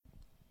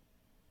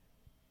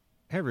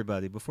Hey,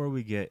 everybody, before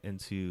we get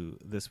into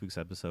this week's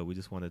episode, we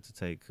just wanted to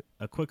take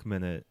a quick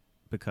minute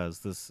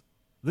because this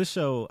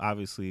show,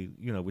 obviously,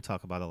 we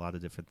talk about a lot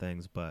of different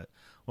things, but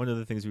one of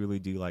the things we really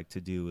do like to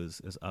do is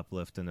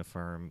uplift and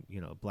affirm,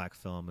 black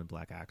film and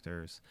black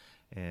actors.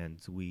 And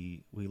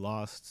we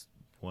lost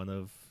one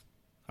of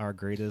our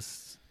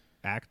greatest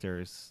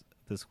actors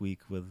this week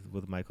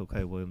with Michael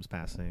K. Williams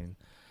passing.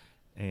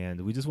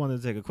 And we just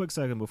wanted to take a quick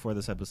second before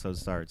this episode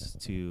starts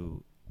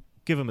to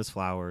give him his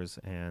flowers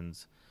and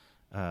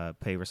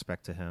pay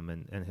respect to him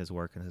and his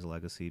work and his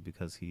legacy,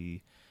 because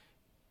he's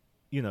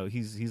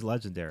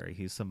legendary.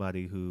 He's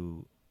somebody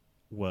who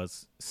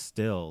was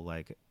still,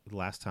 like,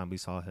 last time we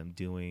saw him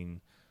doing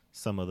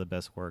some of the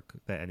best work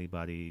that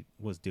anybody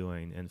was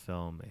doing in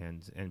film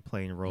and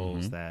playing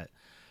roles that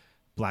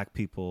black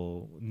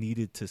people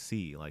needed to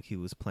see. Like, he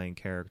was playing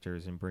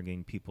characters and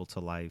bringing people to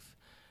life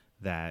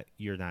that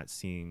you're not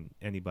seeing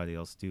anybody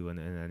else do in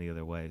any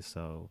other way.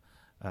 So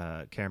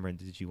Cameron,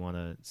 did you want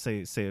to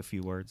say a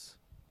few words?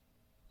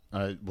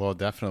 Well,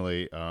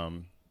 definitely.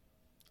 I'm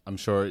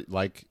sure,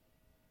 like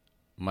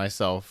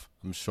myself,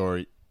 I'm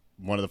sure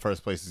one of the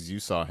first places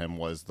you saw him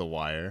was The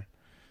Wire,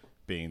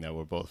 being that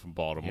we're both from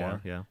Baltimore.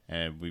 Yeah.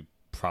 And we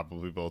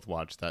probably both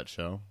watched that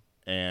show.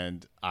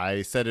 And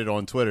I said it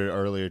on Twitter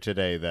earlier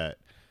today that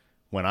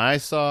when I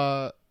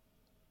saw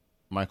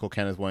Michael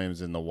Kenneth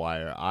Williams in The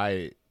Wire,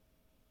 I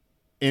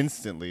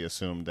instantly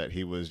assumed that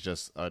he was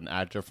just an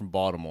actor from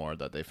Baltimore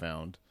that they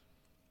found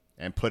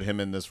and put him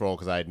in this role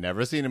because I had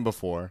never seen him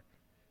before.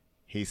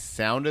 He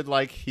sounded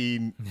like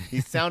he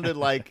sounded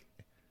like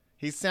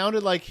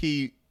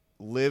he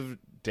lived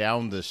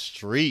down the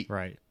street.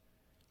 Right.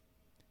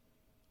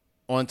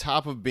 On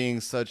top of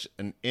being such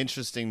an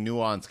interesting,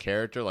 nuanced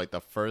character, like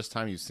the first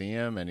time you see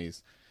him, and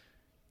he's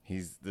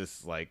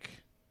this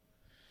like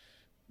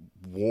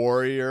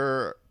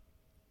warrior,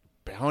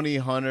 bounty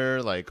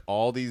hunter, like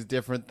all these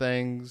different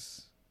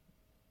things,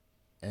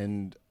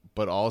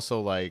 but also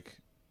like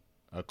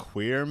a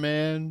queer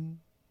man.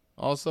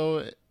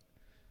 Also,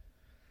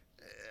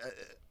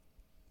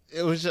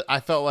 it was just, I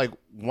felt like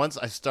once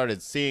I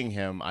started seeing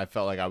him, I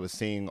felt like I was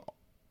seeing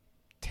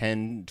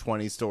 10,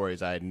 20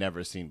 stories I had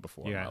never seen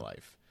before in my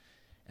life.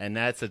 And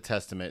that's a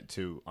testament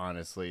to,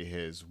 honestly,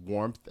 his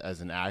warmth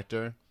as an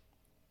actor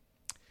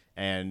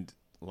and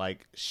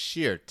like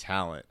sheer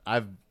talent.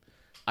 I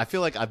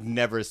feel like I've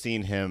never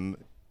seen him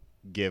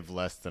give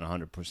less than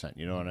 100%.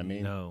 You know what I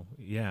mean? No.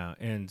 Yeah.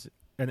 And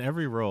in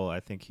every role, I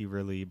think he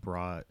really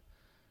brought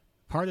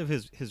part of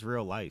his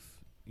real life,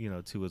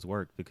 to his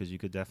work, because you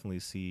could definitely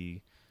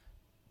see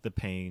the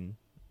pain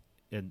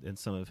in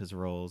some of his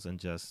roles and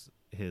just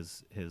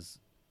his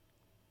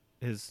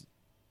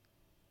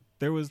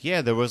there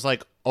was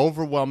like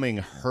overwhelming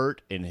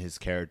hurt in his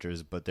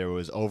characters, but there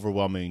was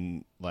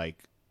overwhelming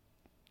like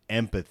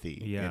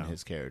empathy in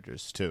his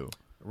characters too.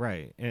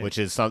 Right. And which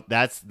is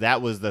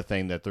that was the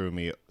thing that threw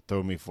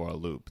me for a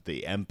loop,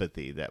 the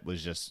empathy that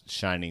was just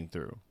shining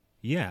through.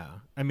 Yeah.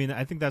 I mean,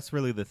 I think that's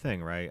really the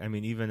thing, right? I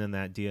mean, even in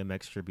that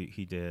DMX tribute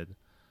he did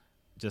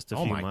just a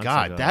few months ago. Oh my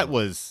God, that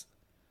was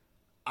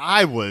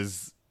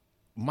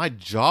my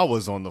jaw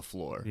was on the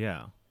floor.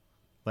 Yeah.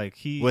 Like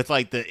he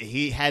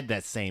had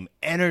that same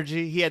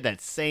energy. He had that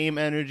same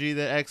energy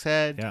that X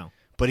had. Yeah.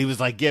 But he was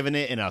like giving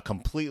it in a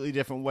completely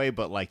different way,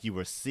 but like you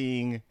were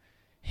seeing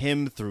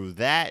him through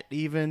that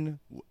even.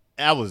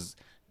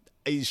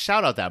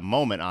 Shout out that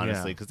moment,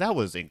 honestly, because that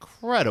was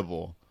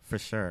incredible. For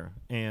sure.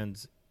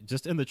 And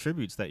just in the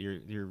tributes that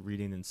you're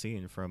reading and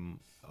seeing from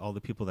all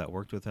the people that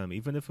worked with him,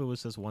 even if it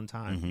was just one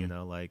time,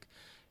 like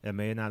it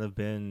may not have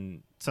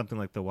been something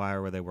like The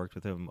Wire where they worked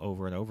with him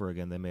over and over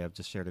again. They may have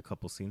just shared a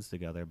couple scenes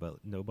together, but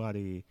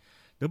nobody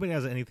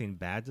has anything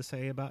bad to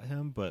say about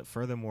him. But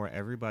furthermore,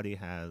 everybody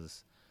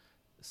has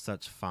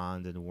such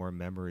fond and warm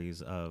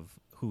memories of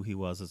who he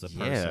was as a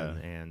person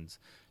and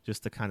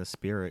just the kind of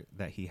spirit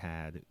that he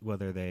had,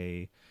 whether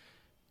they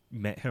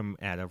met him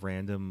at a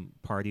random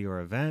party or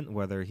event,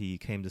 whether he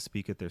came to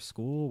speak at their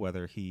school,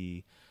 whether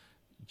he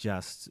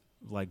just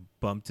like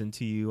bumped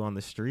into you on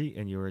the street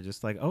and you were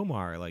just like,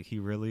 Omar. Like, he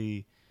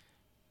really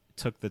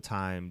took the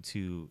time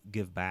to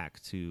give back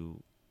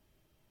to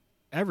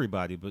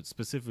everybody, but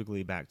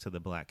specifically back to the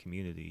black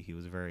community. He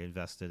was very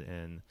invested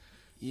in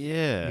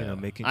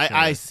making sure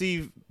I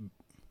see.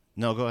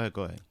 No, go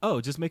ahead. Oh,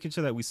 just making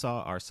sure that we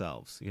saw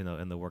ourselves,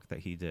 in the work that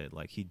he did.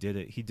 Like, he did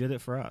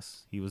it for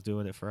us. He was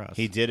doing it for us.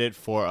 He did it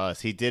for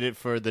us. He did it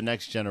for the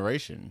next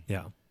generation.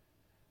 Yeah.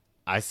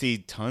 I see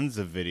tons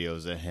of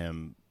videos of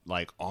him,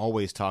 like,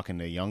 always talking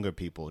to younger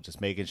people,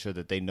 just making sure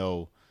that they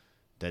know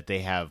that they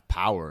have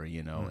power,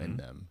 in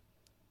them,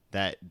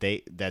 that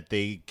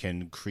they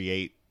can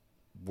create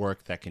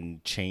work that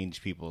can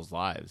change people's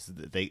lives.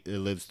 It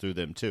lives through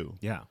them too.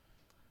 Yeah.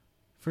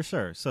 For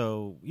sure.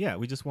 So, yeah,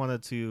 we just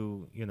wanted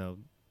to,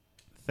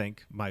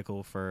 thank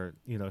Michael for,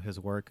 his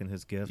work and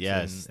his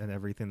gifts and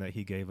everything that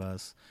he gave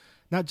us,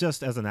 not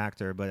just as an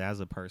actor, but as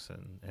a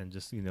person, and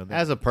just,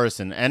 as a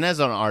person and as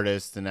an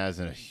artist and as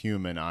a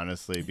human,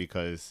 honestly,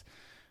 because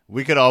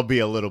we could all be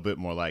a little bit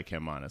more like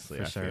him, honestly,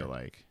 I feel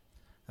like.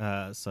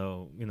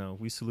 So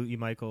we salute you,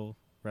 Michael.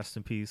 Rest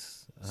in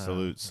peace.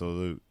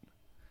 Salute.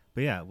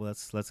 But yeah,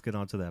 let's get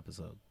on to the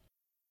episode.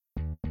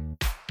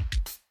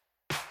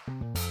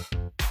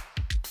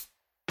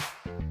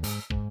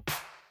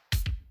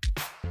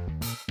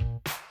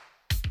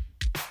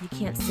 You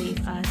can't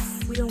save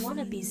us. We don't want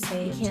to be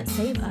saved. You can't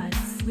save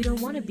us. We don't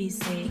want to be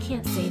saved. You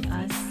can't save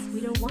us. We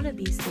don't want to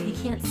be saved.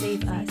 You can't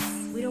save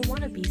us. We don't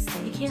want to be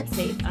saved. You can't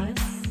save us.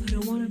 We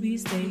don't want to be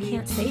saved. You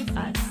can't save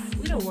us.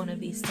 We don't want to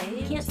be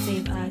saved. You can't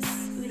save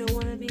us. We don't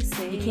want to be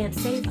saved. You can't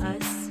save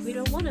us. We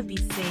don't want to be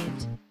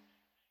saved.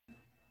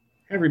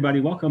 Hey everybody,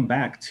 welcome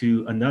back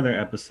to another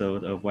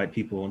episode of White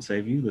People Won't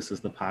Save You. This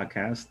is the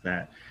podcast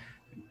that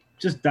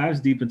just dives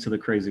deep into the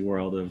crazy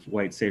world of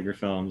white savior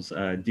films,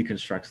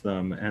 deconstructs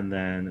them, and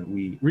then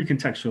we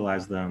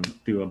recontextualize them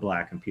through a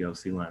Black and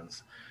POC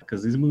lens.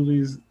 Because these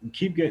movies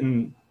keep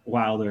getting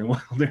wilder and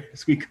wilder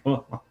as we go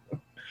along.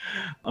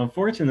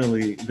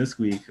 Unfortunately, this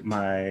week,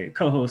 my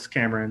co-host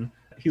Cameron,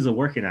 he's a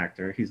working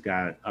actor. He's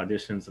got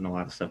auditions and a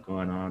lot of stuff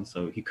going on,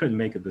 so he couldn't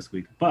make it this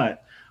week.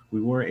 But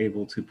we were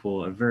able to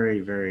pull a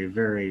very, very,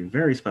 very,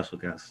 very special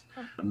guest,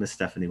 Miss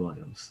Stephanie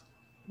Williams.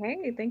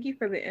 Hey, thank you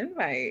for the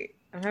invite.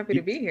 I'm happy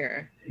to be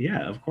here.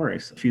 Yeah, of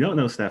course. If you don't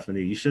know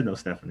Stephanie, you should know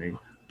Stephanie.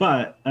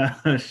 But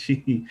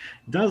she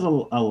does a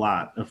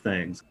lot of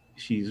things.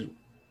 She's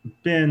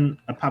been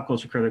a pop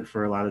culture critic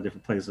for a lot of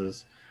different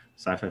places.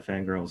 Sci-Fi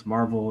Fangirls,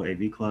 Marvel,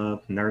 AV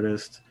Club,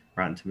 Nerdist,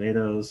 Rotten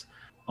Tomatoes.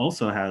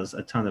 Also has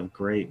a ton of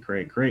great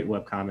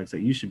webcomics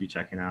that you should be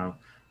checking out,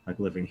 like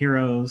Living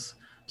Heroes.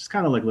 Just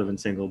kind of like Living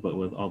Single, but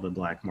with all the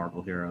Black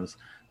Marvel heroes.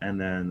 And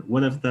then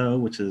What If Though,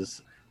 which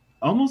is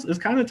almost, it's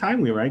kind of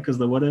timely, right? Because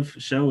the What If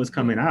show is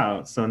coming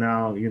out. So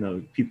now,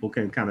 people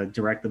can kind of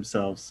direct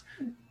themselves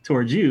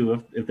towards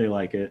you if they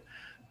like it.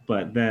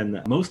 But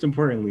then most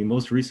importantly,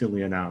 most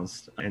recently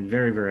announced and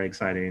very, very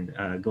exciting,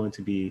 going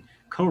to be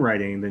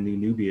co-writing the new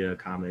Nubia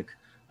comic.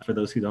 For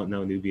those who don't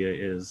know, Nubia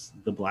is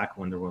the Black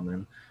Wonder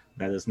Woman.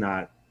 That is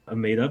not a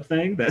made-up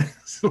thing.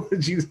 That's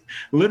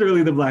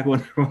literally the Black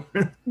Wonder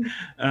Woman.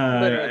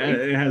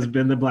 It has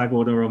been the Black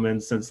Wonder Woman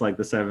since like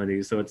the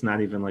 70s, so it's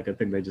not even like a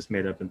thing they just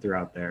made up and threw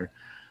out there.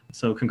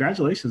 So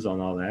congratulations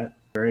on all that.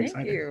 Very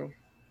exciting. Thank you.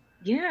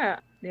 Yeah,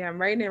 I'm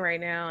writing it right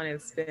now, and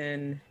it's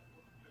been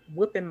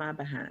whipping my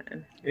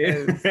behind.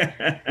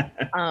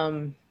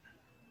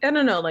 I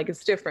don't know, like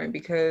it's different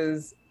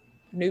because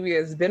Nubia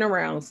has been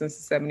around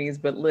since the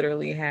 70s, but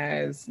literally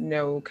has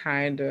no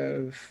kind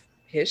of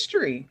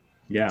history.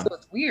 Yeah. So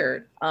it's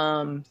weird.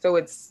 So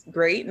it's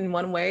great in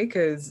one way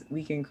because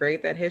we can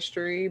create that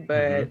history,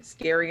 but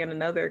scary in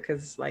another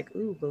because it's like,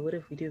 ooh, but what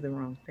if we do the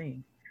wrong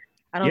thing?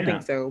 I don't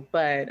think so,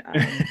 but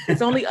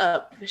it's only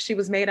up. She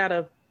was made out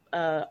of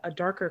a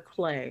darker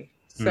clay.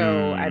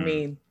 So, I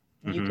mean,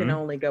 you can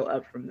only go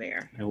up from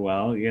there.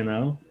 Well,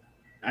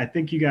 I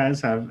think you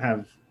guys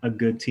have a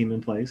good team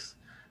in place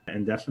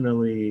and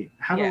definitely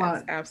have a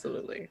lot.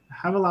 Absolutely.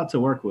 Have a lot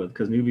to work with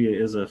because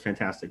Nubia is a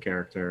fantastic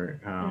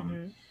character.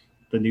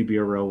 The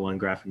Nubia Row 1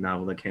 graphic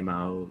novel that came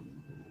out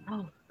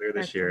earlier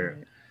this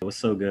year. It was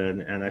so good.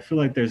 And I feel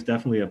like there's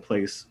definitely a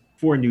place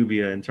for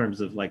Nubia in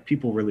terms of like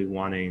people really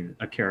wanting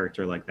a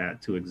character like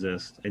that to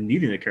exist and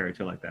needing a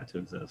character like that to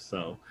exist.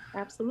 So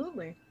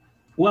absolutely.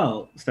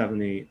 Well,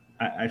 Stephanie,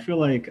 I feel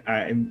like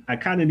I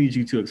kind of need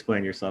you to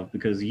explain yourself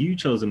because you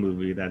chose a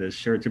movie that is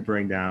sure to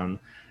bring down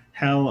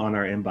hell on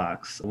our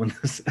inbox when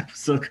this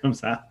episode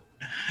comes out.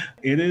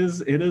 It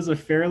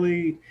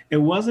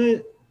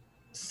wasn't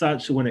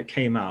such when it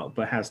came out,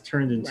 but has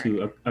turned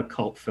into a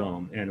cult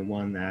film and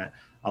one that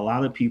a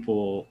lot of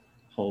people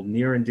hold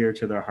near and dear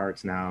to their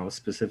hearts now,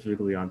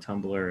 specifically on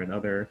Tumblr and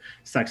other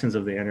sections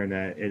of the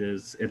internet. It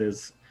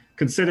is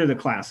considered a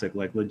classic,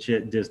 like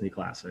legit Disney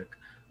classic.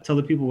 Tell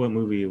the people what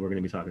movie we're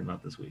going to be talking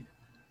about this week.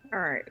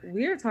 All right,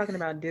 we are talking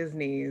about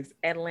Disney's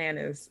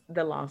Atlantis,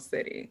 The Lost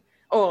City.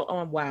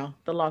 Oh wow,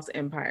 The Lost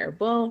Empire.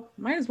 Well,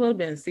 might as well have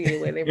been see the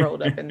way they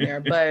rolled up in there,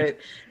 but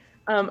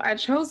I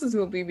chose this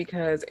movie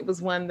because it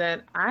was one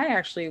that I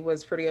actually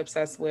was pretty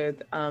obsessed with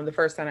the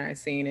first time I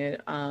seen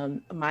it.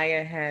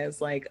 Maya has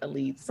like a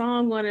lead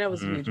song on it. I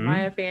was a huge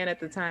Maya fan at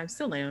the time,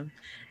 still am.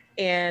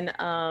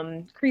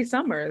 And Cree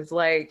Summers,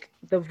 like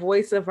the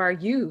voice of our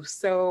youth.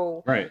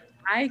 So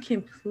I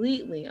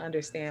completely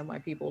understand why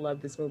people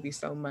love this movie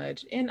so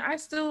much. And I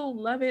still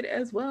love it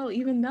as well,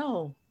 even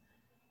though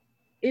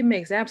it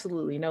makes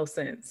absolutely no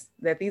sense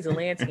that these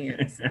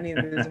Atlanteans need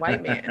this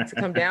white man to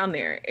come down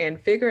there and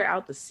figure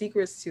out the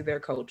secrets to their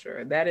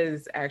culture. That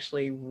is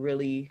actually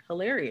really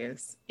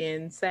hilarious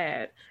and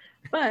sad.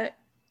 But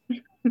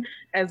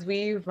as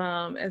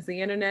the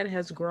internet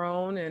has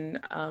grown and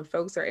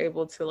folks are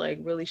able to like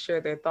really share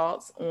their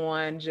thoughts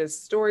on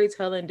just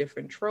storytelling,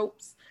 different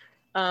tropes,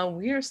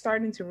 we are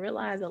starting to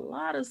realize a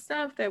lot of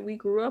stuff that we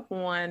grew up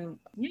on,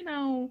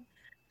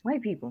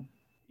 white people.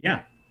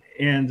 Yeah.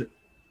 And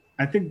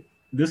I think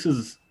this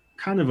is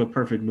kind of a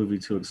perfect movie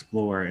to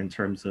explore in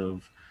terms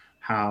of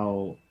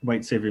how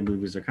white savior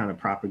movies are kind of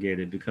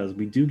propagated, because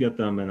we do get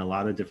them in a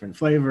lot of different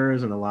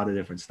flavors and a lot of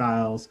different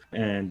styles.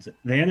 And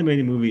the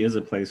animated movie is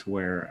a place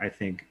where I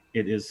think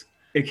it is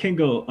it can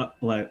go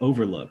like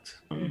overlooked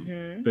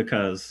Mm-hmm.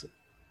 because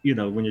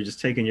when you're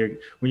just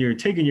when you're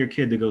taking your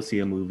kid to go see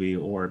a movie,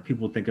 or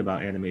people think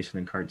about animation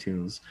and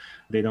cartoons,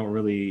 they don't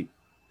really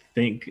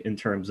think in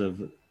terms of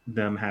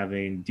them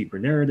having deeper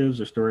narratives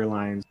or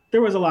storylines.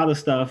 There was a lot of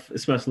stuff,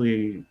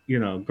 especially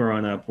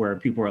growing up, where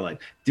people were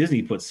like,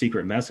 Disney puts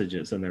secret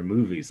messages in their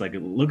movies. Like,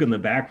 look in the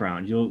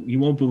background, you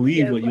won't believe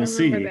Yes, what I you'll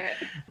remember see. that.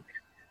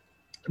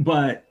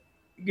 But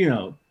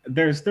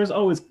there's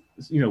always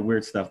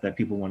weird stuff that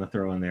people want to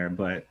throw in there.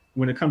 But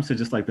when it comes to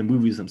just like the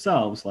movies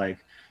themselves, like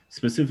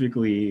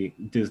specifically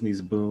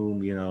Disney's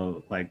boom,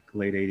 like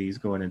late 80s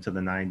going into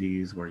the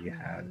 90s, where you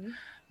had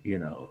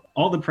Mm-hmm.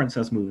 all the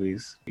princess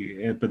movies,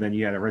 but then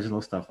you had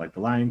original stuff like The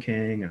Lion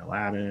King and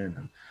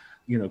Aladdin,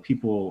 and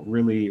people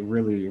really,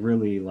 really,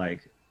 really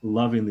like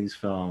loving these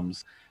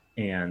films,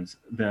 and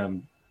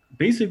them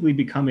basically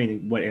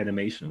becoming what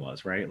animation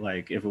was, right?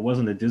 Like, if it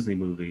wasn't a Disney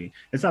movie,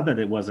 it's not that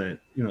it wasn't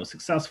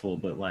successful,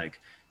 but like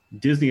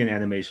Disney and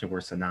animation were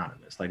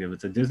synonymous. Like, if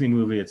it's a Disney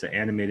movie, it's an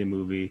animated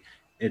movie,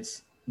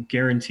 it's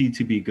guaranteed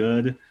to be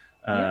good.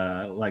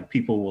 Yeah. Like,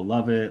 people will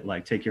love it.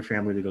 Like, take your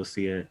family to go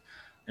see it.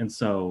 And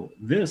so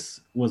this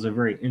was a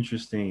very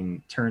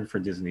interesting turn for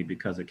Disney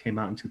because it came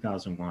out in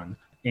 2001,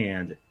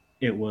 and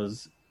it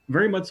was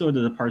very much so a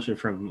departure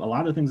from a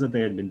lot of things that they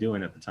had been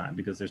doing at the time,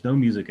 because there's no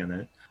music in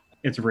it.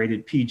 It's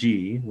rated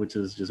PG, which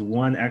is just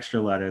one extra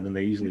letter than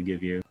they usually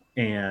give you.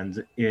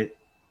 And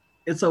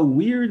it's a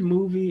weird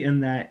movie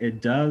in that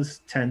it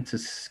does tend to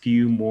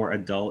skew more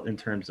adult in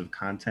terms of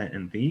content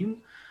and theme,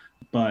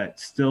 but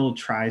still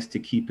tries to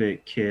keep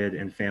it kid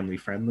and family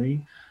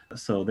friendly.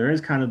 So there is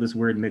kind of this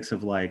weird mix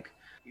of like,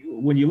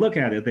 when you look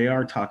at it, they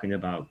are talking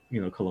about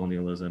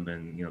colonialism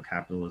and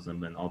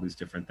capitalism and all these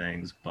different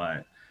things,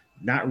 but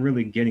not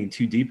really getting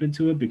too deep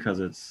into it because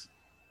it's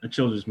a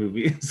children's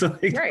movie. So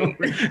Right.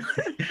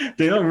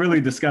 they don't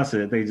really discuss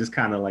it. They just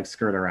kind of like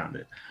skirt around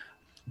it.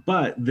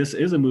 But this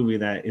is a movie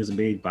that is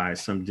made by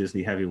some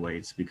Disney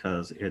heavyweights,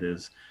 because it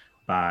is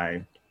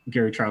by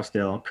Gary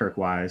Trousdale, Kirk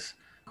Wise,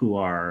 who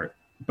are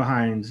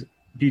behind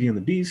Beauty and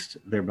the Beast.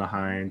 They're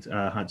behind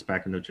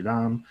Hunchback of Notre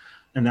Dame,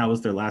 and that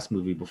was their last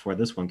movie before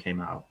this one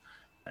came out.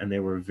 And they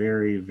were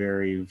very,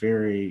 very,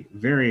 very,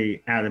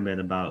 very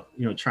adamant about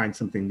trying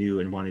something new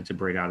and wanting to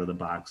break out of the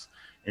box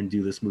and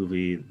do this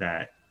movie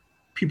that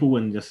people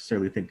wouldn't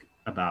necessarily think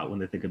about when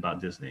they think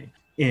about Disney.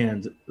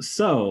 And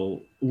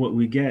so what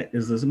we get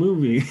is this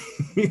movie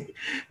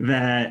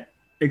that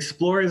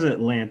explores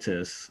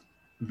Atlantis,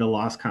 the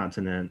lost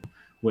continent,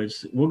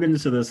 which we'll get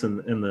into this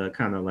in the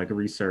kind of like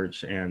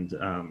research and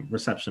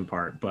reception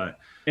part. But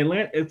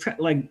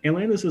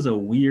Atlantis is a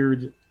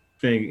weird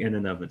thing in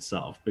and of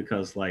itself,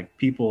 because like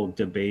people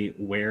debate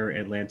where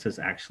Atlantis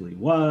actually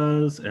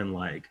was, and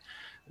like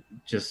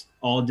just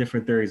all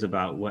different theories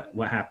about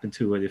what happened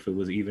to it, if it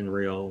was even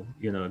real,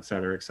 et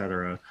cetera, et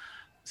cetera.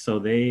 So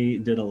they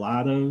did a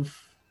lot of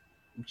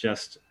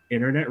just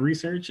internet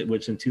research,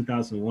 which in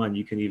 2001,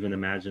 you can even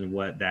imagine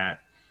what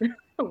that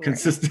Right.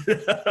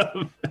 consisted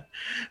of. I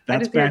That's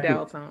just hear back.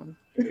 dial tone.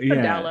 Yeah.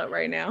 Dial up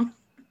right now.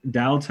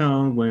 Dial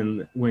tone,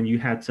 when you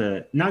had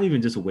to not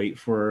even just wait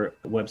for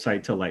a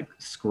website to like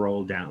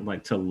scroll down,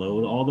 like to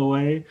load all the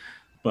way,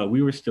 but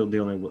we were still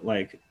dealing with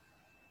like,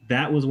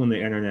 that was when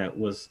the internet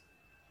was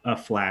a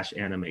flash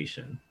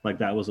animation. Like,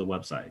 that was a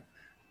website.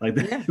 Like,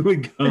 Yeah. they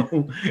would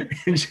go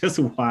and just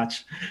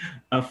watch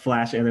a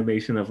flash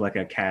animation of like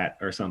a cat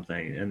or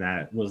something, and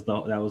that was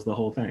the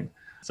whole thing.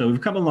 So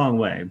we've come a long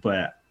way,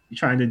 but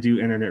trying to do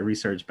internet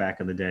research back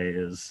in the day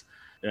is,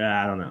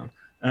 I don't know.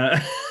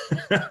 And,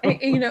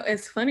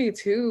 it's funny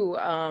too,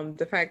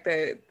 the fact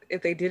that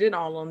if they did it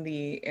all on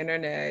the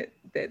internet,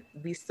 that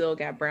we still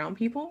got brown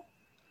people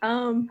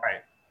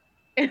Right.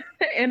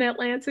 in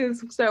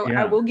Atlantis. So I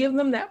Yeah. will give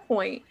them that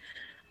point.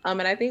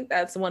 And I think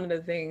that's one of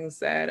the things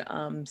that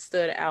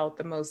stood out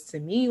the most to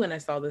me when I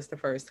saw this the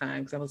first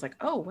time, because I was like,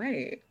 oh,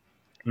 wait,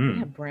 we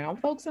have brown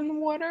folks in the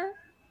water,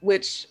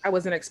 which I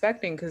wasn't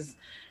expecting, because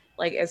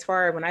like, as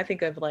far when I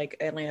think of like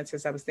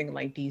Atlantis, I was thinking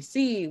like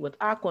DC with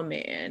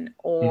Aquaman,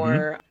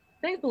 or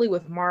thankfully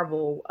with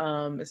Marvel,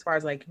 as far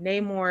as like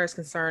Namor is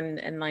concerned,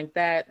 and like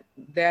that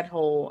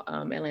whole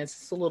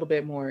Atlantis is a little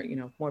bit more,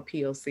 more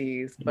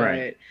POCs. But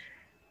Right.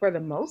 for the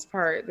most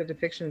part, the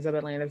depictions of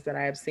Atlantis that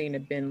I have seen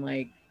have been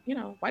like,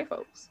 white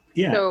folks.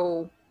 Yeah.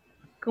 So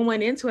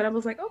going into it, I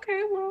was like,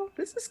 okay, well,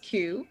 this is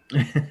cute.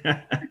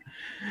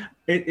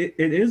 It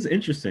is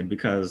interesting,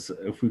 because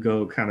if we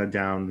go kind of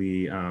down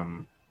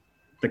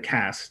the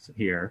cast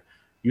here,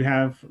 you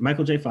have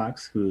Michael J.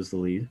 Fox, who is the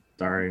lead,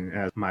 starring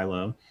as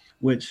Milo,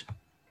 which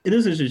it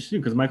is interesting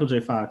because Michael J.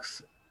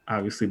 Fox,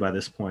 obviously by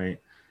this point,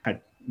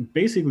 had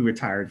basically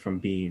retired from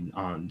being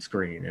on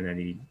screen in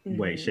any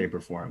way, shape,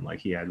 or form. Like,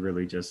 he had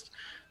really just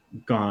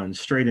gone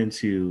straight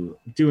into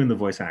doing the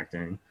voice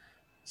acting.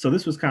 So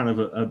this was kind of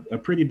a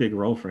pretty big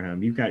role for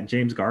him. You've got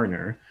James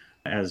Garner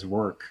as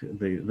Rourke,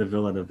 the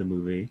villain of the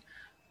movie,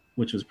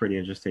 which was pretty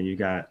interesting. You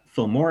got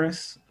Phil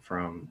Morris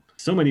from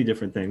so many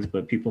different things,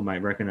 but people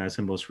might recognize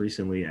him most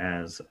recently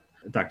as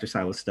Dr.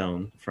 Silas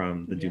Stone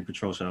from the Doom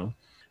Patrol show.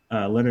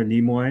 Leonard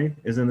Nimoy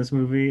is in this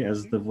movie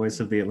as the voice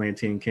of the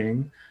Atlantean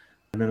king.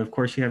 And then, of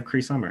course, you have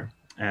Cree Summer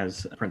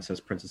as Princess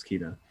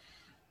Kita.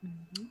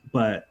 Mhm.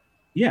 But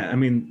yeah, I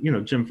mean,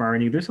 Jim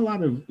Varney, there's a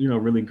lot of,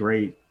 really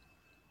great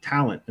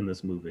talent in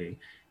this movie.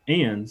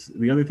 And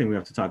the other thing we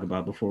have to talk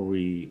about before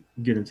we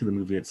get into the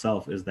movie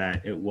itself is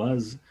that it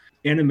was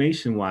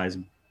animation wise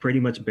pretty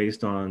much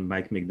based on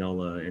Mike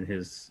Mignola and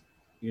his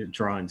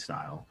drawing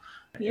style.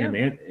 Yeah.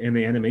 And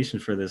the animation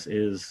for this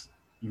is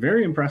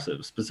very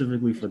impressive,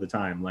 specifically for the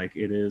time. Like,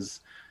 it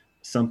is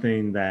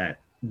something that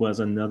was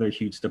another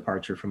huge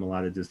departure from a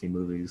lot of Disney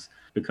movies,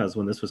 because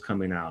when this was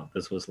coming out,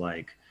 this was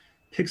like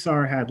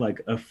Pixar had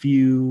like a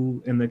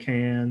few in the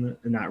can,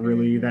 not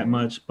really that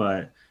much,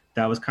 but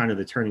that was kind of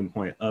the turning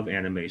point of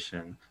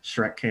animation.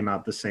 Shrek came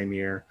out the same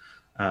year,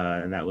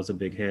 and that was a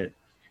big hit.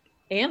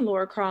 And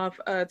Lara Croft,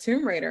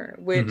 Tomb Raider,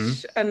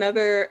 which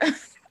another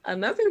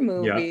another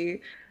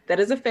movie that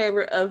is a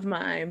favorite of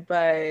mine,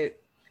 but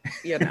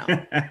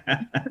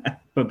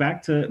But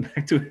back to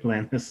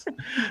Atlantis.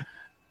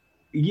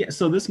 Yeah,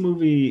 so this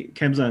movie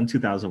comes out in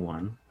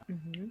 2001.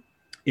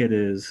 It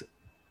is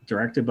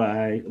directed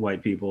by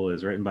white people,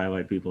 is written by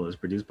white people, is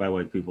produced by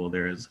white people.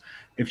 There is,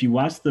 if you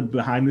watch the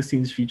behind the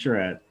scenes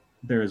featurette,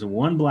 there is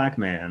one black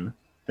man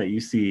that you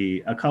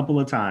see a couple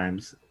of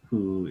times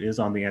who is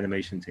on the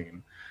animation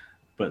team.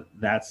 But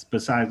that's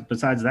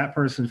besides that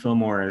person, Phil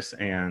Morris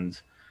and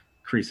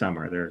Cree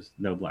Summer, there's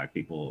no black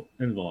people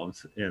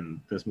involved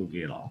in this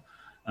movie at all.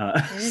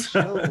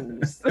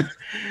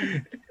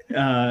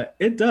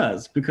 It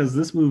does, because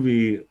this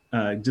movie,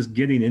 just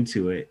getting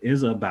into it,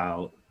 is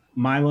about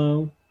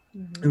Milo,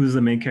 who is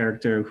the main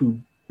character, who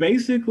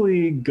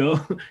basically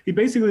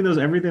knows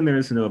everything there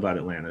is to know about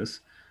Atlantis,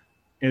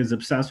 is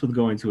obsessed with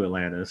going to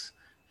Atlantis,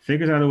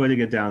 figures out a way to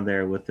get down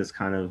there with this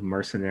kind of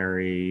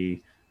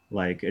mercenary,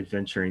 like,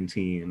 adventuring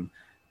team,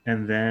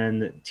 and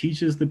then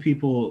teaches the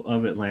people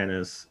of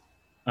Atlantis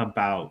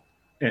about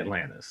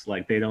Atlantis.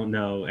 Like, they don't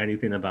know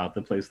anything about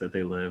the place that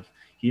they live.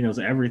 He knows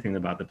everything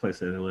about the place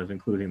that they live,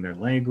 including their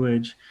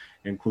language,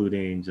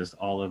 including just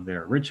all of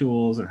their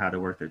rituals and how to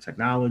work their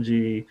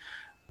technology.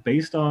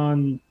 Based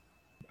on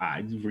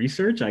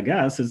research, I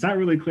guess, it's not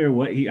really clear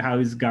how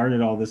he's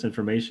garnered all this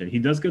information. He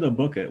does get a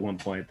book at one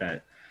point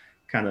that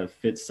kind of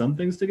fits some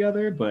things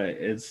together, but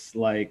it's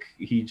like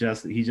he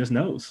just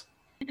knows.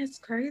 It's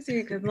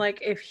crazy because, like,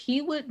 if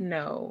he would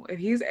know, if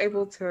he's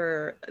able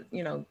to,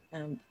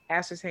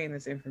 ascertain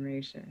this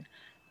information,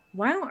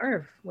 why on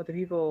earth would the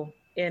people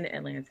in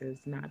Atlantis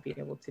not be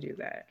able to do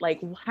that?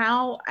 Like,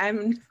 how?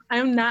 I'm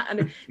not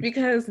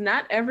because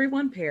not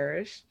everyone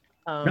perished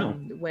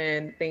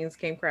when things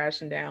came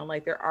crashing down.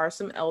 Like, there are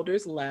some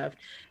elders left,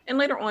 and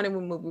later on in the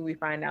movie we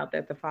find out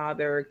that the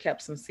father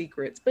kept some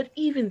secrets. But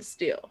even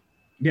still,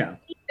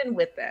 even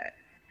with that,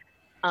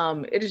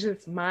 it is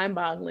just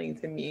mind-boggling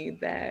to me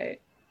that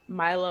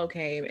Milo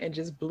came and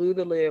just blew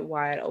the lid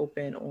wide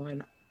open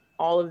on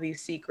all of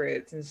these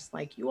secrets. And it's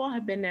like, you all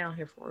have been down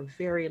here for a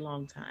very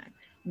long time.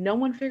 No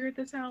one figured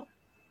this out.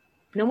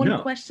 No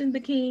one questioned the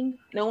king.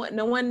 No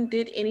one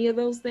did any of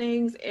those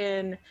things.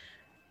 And,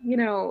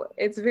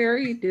 it's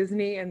very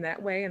Disney in that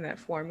way, in that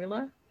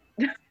formula.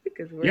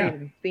 Because we're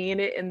even seeing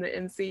it in the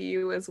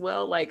MCU as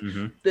well. Like,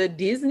 the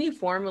Disney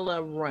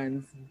formula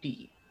runs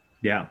deep.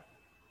 Yeah.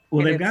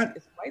 Well,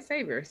 it's white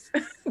saviors.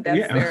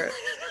 That's their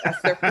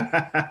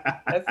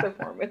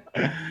formula.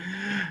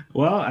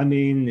 Well, I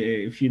mean,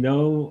 if you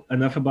know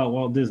enough about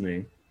Walt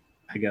Disney,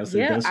 I guess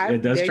it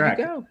does track.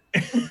 You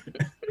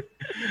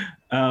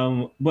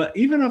go. But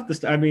even off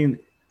I mean,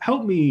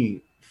 help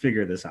me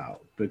figure this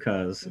out,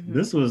 because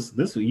this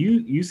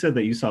you said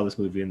that you saw this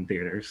movie in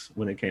theaters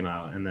when it came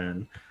out, and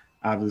then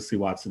obviously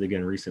watched it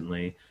again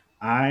recently.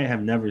 I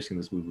have never seen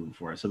this movie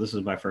before, so this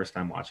is my first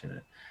time watching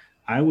it.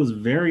 I was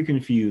very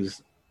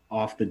confused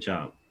off the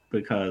jump,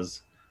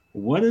 because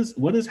what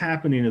is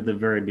happening at the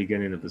very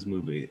beginning of this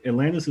movie?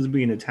 Atlantis is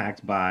being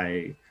attacked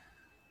by...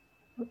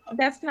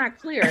 That's not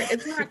clear.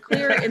 It's not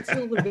clear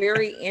until the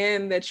very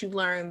end that you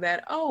learn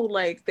that,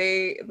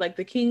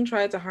 the king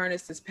tried to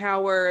harness his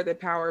power. The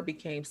power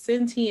became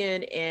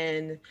sentient,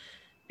 and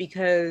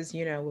because,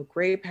 with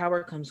great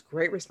power comes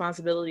great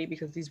responsibility,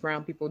 because these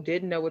brown people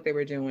didn't know what they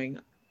were doing.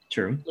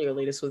 True.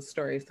 Clearly, this was the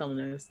story is telling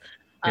us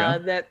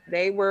that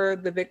they were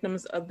the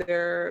victims of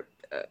their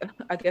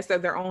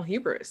of their own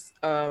hubris.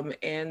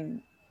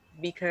 And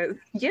because,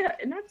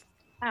 and that's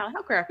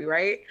how crappy,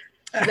 right?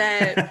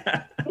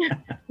 That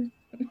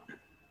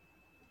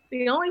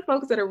the only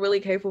folks that are really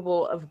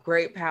capable of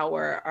great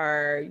power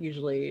are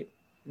usually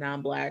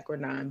non-Black or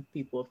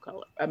non-people of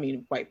color. I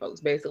mean, white folks,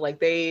 basically. Like,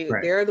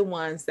 they're the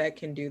ones that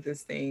can do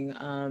this thing.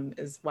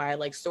 Is why,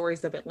 like,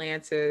 stories of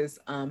Atlantis,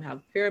 how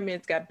the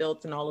pyramids got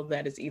built and all of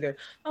that is either,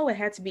 it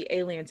had to be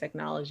alien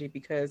technology,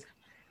 because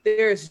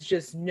there's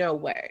just no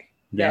way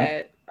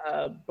that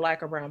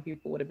Black or brown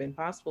people would have been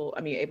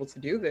able to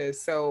do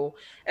this. So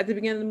at the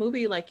beginning of the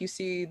movie, like, you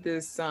see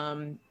this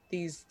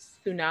these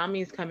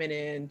tsunamis coming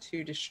in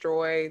to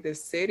destroy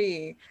this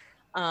city,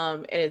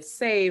 And it's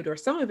saved, or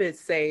some of it's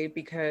saved,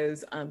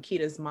 because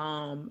Kita's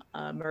mom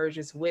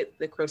merges with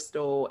the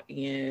crystal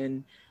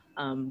and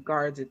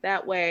guards it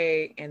that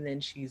way. And then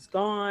she's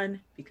gone,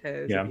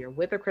 because if Yeah. you're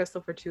with a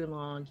crystal for too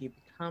long, you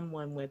become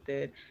one with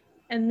it.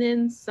 And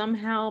then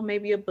somehow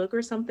maybe a book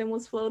or something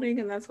was floating,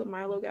 and that's what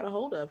Milo got a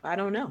hold of. I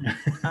don't know.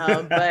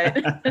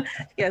 But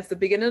yes, the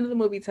beginning of the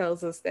movie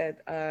tells us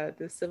that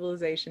the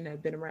civilization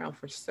had been around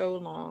for so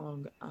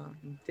long,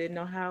 didn't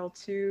know how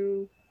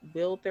to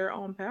build their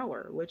own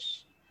power,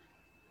 which,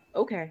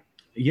 okay.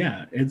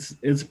 Yeah,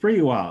 it's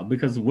pretty wild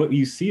because what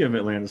you see of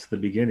Atlantis at the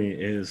beginning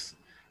is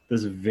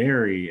this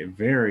very,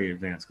 very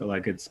advanced,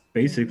 like it's Mm-hmm.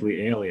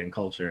 basically alien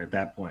culture at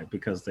that point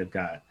because they've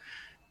got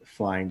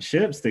flying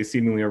ships. They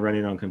seemingly are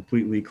running on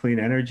completely clean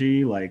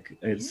energy. Like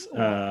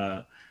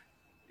Yeah.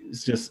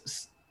 it's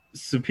just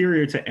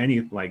superior to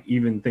any, like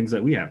even things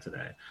that we have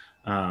today.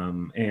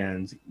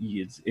 And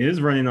it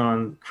is running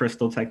on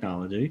crystal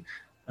technology,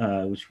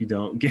 which we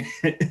don't get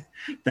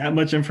that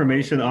much We're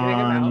information figuring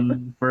them out.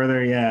 on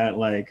further yet.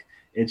 Like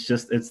it's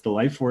the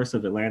life force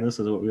of Atlantis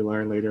is what we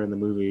learn later in the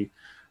movie.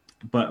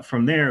 But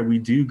from there, we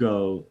do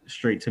go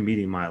straight to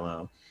meeting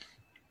Milo,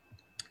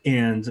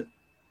 and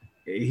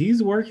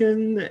he's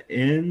working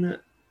in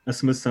a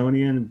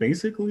Smithsonian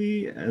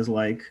basically as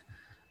like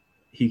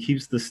he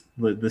keeps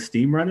the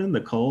steam running,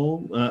 the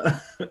coal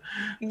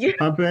Yeah.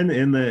 pumping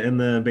in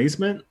the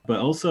basement, but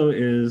also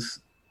is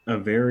a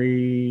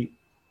very,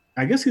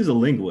 I guess he's a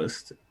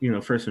linguist,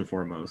 first and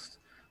foremost.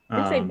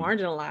 They say Um,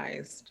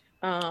 marginalized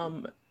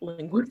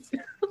linguist,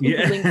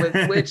 yeah,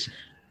 linguist, which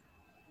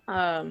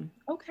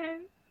okay,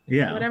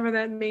 yeah, whatever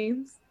that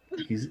means.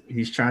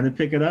 he's trying to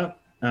pick it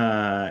up,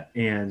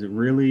 and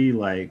really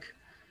like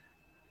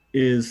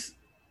is,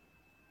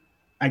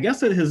 I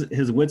guess, at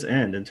his wits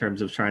end in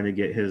terms of trying to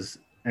get his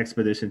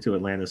expedition to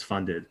Atlantis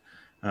funded,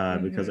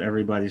 because Mm-hmm.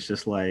 everybody's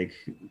just like,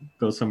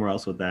 go somewhere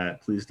else with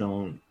that. Please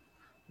don't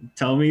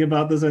tell me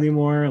about this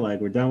anymore.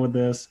 Like we're done with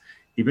this.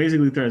 He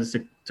basically threatens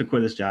to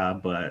quit his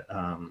job, but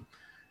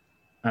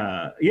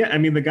yeah, I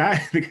mean the guy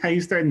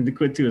he's starting to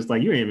quit to is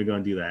like, you ain't even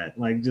gonna do that.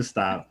 Like just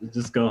stop,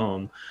 just go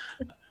home.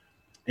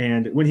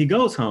 And when he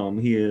goes home,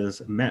 he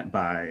is met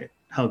by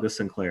Helga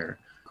Sinclair,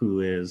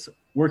 who is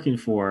working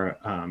for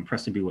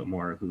Preston B.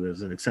 Whitmore, who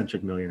is an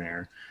eccentric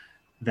millionaire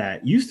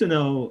that used to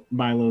know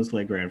Milo's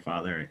late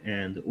grandfather.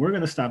 And we're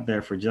going to stop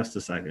there for just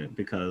a second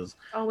because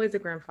Always a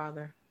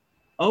grandfather.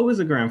 O is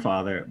a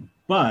grandfather,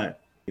 but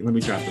let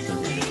me drop this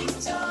in here.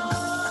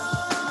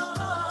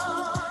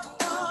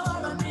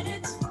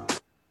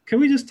 Can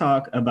we just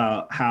talk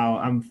about how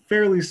I'm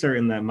fairly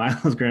certain that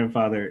Milo's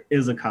grandfather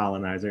is a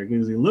colonizer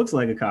because he looks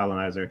like a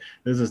colonizer?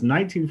 This is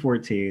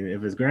 1914.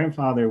 If his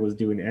grandfather was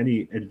doing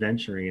any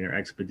adventuring or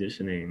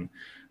expeditioning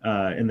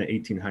in the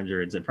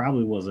 1800s, it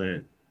probably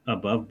wasn't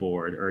above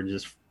board or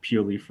just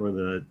purely for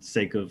the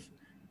sake of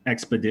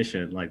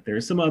expedition. Like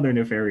there's some other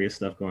nefarious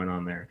stuff going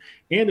on there.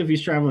 And if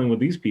he's traveling with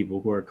these people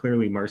who are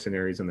clearly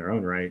mercenaries in their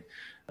own right,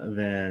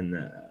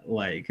 then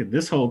like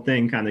this whole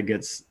thing kind of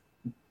gets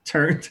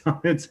turned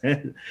on its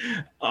head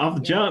off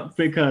Yes. jump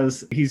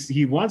because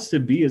he wants to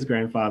be his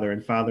grandfather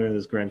and father in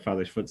his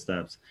grandfather's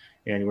footsteps,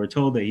 and we're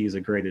told that he's a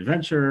great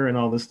adventurer and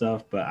all this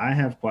stuff, but I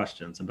have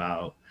questions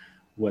about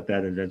what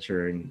that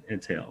adventure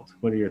entailed.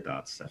 What are your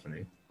thoughts,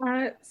 Stephanie?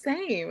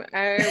 Same.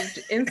 I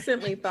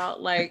instantly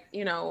thought, like,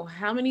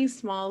 how many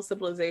small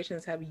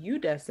civilizations have you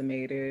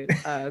decimated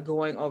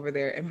going over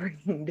there and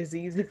bringing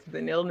diseases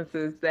and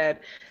illnesses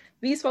that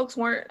these folks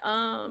weren't,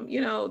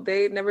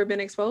 they'd never been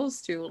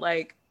exposed to?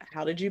 Like,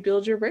 how did you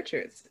build your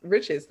riches?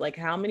 Riches, like,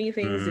 how many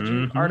things did you,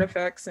 Mm-hmm.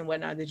 artifacts and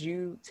whatnot, did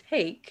you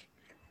take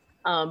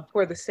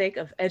for the sake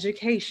of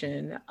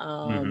education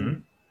Mm-hmm.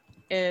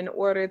 in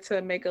order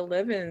to make a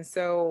living?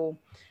 So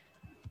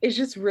it's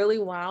just really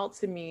wild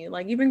to me.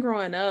 Like even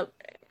growing up,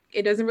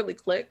 it doesn't really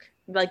click.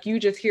 Like you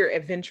just hear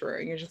adventurer,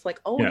 and you're just like,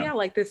 oh Yeah. yeah,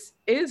 like this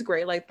is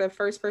great. Like the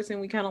first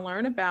person we kind of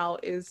learn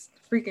about is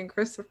freaking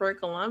Christopher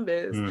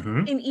Columbus.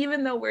 Mm-hmm. And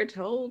even though we're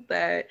told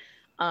that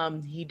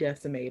he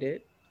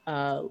decimated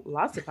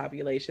lots of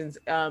populations,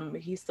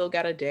 he still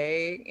got a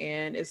day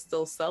and is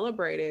still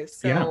celebrated.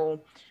 Yeah.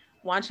 So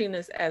watching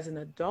this as an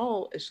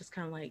adult, it's just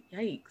kind of like,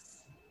 yikes.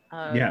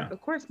 Yeah.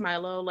 Of course,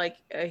 Milo, like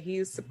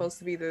he's supposed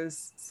to be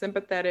this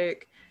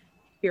sympathetic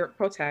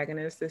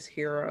protagonist, this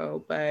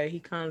hero, but he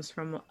comes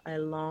from a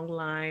long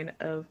line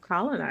of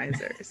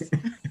colonizers.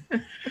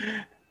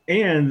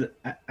 And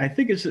I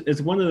think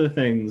it's one of the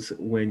things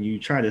when you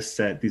try to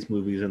set these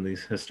movies in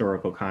these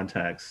historical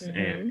contexts Mm-hmm.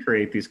 and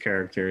create these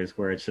characters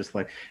where it's just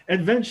like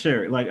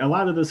adventure. Like a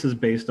lot of this is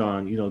based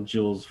on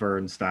Jules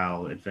Verne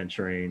style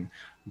adventuring,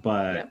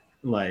 but Yep.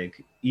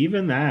 like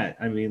even that,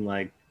 I mean,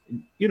 like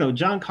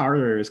John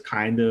Carter is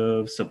kind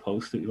of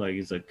supposed to, like,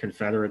 he's a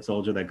Confederate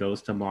soldier that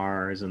goes to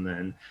Mars and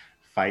then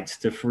fights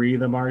to free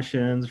the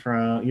Martians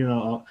from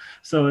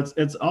so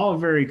it's all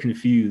very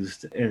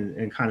confused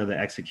in kind of the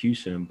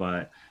execution,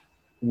 but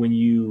when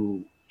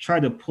you try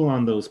to pull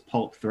on those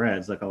pulp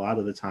threads, like a lot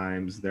of the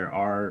times there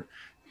are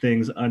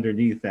things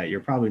underneath that you're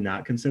probably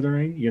not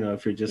considering. You know,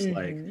 if you're just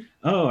like, Mm-hmm.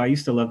 oh, I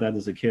used to love that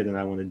as a kid and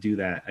I want to do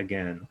that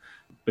again,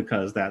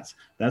 because that's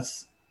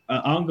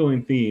an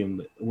ongoing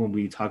theme when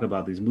we talk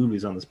about these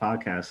movies on this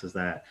podcast, is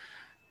that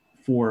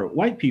for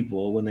white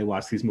people, when they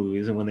watch these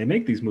movies and when they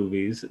make these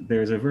movies,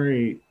 there's a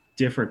very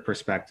different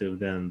perspective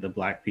than the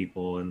black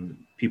people and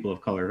people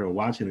of color who are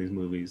watching these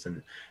movies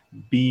and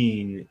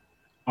being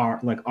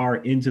are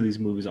into these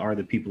movies, are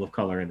the people of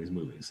color in these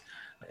movies.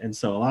 And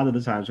so a lot of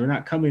the times we're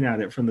not coming at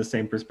it from the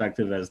same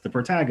perspective as the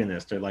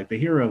protagonist or like the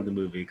hero of the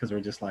movie, because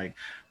we're just like,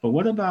 but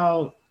what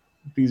about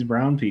these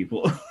brown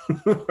people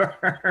who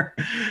are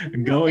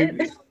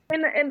going?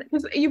 And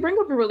 'cause you bring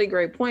up a really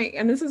great point,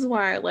 and this is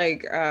why,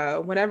 like,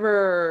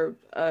 whenever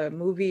a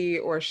movie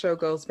or a show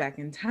goes back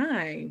in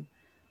time,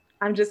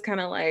 I'm just kind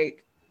of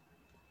like,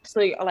 so,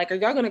 like, are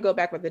y'all gonna go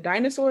back where the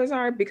dinosaurs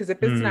are? Because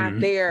if it's not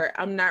Mm, there,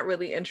 I'm not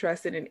really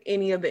interested in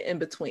any of the in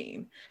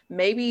between.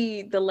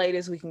 Maybe the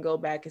latest we can go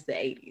back is the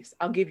 80s.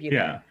 I'll give you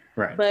yeah, that.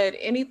 right. But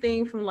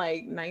anything from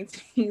like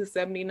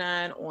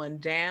 1979 on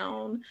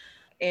down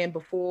and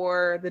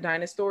before the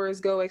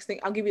dinosaurs go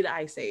extinct, I'll give you the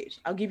Ice Age.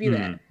 I'll give you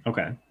that.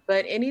 Okay.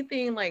 But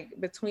anything like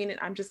between it,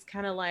 I'm just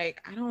kind of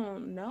like, I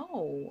don't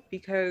know,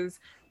 because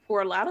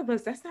for a lot of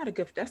us, that's not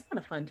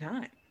a fun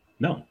time.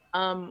 No.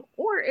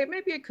 Or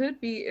maybe it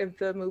could be if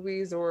the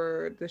movies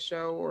or the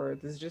show or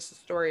there's just a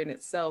story in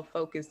itself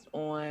focused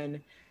on,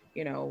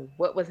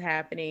 what was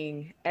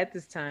happening at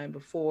this time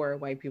before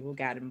white people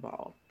got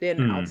involved.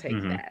 Then I'll take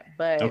Mm-hmm. that.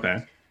 But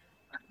Okay.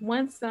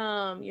 once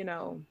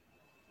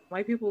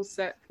white people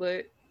set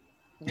foot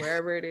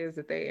wherever it is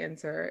that they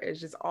enter, it's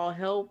just all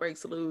hell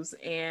breaks loose.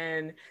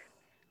 And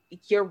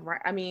you're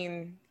right. I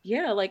mean,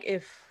 yeah, like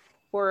if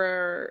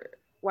for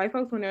white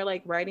folks when they're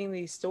like writing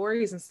these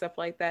stories and stuff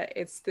like that,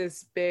 it's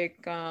this big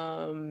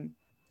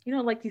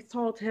like these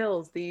tall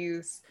tales,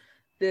 this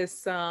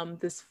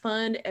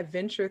fun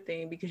adventure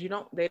thing, because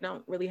they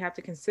don't really have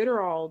to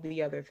consider all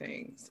the other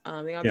things.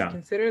 They have to Yeah.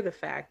 consider the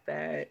fact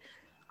that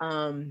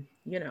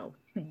you know,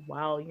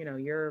 while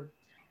your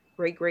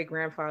great great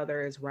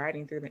grandfather is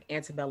riding through the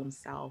antebellum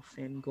South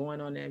and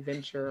going on an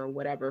adventure or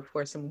whatever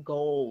for some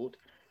gold,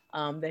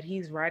 that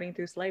he's riding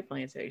through slave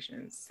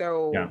plantations.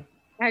 Yeah.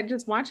 So,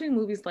 just watching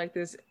movies like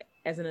this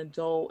as an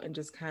adult and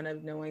just kind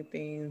of knowing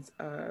things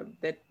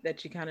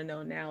that you kind of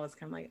know now, is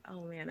kind of like,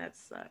 oh man, that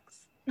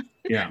sucks.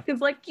 Yeah. Because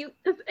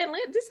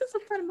this is a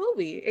fun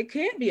movie. It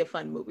can be a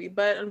fun movie,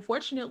 but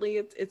unfortunately,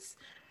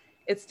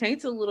 it's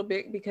tainted a little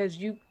bit because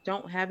you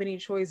don't have any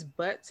choice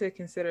but to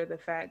consider the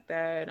fact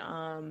that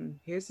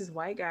here's this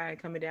white guy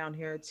coming down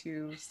here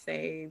to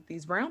save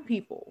these brown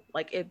people.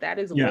 That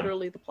is Yeah.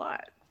 literally the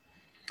plot.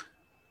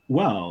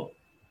 Well,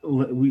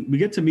 we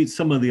get to meet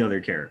some of the other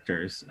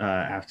characters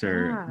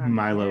after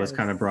Milo is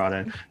kind of Yes. brought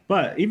in.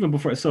 But even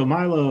before, so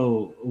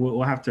Milo,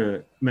 we'll have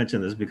to mention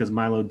this because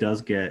Milo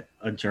does get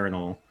a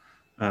journal,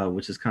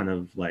 which is kind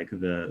of like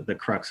the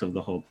crux of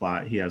the whole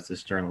plot. He has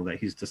this journal that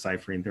he's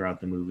deciphering throughout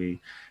the movie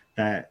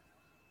that,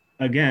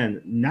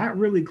 again, not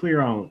really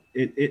clear on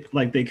it.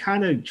 Like they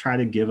kind of try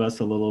to give us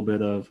a little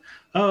bit of,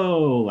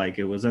 oh, like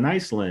it was in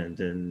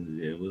Iceland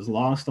and it was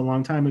lost a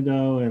long time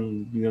ago,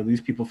 and these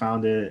people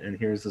found it, and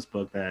here's this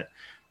book that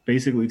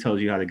basically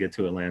tells you how to get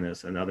to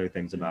Atlantis and other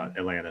things about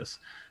Atlantis.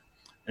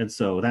 And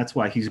so that's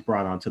why he's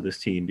brought onto this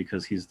team,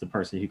 because he's the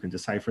person who can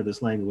decipher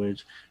this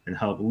language and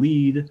help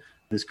lead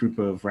this group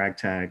of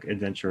ragtag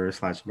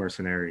adventurers /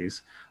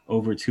 mercenaries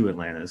over to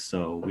Atlantis.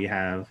 So we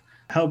have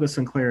Helga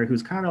Sinclair,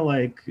 who's kind of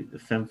like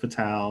femme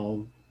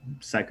fatale,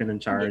 second in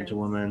charge Yes.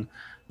 woman.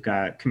 We've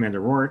got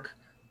Commander Rourke,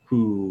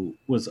 who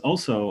was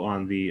also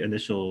on the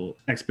initial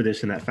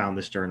expedition that found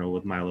this journal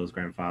with Milo's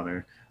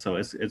grandfather. So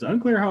it's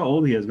unclear how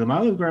old he is, because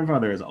Milo's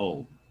grandfather is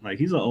old. Like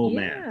he's an old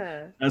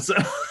man. And so,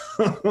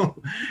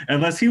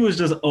 unless he was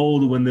just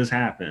old when this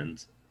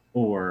happened,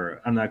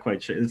 or I'm not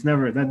quite sure. It's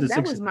never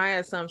That was my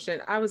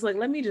assumption. I was like,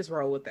 let me just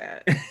roll with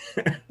that.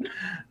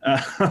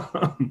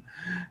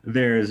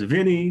 There's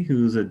Vinny,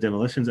 who's a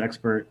demolitions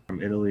expert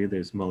from Italy.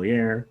 There's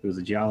Moliere, who's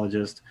a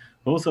geologist,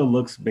 who also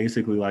looks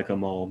basically like a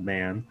mole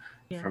man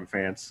from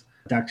France.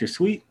 Dr.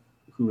 Sweet,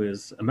 who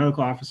is a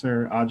medical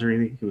officer.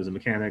 Audrey, who is a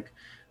mechanic.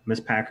 Miss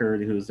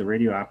Packard, who is the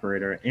radio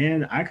operator.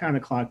 And I kind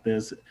of clocked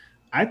this.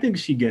 I think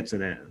she gets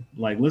it in.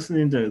 Like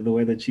listening to the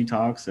way that she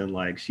talks, and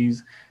like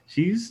she's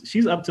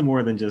up to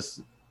more than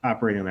just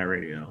operating that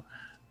radio.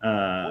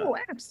 Oh,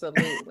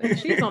 absolutely.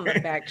 She's on the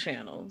back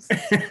channels.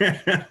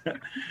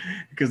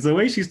 Because the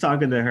way she's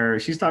talking to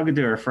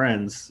her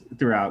friends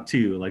throughout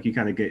too. Like you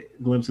kind of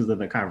get glimpses of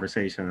the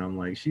conversation. I'm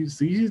like, she's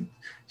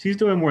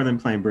doing more than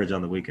playing bridge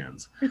on the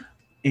weekends.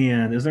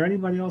 And is there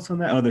anybody else on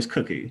that? Oh, there's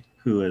Cookie,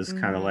 who is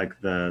kind of like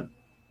the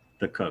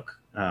cook.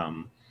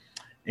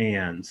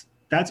 And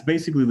that's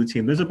basically the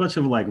team. There's a bunch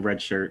of like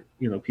red shirt,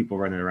 people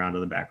running around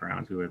in the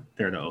background who are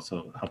there to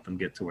also help them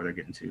get to where they're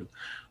getting to.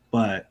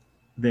 But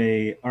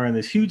they are in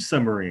this huge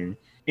submarine,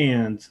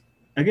 and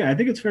again, I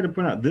think it's fair to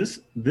point out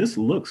this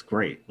looks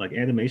great, like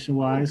animation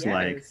wise. Yes.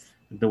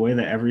 Like the way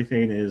that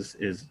everything is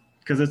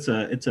because it's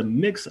a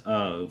mix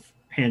of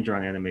hand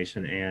drawn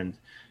animation and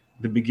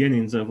the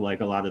beginnings of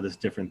like a lot of this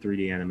different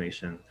 3D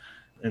animation.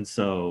 And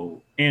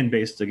so, and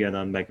based again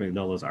on Mike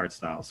Mignola's art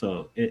style.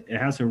 So it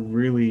has a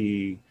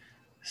really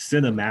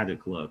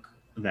cinematic look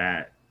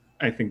that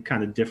I think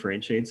kind of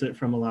differentiates it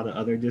from a lot of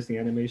other Disney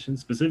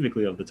animations,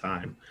 specifically of the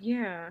time.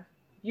 Yeah.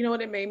 You know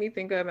what it made me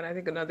think of, and I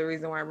think another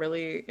reason why I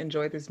really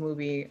enjoyed this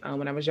movie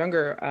when I was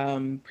younger,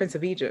 Prince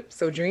of Egypt.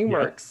 So Yep.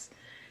 DreamWorks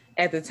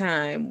at the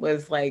time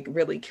was like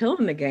really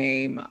killing the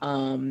game,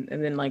 and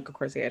then like of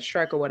course they had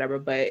Shrek or whatever.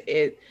 But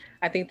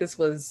I think this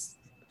was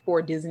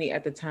for Disney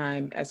at the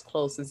time as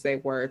close as they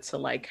were to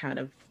like kind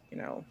of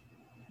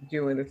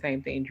doing the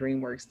same thing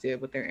DreamWorks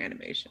did with their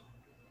animation.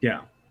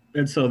 Yeah.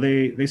 And so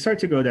they start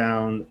to go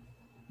down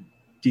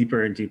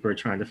deeper and deeper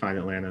trying to find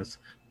Atlantis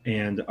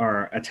and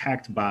are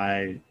attacked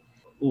by,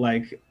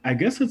 like, I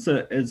guess it's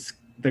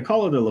they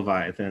call it a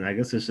Leviathan. I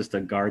guess it's just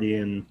a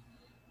guardian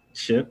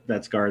ship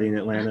that's guarding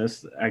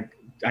Atlantis.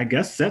 I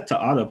guess set to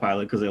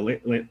autopilot because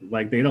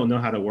like they don't know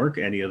how to work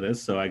any of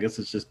this, so I guess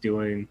it's just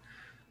doing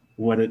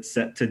what it's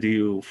set to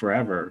do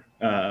forever.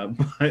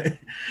 But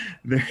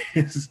there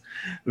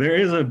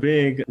is a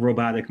big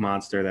robotic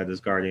monster that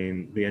is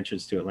guarding the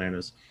entrance to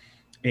Atlantis,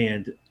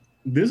 and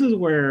this is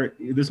where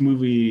this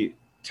movie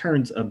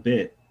turns a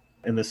bit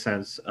in the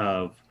sense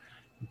of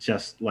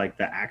just like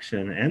the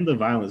action and the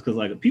violence, because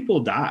like people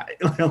die.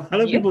 Like, a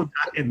lot of people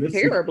die in this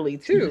terribly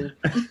too.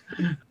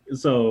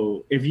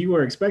 So if you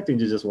were expecting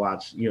to just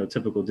watch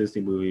typical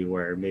Disney movie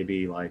where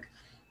maybe like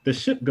the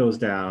ship goes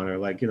down or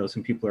like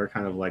some people are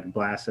kind of like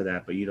blasted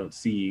at, but you don't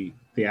see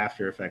the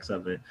after effects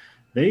of it,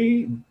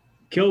 they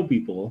kill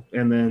people,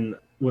 and then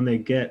when they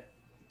get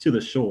to the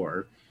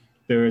shore,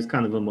 there is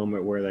kind of a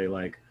moment where they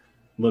like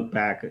look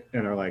back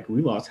and are like,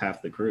 we lost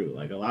half the crew.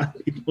 Like a lot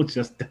of people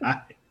just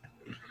died.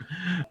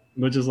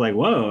 Which is like,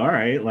 whoa, all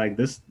right, like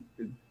this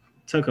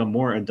took a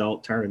more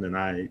adult turn than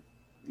I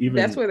even.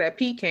 That's where that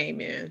P came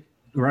in.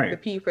 Right. The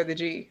P for the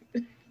G.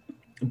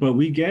 But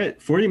we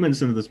get 40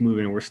 minutes into this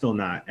movie and we're still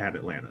not at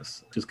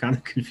Atlantis, which is kind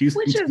of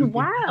confusing. Which is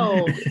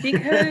wild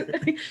because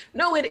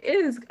no, it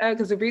is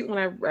because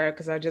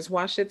because I just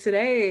watched it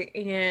today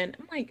and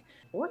I'm like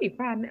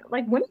 45 minutes.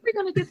 Like when are we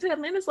gonna get to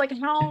Atlantis? Like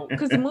how?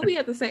 Because the movie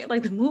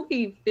the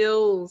movie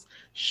feels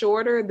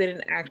shorter than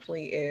it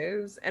actually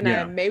is,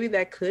 and maybe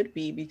that could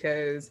be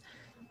because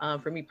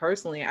for me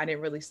personally, I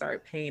didn't really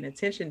start paying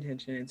attention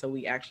until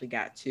we actually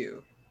got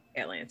to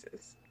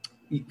Atlantis.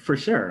 For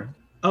sure.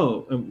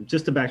 Oh,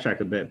 just to backtrack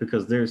a bit,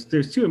 because there's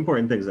two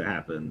important things that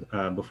happened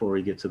before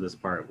we get to this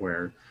part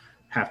where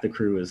half the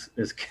crew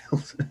is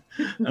killed.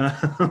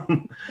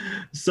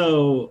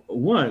 So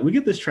one, we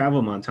get this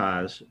travel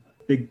montage.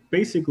 They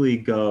basically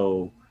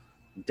go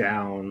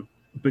down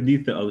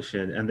beneath the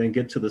ocean and then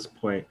get to this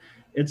point.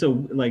 It's a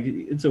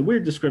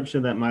weird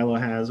description that Milo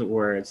has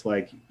where it's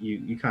like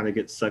you kind of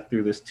get sucked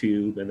through this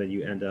tube and then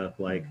you end up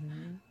like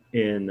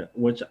in,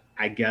 which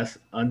I guess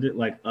under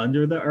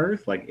the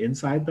earth, like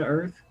inside the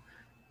earth.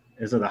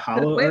 Is it a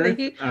hollow earth?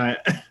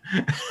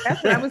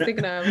 That's what I was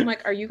thinking of. I'm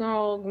like, are you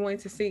all going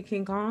to see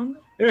King Kong?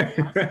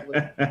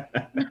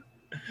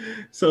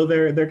 So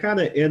they're kind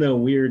of in a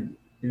weird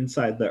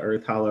inside the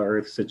earth, hollow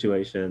earth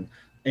situation.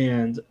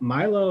 And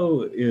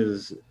Milo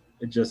is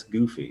just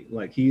goofy.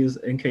 Like he is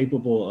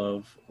incapable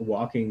of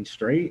walking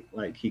straight.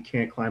 Like he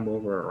can't climb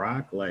over a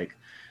rock. Like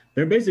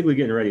they're basically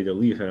getting ready to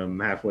leave him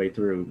halfway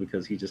through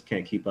because he just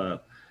can't keep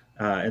up.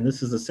 And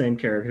this is the same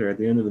character at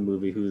the end of the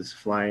movie who's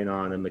flying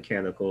on a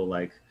mechanical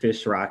like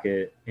fish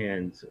rocket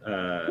and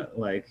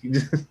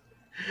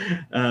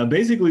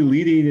basically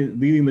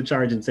leading the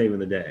charge and saving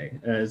the day.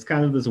 It's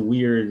kind of this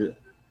weird.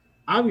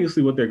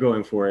 Obviously, what they're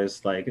going for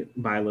is like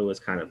Milo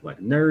is kind of like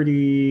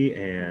nerdy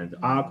and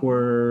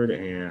awkward,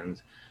 and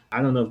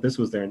I don't know if this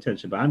was their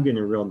intention, but I'm getting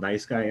a real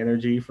nice guy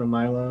energy from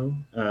Milo.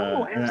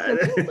 Oh,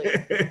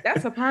 absolutely.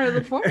 That's a part of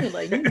the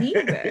formula. You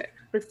need that.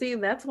 But see,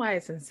 that's why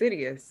it's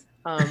insidious.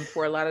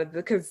 For a lot of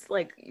because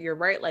like you're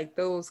right, like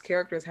those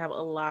characters have a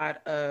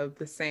lot of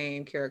the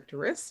same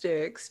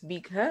characteristics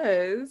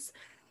because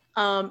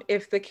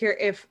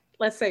if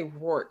let's say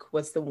Rourke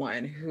was the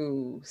one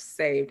who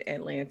saved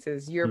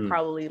Atlantis, you're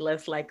probably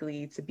less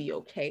likely to be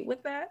okay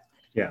with that.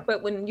 Yeah.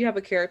 But when you have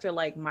a character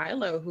like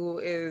Milo who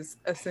is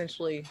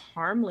essentially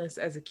harmless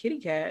as a kitty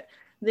cat,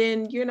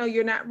 then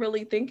you're not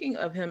really thinking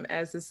of him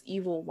as this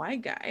evil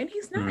white guy, and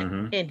he's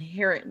not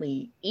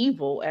inherently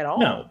evil at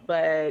all.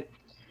 But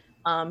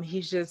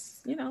he's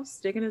just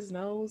sticking his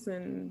nose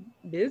in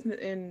business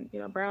in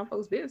brown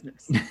folks'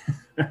 business.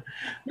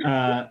 It's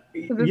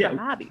a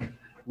hobby.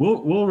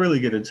 We'll really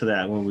get into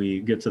that when we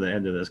get to the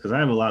end of this because I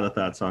have a lot of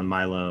thoughts on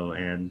Milo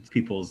and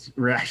people's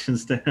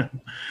reactions to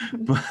him.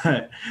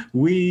 But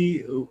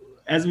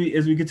as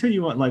we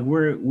continue on, like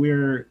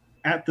we're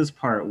at this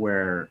part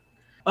where.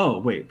 Oh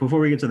wait! Before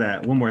we get to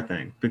that, one more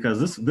thing, because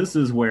this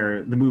is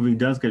where the movie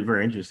does get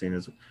very interesting.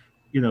 Is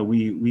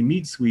we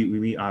meet Sweet, we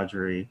meet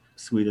Audrey.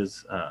 Sweet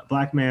is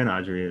Black man,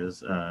 Audrey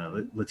is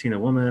Latina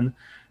woman,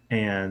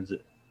 and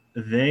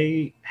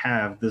they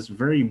have this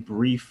very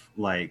brief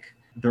like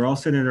they're all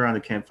sitting around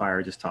a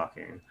campfire just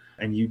talking,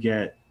 and you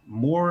get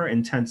more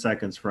in 10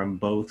 seconds from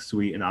both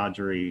Sweet and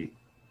Audrey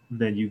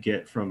than you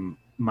get from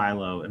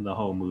Milo in the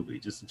whole movie,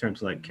 just in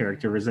terms of like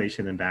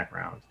characterization and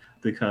background.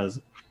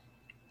 Because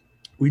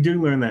we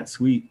do learn that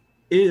Sweet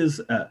is,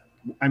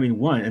 I mean,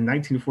 one in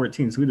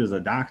 1914, Sweet is a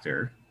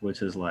doctor,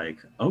 which is like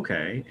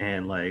okay,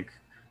 and like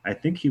I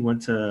think he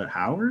went to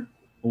Howard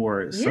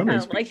or some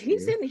Yeah, like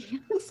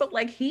HBCU. so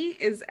like he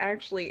is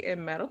actually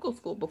in medical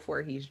school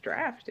before he's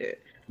drafted.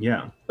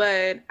 Yeah.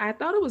 But I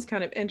thought it was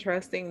kind of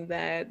interesting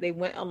that they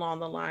went along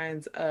the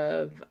lines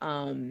of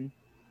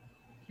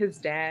his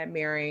dad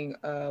marrying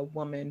a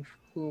woman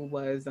who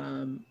was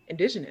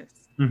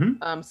indigenous.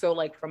 Mm-hmm. So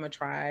like from a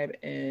tribe,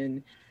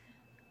 and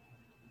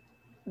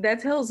that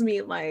tells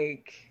me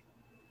like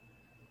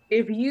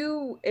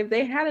if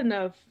they had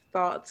enough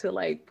thought to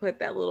like put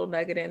that little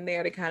nugget in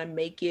there to kind of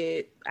make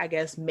it, I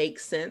guess, make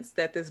sense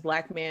that this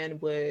black man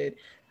would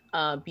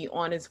be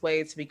on his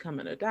way to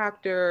becoming a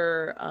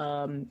doctor,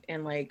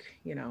 and like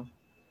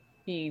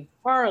be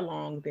far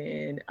along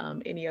than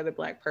any other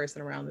black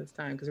person around this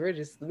time, because we're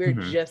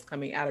Mm-hmm. just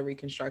coming out of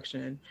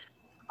Reconstruction.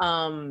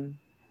 Um,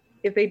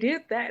 if they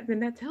did that, then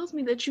that tells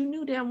me that you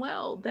knew damn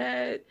well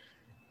that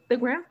the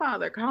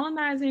grandfather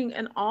colonizing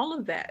and all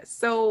of that.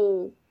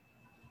 So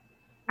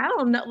I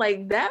don't know,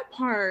 like that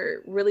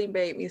part really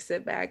made me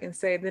sit back and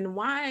say, then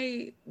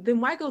why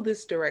go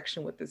this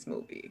direction with this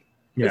movie?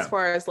 As Yeah.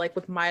 far as like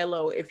with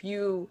Milo, if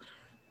you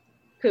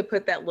could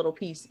put that little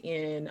piece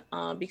in,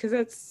 because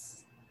that's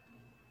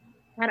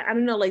I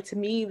don't know, like to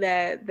me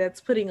that's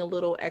putting a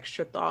little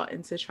extra thought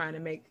into trying to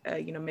make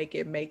make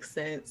it make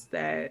sense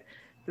that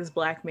this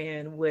black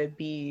man would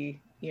be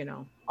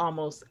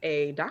almost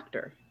a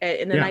doctor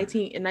in the Yeah.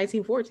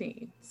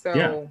 1914.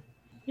 Yeah.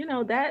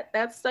 So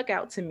that stuck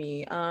out to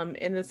me.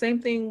 And the same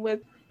thing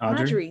with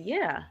Audrey. Audrey.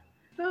 Yeah.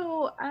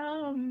 So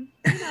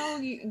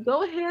you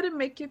go ahead and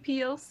make your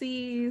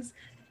POCs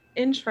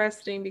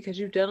interesting because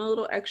you've done a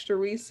little extra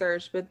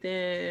research, but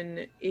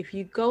then if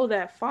you go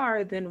that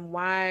far, then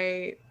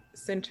why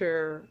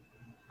center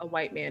a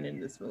white man in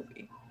this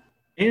movie?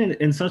 And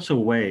in such a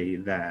way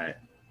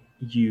that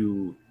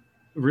you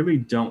really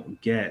don't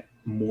get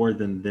more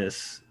than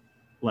this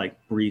like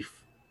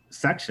brief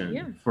section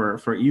Yeah.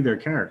 for either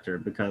character,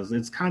 because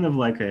it's kind of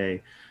like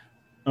a,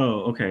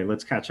 oh, okay,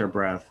 let's catch our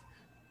breath,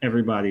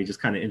 everybody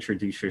just kind of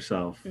introduce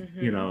yourself,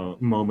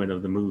 moment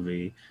of the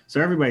movie.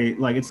 So everybody,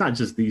 like, it's not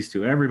just these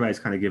two, everybody's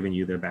kind of giving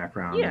you their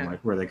background and Yeah. like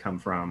where they come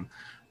from,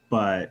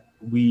 but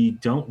we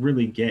don't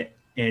really get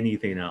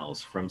anything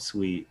else from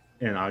Sweet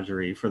and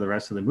Audrey for the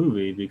rest of the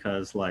movie,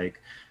 because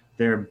like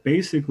they're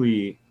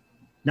basically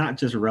not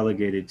just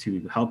relegated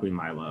to helping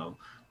Milo,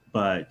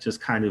 but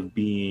just kind of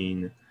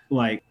being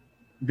like,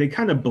 they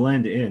kind of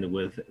blend in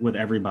with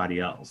everybody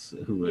else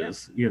who Yeah.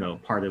 is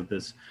part of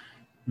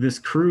this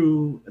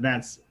crew.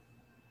 That's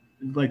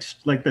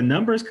like the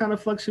numbers kind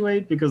of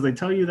fluctuate because they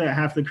tell you that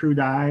half the crew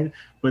died,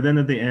 but then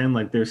at the end,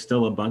 like, there's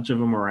still a bunch of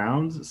them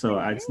around, so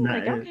it's not,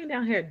 like y'all came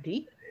down here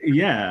deep.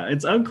 yeah,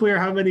 it's unclear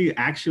how many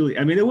actually.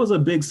 I mean, it was a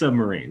big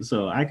submarine,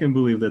 so I can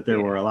believe that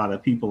there were a lot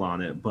of people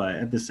on it, but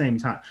at the same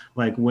time,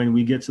 like when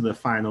we get to the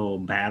final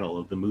battle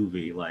of the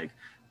movie, like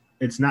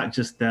it's not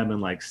just them and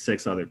like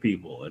 6 other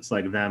people. It's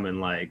like them and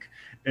like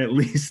at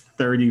least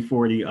 30,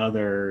 40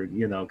 other,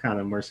 kind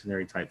of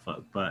mercenary type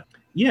folk. But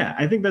yeah,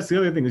 I think that's the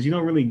other thing, is you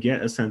don't really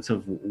get a sense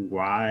of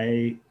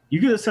why.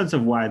 You get a sense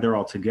of why they're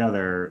all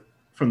together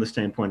from the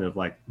standpoint of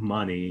like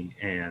money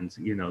and,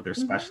 they're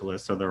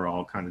specialists, so they're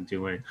all kind of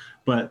doing.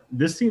 But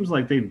this seems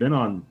like they've been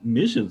on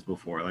missions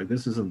before. Like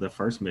this isn't the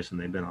first mission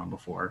they've been on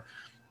before.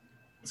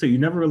 So you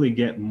never really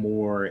get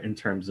more in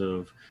terms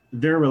of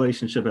their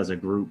relationship as a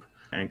group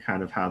and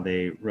kind of how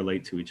they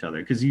relate to each other,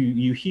 because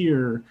you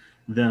hear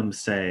them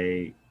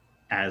say,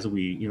 as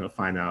we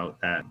find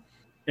out that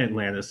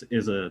Atlantis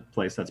is a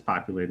place that's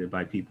populated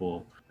by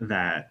people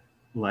that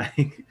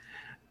like,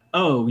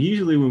 oh,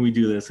 usually when we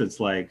do this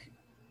it's like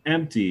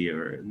empty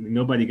or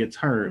nobody gets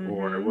hurt,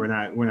 or we're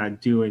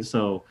not doing.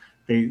 So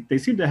they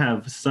seem to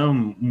have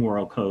some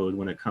moral code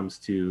when it comes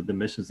to the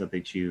missions that they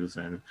choose,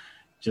 and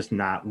just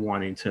not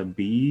wanting to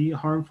be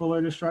harmful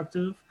or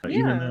destructive. But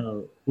even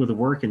though with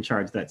work in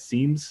charge, that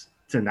seems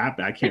to not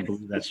be. I can't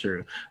believe that's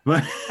true.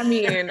 But I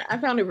mean, I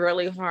found it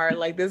really hard.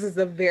 Like this is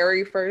the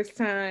very first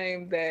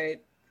time that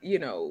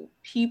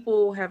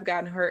people have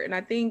gotten hurt, and I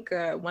think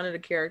one of the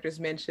characters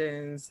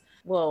mentions,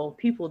 well,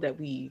 people that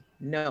we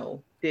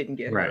know didn't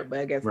get hurt, but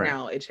I guess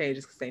now it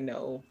changes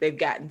because they've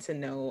gotten to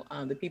know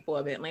the people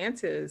of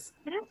Atlantis,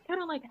 and I'm kind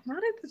of like, how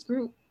did this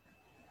group?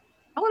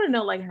 I want to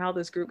know like how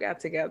this group got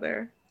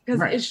together,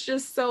 because it's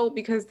just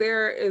because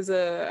there is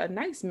a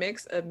nice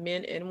mix of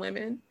men and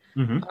women.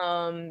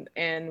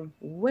 And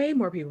way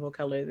more people of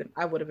color than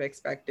I would have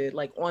expected,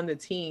 like on the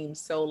team.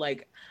 So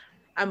like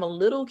I'm a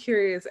little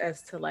curious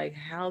as to like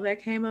how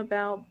that came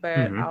about,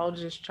 but I'll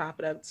just chop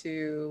it up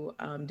to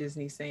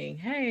Disney saying,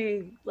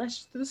 hey,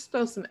 let's just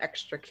throw some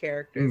extra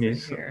characters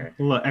in here.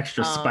 A little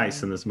extra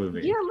spice in this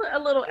movie. Yeah, a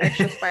little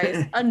extra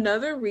spice.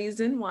 Another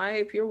reason why,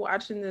 if you're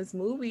watching this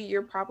movie,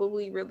 you're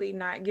probably really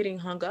not getting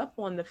hung up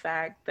on the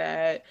fact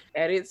that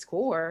at its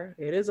core,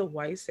 it is a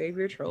white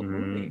savior trope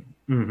movie.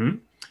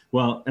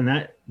 Well, and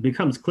that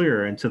becomes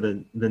clearer into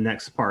the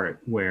next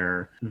part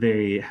where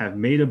they have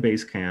made a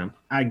base camp.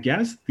 I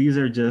guess these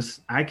are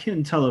just, I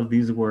can't tell if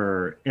these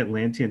were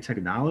Atlantean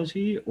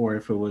technology or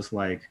if it was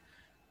like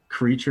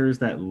creatures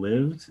that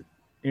lived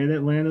in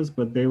Atlantis,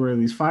 but they were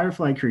these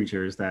firefly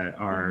creatures that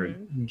are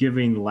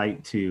giving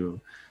light to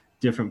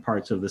different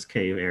parts of this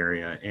cave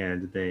area,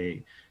 and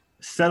they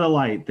set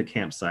alight the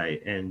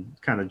campsite and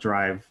kind of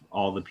drive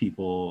all the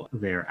people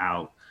there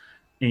out.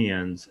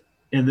 And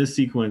in this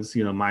sequence,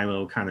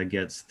 Milo kind of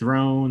gets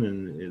thrown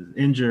and is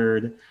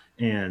injured.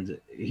 And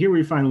here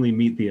we finally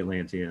meet the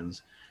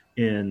Atlanteans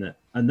in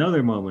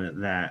another moment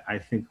that I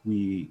think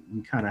we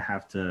kind of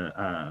have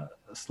to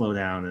slow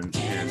down and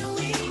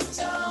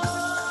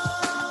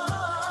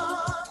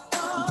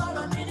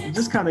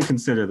just kind of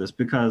consider this,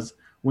 because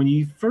when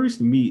you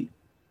first meet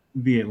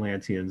the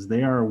Atlanteans,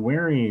 they are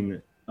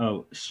wearing a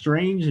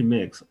strange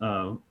mix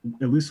of,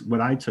 at least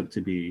what I took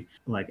to be,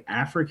 like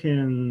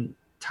African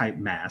type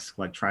masks,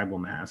 like tribal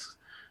masks.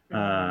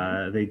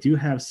 They do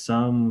have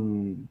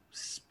some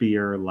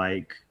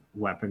spear-like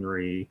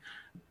weaponry.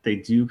 They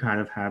do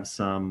kind of have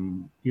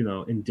some,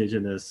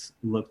 indigenous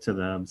look to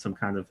them, some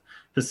kind of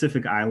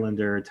Pacific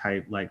Islander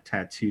type, like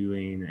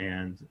tattooing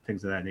and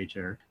things of that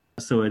nature.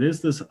 So it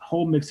is this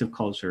whole mix of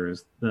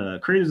cultures. The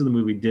creators of the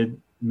movie did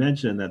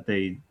mention that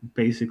they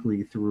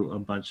basically threw a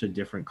bunch of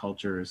different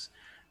cultures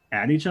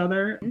at each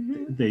other.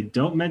 They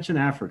don't mention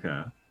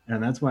Africa,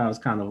 and that's why I was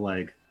kind of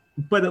like,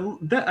 but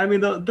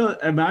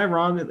am I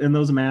wrong in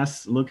those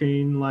masks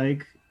looking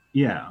like?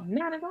 Yeah.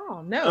 Not at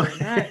all. No,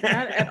 not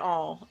at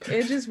all.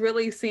 It just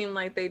really seemed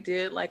like they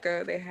had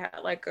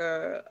like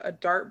a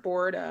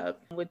dartboard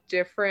up with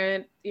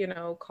different,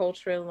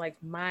 cultural,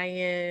 like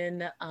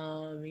Mayan,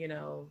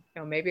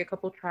 maybe a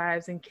couple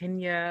tribes in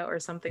Kenya or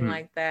something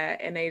like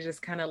that. And they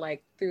just kind of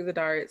like threw the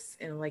darts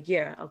and like,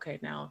 yeah, okay,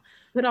 now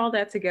put all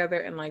that together.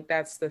 And like,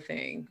 that's the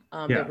thing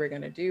that we're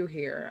going to do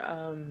here.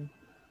 And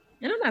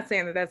I'm not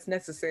saying that that's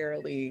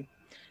necessarily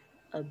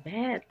a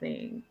bad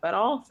thing, but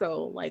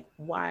also like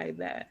why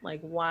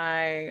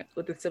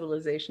would the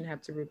civilization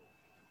have to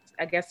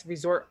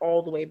resort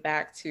all the way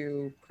back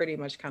to pretty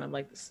much kind of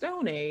like the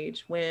Stone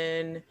Age,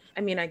 when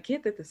I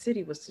get that the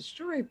city was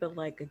destroyed, but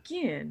like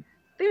again,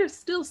 there's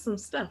still some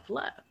stuff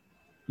left.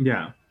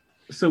 Yeah.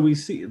 So we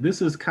see,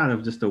 this is kind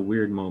of just a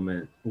weird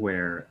moment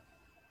where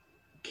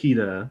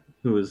Kida,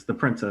 who is the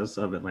princess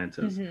of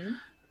Atlantis,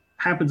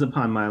 happens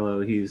upon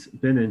Milo. He's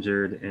been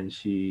injured, and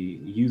she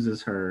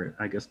uses her,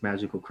 I guess,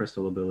 magical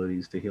crystal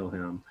abilities to heal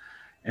him.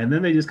 And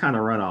then they just kind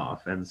of run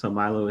off. And so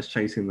Milo is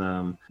chasing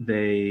them.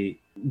 They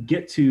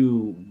get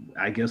to,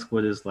 I guess,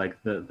 what is like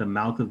the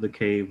mouth of the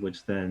cave,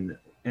 which then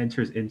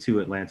enters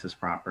into Atlantis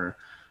proper.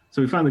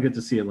 So we finally get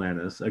to see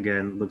Atlantis.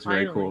 Again, looks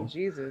very cool.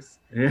 Jesus.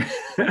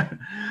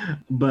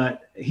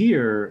 But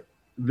here,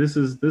 this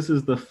is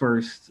the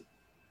first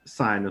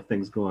sign of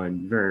things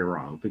going very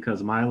wrong,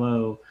 because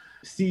Milo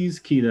sees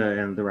Kida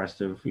and the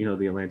rest of the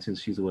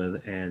Atlanteans she's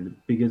with, and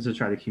begins to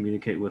try to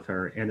communicate with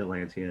her in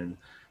Atlantean.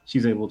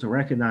 She's able to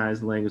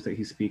recognize the language that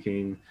he's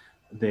speaking.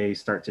 They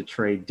start to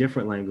trade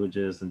different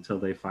languages until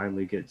they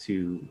finally get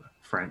to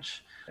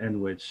French,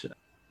 in which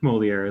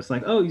Moliere is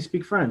like, "Oh, you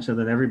speak French," and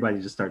then everybody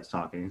just starts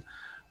talking.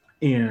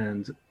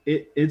 And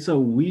it's a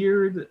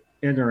weird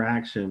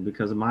interaction,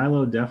 because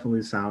Milo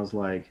definitely sounds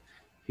like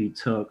he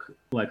took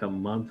like a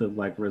month of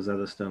like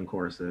Rosetta Stone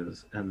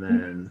courses, and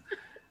then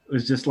it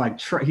was just like,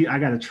 I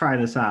got to try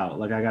this out.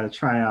 Like, I got to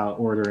try out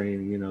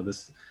ordering,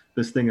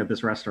 this thing at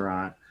this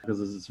restaurant, because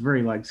it's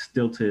very like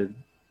stilted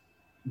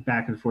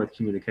back and forth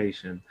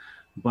communication.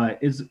 But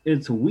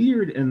it's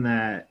weird in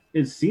that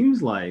it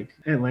seems like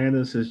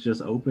Atlantis is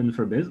just open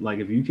for business. Like,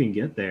 if you can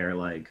get there,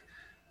 like,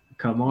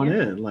 come on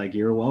in, like,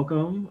 you're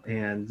welcome.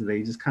 And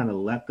they just kind of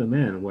let them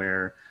in,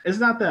 where it's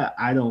not that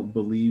I don't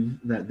believe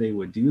that they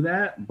would do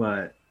that,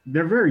 but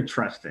they're very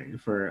trusting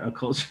for a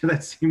culture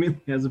that seemingly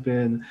has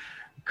been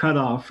cut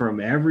off from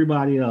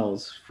everybody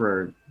else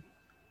for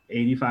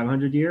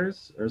 8,500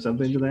 years or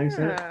something to that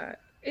extent.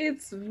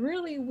 It's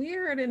really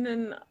weird. And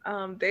then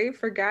they've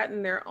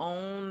forgotten their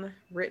own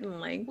written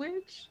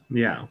language.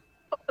 Yeah.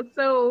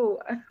 So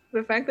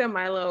the fact that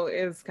Milo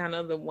is kind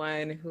of the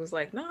one who's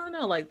like, no,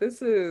 like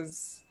this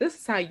is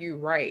how you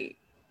write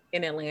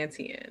in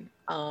Atlantean.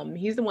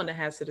 He's the one that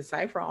has to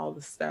decipher all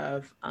the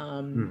stuff.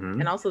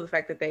 And also the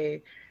fact that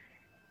they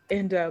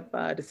end up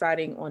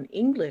deciding on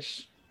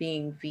English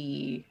being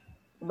the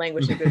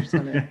language that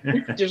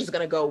they're just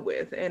gonna go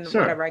with, and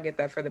whatever, I get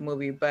that for the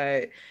movie,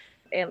 but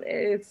and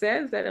it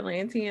says that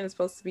Atlantean is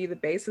supposed to be the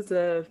basis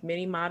of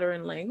many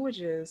modern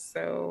languages.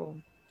 So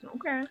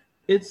okay,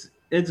 it's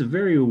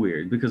very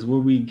weird, because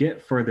when we get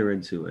further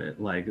into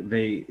it, like,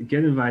 they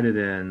get invited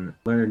in.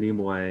 Leonard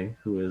Nimoy,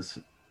 who is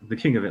the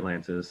king of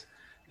Atlantis,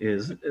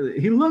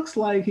 he looks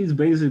like he's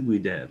basically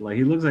dead. Like,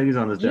 he looks like he's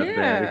on his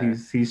deathbed.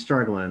 He's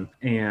struggling,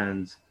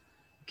 and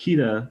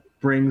Kida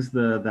brings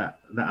the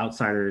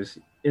outsiders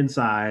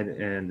inside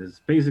and is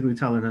basically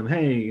telling him,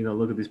 hey,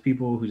 look at these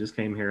people who just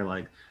came here.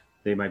 Like,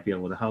 they might be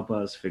able to help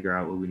us figure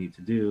out what we need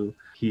to do.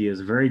 He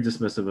is very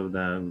dismissive of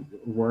them.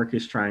 Work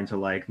is trying to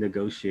like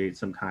negotiate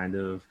some kind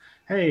of,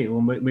 hey,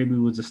 well, maybe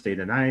we'll just stay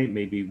tonight.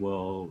 Maybe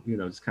we'll,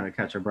 just kind of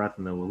catch our breath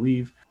and then we'll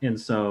leave. And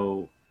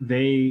so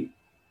they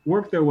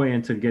work their way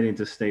into getting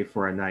to stay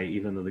for a night,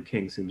 even though the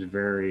king seems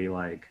very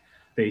like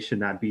they should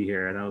not be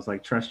here. And I was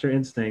like, trust your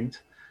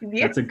instinct.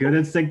 Yeah. That's a good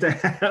instinct to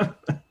have.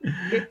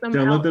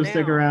 Don't let them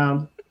stick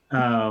around.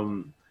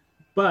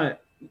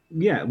 But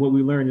yeah, what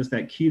we learned is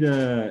that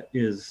Kita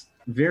is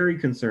very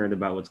concerned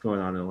about what's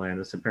going on in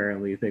Atlantis.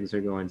 Apparently, things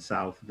are going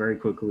south very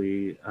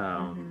quickly.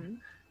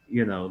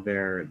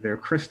 Their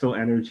crystal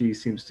energy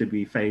seems to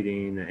be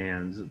fading,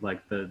 and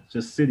like the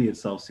just city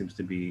itself seems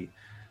to be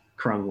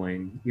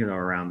crumbling,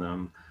 around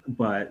them.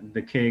 But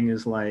the king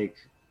is like,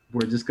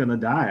 we're just gonna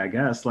die, I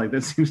guess. Like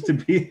that seems to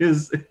be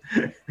his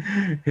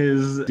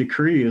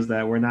decree, is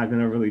that we're not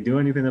gonna really do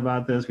anything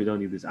about this. We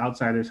don't need these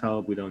outsiders'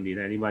 help. We don't need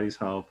anybody's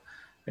help.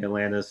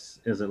 Atlantis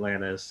is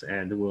Atlantis,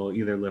 and we'll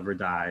either live or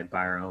die by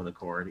our own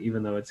accord,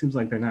 even though it seems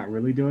like they're not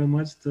really doing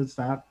much to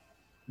stop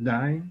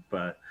dying.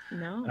 But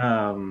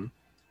no.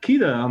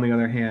 Kita, on the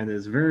other hand,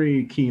 is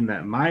very keen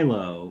that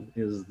Milo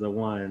is the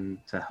one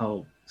to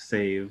help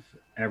save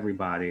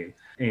everybody.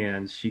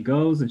 And she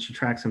goes and she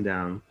tracks him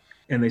down,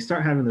 and they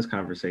start having this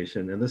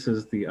conversation. And this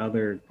is the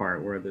other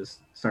part where this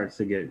starts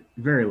to get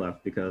very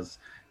left, because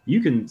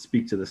you can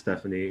speak to this,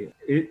 Stephanie.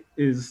 It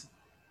is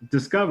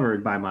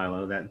discovered by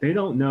Milo that they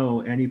don't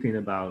know anything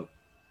about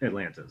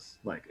Atlantis.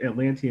 Like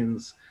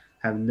Atlanteans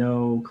have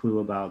no clue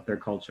about their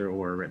culture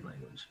or written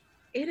language.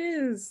 It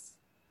is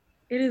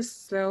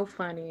so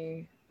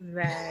funny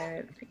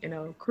that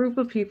a group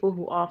of people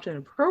who often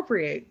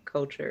appropriate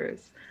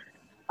cultures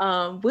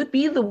would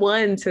be the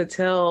one to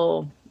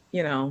tell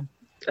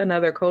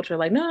another culture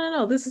like,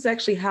 no, this is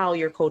actually how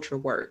your culture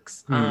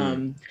works.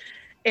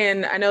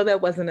 And I know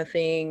that wasn't a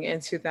thing in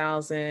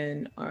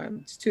 2000 or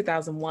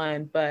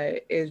 2001,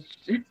 but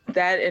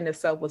that in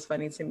itself was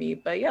funny to me.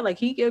 But yeah, like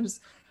he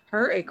gives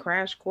her a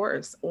crash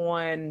course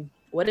on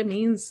what it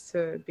means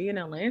to be an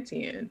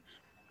Atlantean.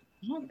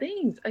 All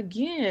things.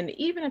 Again,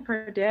 even if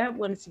her dad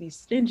wanted to be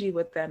stingy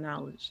with that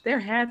knowledge, there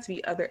had to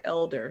be other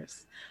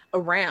elders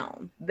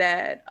around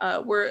that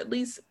were at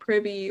least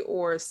privy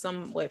or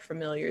somewhat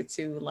familiar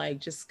to like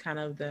just kind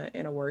of the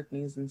inner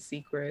workings and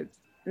secrets.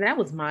 And that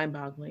was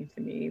mind-boggling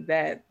to me,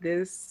 that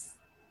this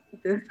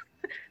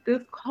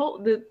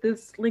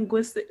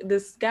linguistic,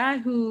 this guy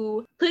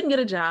who couldn't get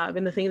a job,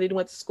 and the thing that he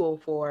went to school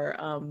for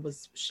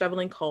was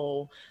shoveling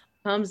coal,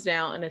 comes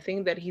down, and the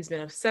thing that he's been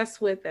obsessed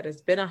with, that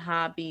has been a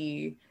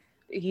hobby,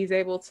 he's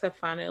able to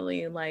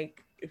finally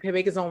like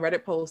make his own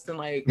Reddit post and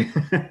like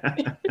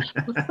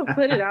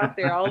put it out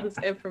there, all this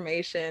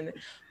information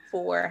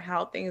for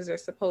how things are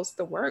supposed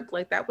to work.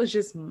 Like that was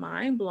just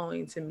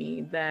mind-blowing to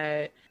me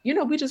that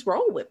we just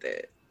roll with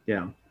it.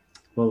 Yeah.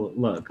 Well,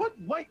 look, what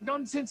white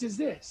nonsense is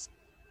this?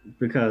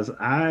 Because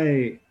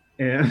I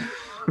am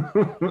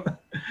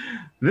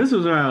this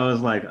was where I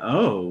was like,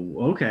 oh,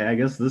 okay, I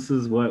guess this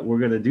is what we're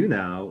gonna do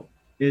now.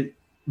 It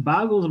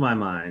boggles my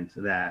mind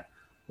that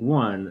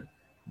one,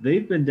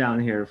 they've been down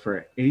here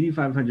for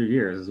 8,500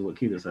 years, is what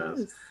Kita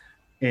says.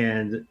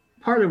 And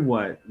part of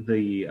what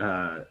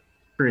the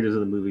creators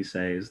of the movie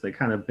say is they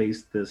kind of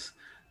based this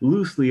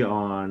loosely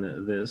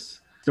on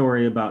this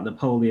story about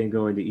Napoleon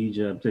going to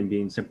Egypt and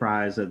being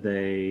surprised that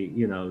they,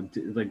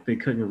 like they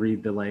couldn't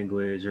read the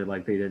language, or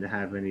like they didn't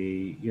have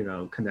any,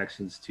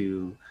 connections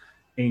to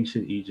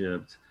ancient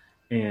Egypt.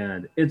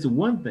 And it's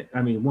one thing.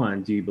 I mean,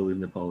 one, do you believe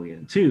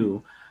Napoleon?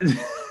 Two,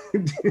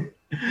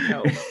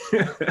 no.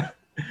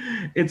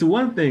 It's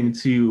one thing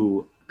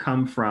to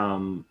come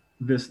from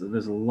this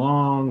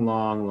long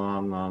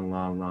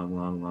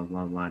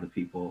line of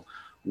people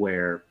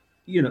where,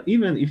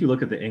 even if you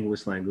look at the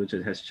English language,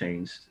 it has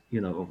changed,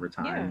 over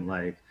time. Yeah.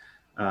 Like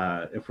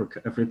if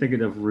we're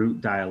thinking of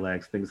root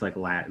dialects, things like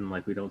Latin,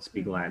 like we don't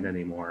speak Latin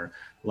anymore.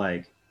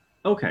 Like,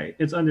 okay,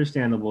 it's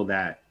understandable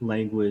that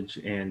language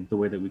and the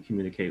way that we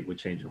communicate would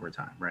change over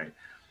time, right?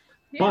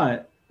 Yeah.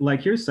 But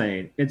like you're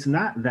saying, it's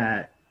not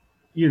that,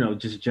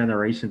 just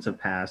generations have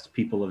passed,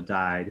 people have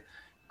died,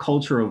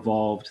 culture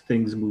evolved,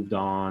 things moved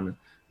on,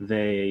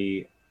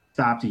 they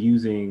stopped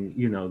using,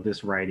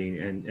 this writing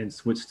and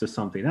switched to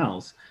something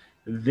else.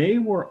 They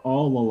were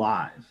all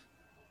alive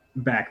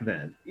back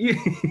then. Yes,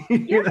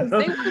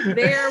 they were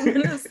there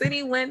when the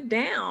city went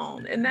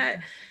down, and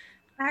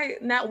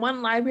not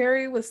one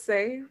library was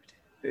saved.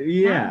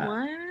 Yeah. Not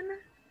one.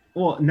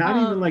 Well, not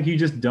even like you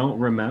just don't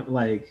remember.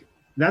 Like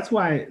that's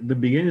why the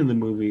beginning of the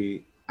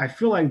movie, I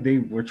feel like they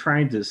were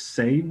trying to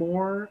say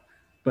more,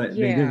 but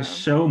they didn't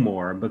show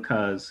more,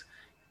 because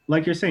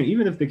like you're saying,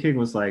 even if the king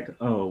was like,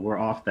 oh, we're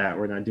off that,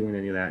 we're not doing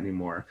any of that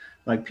anymore,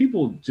 like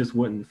people just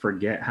wouldn't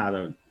forget how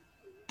to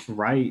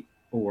write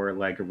or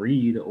like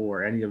read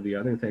or any of the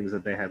other things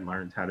that they had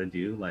learned how to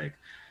do. Like,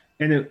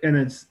 and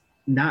it's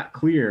not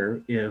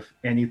clear if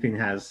anything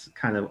has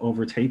kind of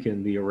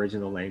overtaken the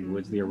original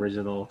language, the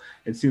original.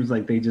 It seems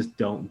like they just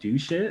don't do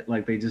shit.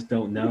 Like they just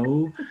don't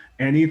know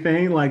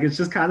anything. Like it's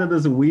just kind of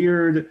this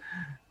weird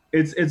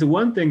it's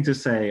one thing to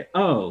say,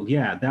 oh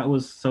yeah, that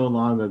was so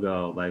long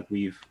ago, like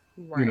we've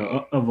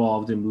Right.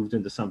 evolved and moved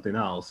into something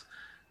else.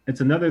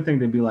 It's another thing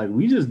to be like,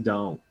 we just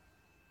don't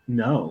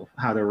know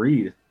how to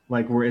read.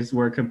 Like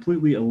we're a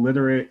completely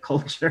illiterate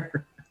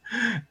culture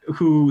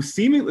who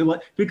seemingly,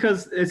 like,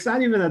 because it's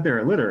not even that they're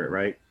illiterate,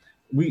 right?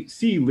 We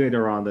see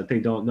later on that they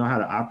don't know how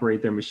to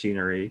operate their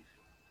machinery.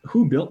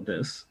 Who built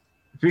this?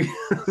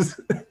 Because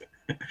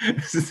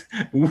this is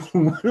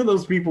one of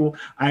those people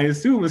I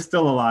assume is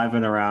still alive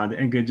and around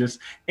and could just.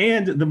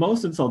 And the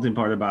most insulting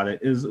part about it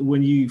is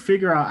when you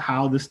figure out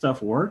how this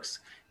stuff works,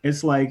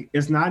 it's like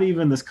it's not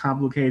even this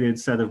complicated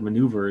set of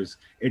maneuvers.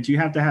 It's you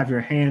have to have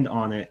your hand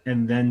on it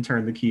and then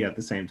turn the key at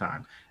the same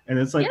time. And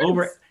it's like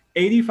over Yes.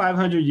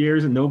 8,500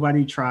 years and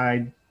nobody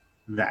tried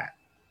that.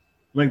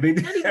 Like they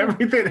did Not even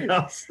everything once.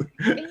 else.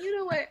 And you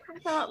know what? I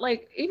thought,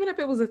 like, even if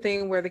it was a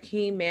thing where the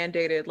king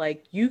mandated,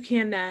 like, you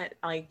cannot,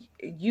 like,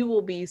 you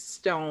will be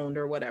stoned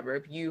or whatever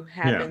if you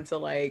Yeah. happen to,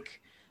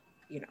 like,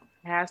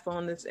 pass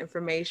on this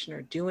information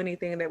or do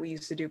anything that we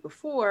used to do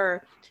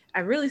before, I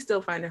really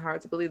still find it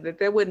hard to believe that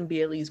there wouldn't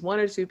be at least one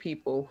or two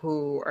people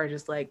who are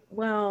just like,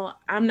 well,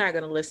 I'm not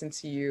going to listen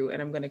to you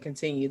and I'm going to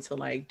continue to,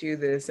 like, do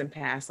this and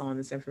pass on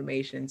this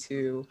information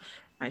to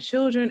my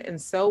children and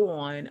so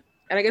on.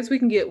 And I guess we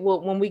can get,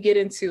 well, when we get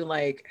into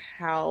like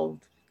how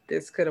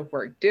this could have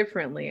worked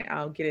differently,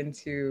 I'll get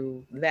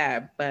into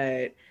that.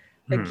 But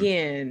Hmm.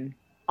 again,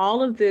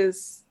 all of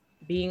this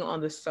being on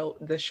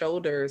the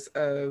shoulders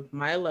of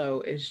Milo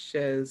is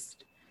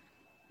just,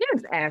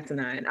 it's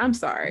asinine. I'm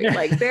sorry.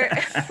 Like they're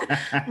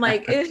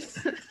like it's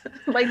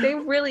like they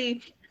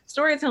really,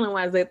 storytelling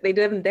wise,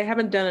 they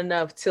haven't done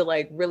enough to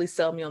like really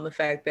sell me on the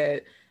fact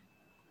that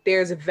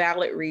there's a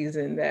valid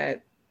reason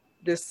that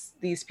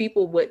these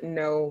people wouldn't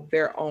know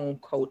their own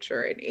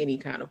culture in any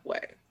kind of way.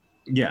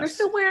 They're Yes.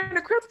 still wearing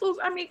the crystals.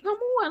 I mean, come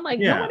on. Like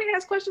Yeah. nobody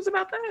has questions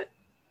about that.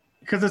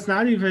 Because it's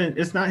not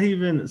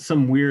even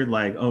some weird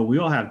like, oh, we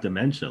all have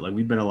dementia, like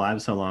we've been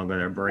alive so long that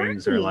our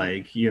brains are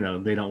Right.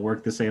 like, they don't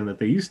work the same that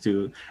they used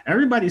to.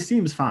 Everybody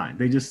seems fine,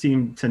 they just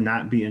seem to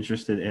not be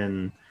interested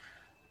in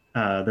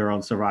their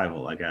own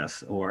survival, I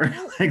guess, or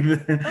Oh, like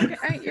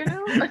okay.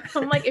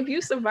 I'm like, if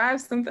you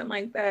survive something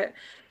like that,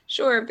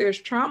 sure, if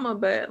there's trauma,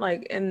 but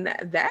like in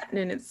that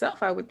in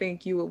itself, I would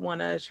think you would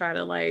want to try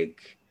to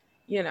like,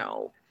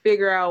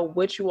 figure out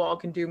what you all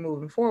can do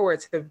moving forward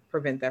to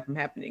prevent that from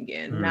happening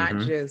again, not hmm.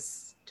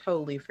 just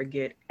totally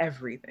forget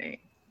everything.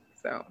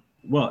 So,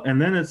 Well, and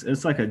then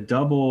it's like a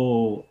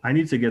double. I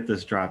need to get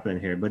this drop in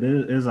here, but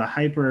it is a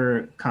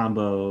hyper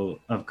combo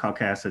of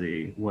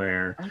caucasity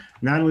where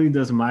not only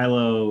does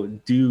Milo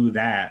do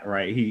that,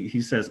 right?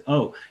 He says,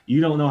 "Oh, you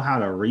don't know how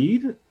to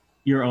read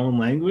your own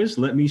language?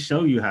 Let me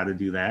show you how to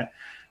do that."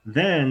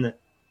 Then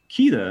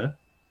Kita,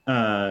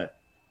 uh,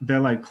 they're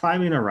like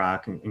climbing a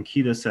rock, and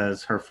Kita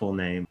says her full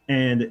name,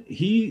 and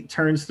he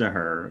turns to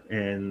her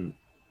and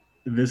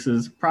this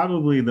is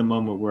probably the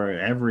moment where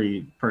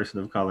every person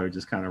of color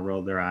just kind of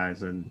rolled their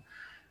eyes and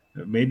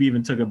maybe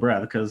even took a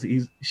breath because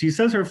she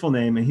says her full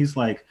name and he's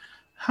like,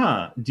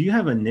 huh, do you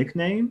have a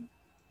nickname?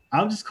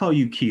 I'll just call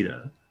you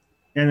Kita.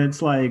 And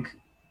it's like,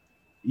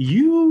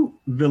 you,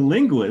 the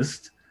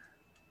linguist,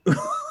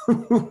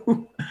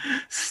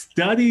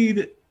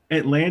 studied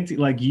Atlantic,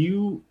 like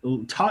you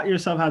taught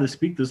yourself how to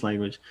speak this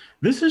language.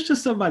 This is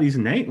just somebody's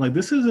name. Like,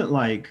 this isn't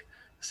like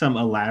some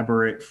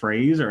elaborate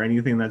phrase or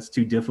anything that's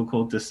too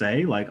difficult to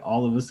say. Like,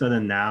 all of a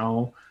sudden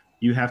now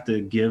you have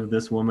to give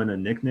this woman a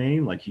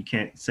nickname. Like, you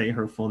can't say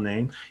her full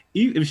name.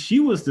 If she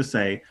was to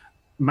say,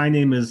 my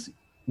name is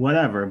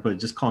whatever, but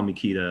just call me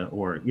Kita,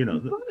 or,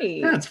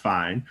 right. that's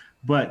fine.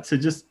 But to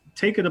just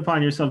take it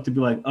upon yourself to be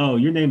like, oh,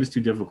 your name is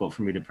too difficult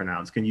for me to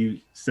pronounce. Can you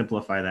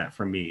simplify that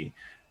for me?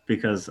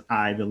 Because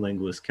I, the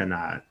linguist,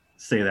 cannot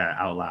say that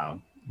out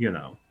loud.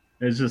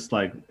 It's just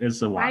like,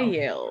 it's a I wild.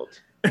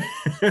 yelled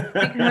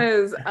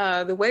because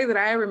the way that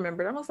I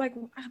remembered, I was like,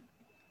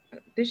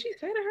 did she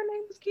say that her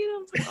name was Keto? I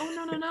was like,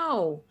 oh,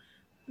 no.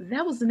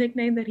 That was the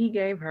nickname that he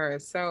gave her.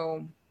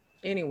 So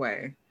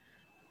anyway,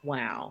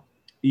 wow.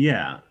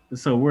 Yeah.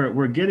 So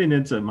we're getting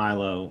into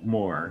Milo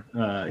more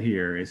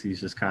here as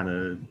he's just kind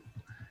of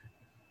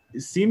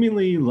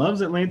seemingly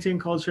loves Atlantean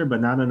culture,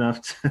 but not enough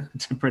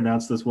to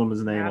pronounce this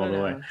woman's name Not all the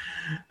way. enough.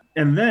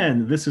 And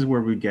then this is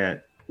where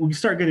we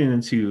start getting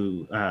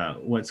into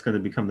what's going to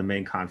become the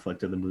main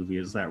conflict of the movie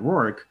is that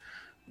Rourke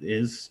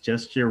is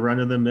just your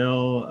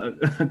run-of-the-mill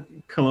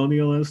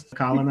colonialist,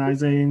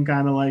 colonizing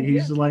kind of like, he's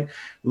Yeah. just like,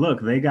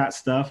 look, they got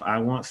stuff, I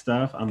want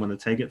stuff, I'm going to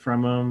take it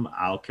from them,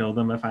 I'll kill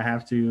them if I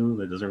have to,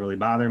 that doesn't really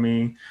bother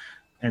me,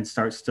 and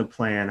starts to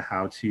plan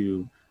how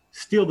to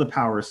steal the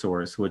power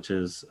source, which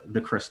is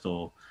the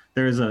crystal.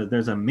 There's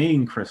a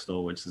main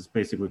crystal, which is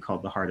basically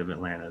called the Heart of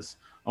Atlantis.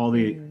 All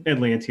the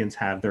Atlanteans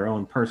have their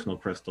own personal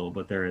crystal,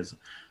 but there is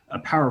a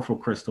powerful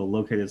crystal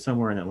located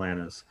somewhere in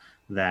Atlantis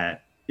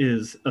that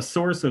is a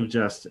source of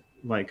just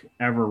like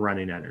ever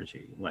running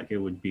energy. Like it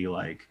would be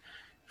like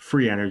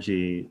free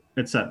energy,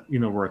 except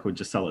Rourke would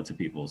just sell it to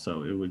people,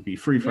 so it would be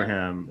free for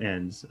him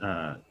and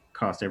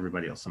cost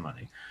everybody else some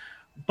money.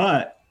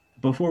 But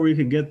before we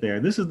can get there,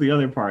 this is the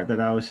other part that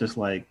I was just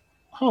like,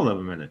 hold up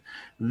a minute.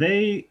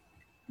 They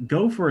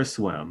go for a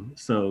swim.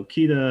 So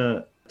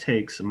Kita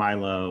takes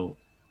Milo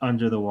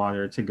under the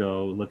water to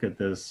go look at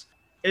this.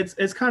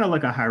 It's kind of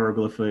like a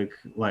hieroglyphic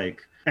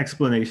like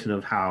explanation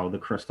of how the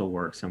crystal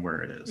works and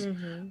where it is.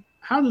 Mm-hmm.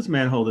 How does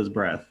man hold his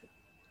breath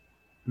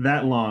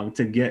that long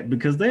to get,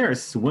 because they're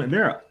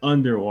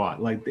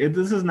underwater. Like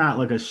this is not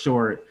like a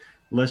short,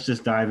 let's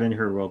just dive in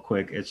here real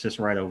quick. It's just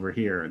right over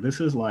here.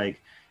 This is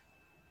like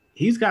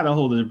he's got to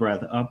hold his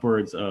breath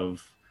upwards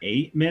of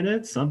 8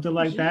 minutes, something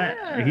like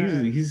that.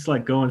 He's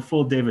like going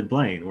full David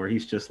Blaine, where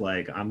he's just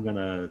like, I'm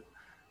gonna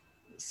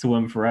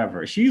swim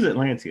forever. She's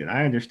Atlantean.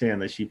 I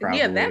understand that she probably,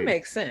 yeah, that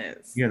makes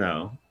sense. You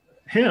know,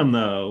 him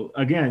though,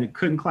 again,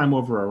 couldn't climb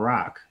over a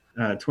rock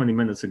 20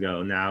 minutes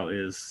ago. Now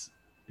is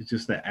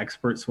just an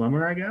expert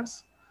swimmer, I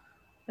guess.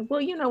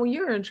 Well, you know, when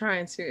you're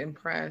trying to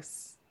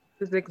impress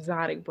this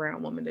exotic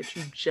brown woman that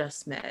you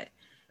just met,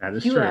 that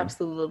is you true.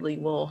 Absolutely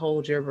will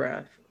hold your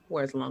breath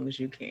for as long as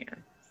you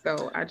can.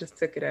 So I just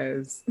took it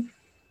as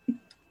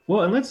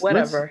well, and let's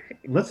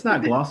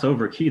not gloss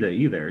over Kita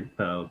either,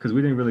 though, because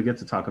we didn't really get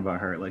to talk about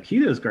her. Like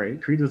Kita is great.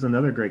 Kita is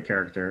another great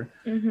character,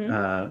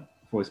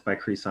 voiced by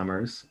Cree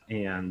Summers,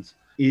 and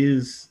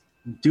is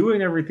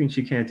doing everything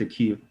she can to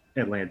keep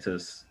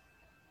Atlantis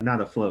not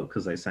afloat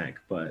because they sank,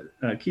 but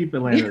keep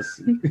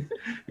Atlantis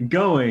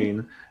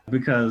going,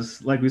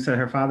 because, like we said,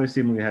 her father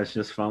seemingly has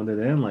just phoned it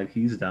in, like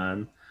he's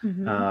done.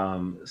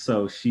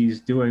 So she's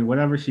doing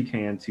whatever she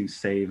can to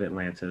save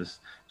Atlantis,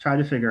 try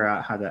to figure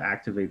out how to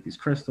activate these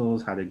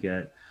crystals, how to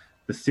get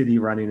the city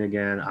running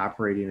again,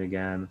 operating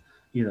again.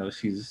 You know,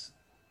 she's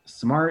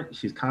smart,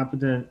 she's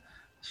competent,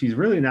 she's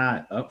really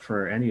not up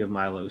for any of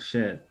Milo's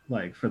shit,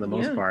 like for the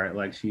most part.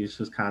 Like she's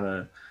just kind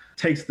of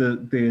takes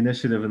the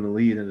initiative and the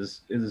lead and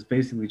is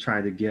basically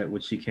trying to get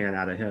what she can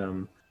out of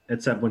him,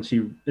 except when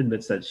she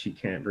admits that she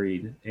can't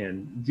read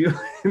and do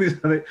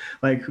these other,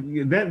 like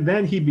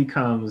then he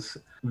becomes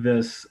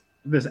this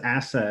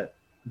asset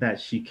that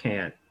she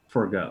can't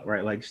forego,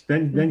 right? Like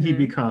then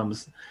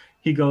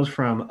he goes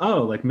from,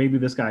 oh, like maybe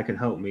this guy could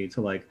help me,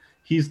 to like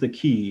he's the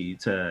key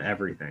to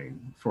everything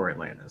for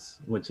Atlantis,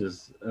 which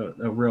is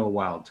a real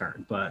wild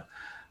turn. But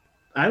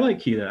I like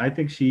Kita. I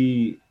think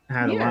she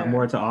had a lot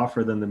more to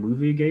offer than the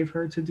movie gave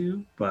her to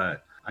do,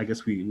 but I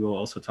guess we will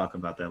also talk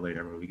about that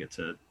later when we get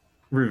to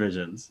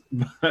revisions.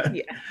 But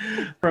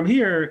from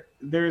here,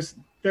 there's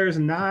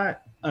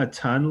not a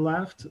ton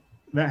left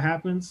that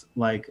happens.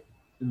 Like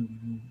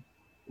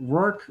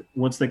Rourke,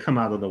 once they come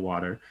out of the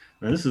water,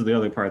 now this is the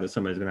other part that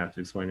somebody's gonna have to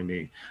explain to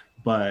me,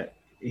 but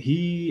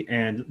he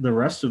and the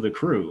rest of the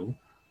crew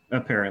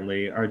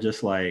apparently are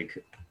just like,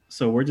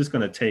 so we're just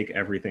gonna take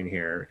everything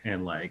here,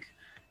 and like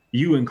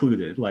you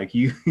included, like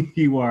you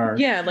are,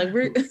 like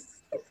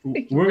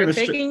we're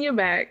taking you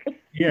back.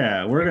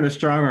 Yeah, we're gonna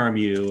strong arm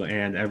you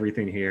and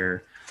everything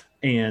here.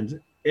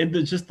 And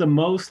just the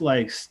most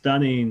like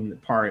stunning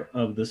part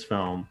of this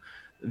film,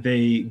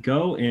 they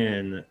go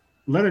in.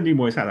 Leonard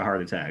Nimoy's had a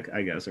heart attack,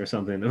 I guess, or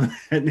something of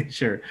that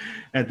nature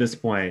at this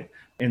point.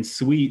 And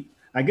Sweet,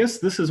 I guess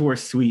this is where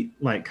Sweet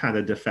like kind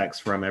of defects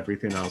from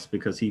everything else,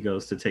 because he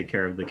goes to take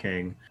care of the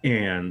king.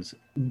 And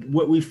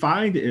what we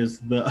find is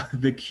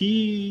the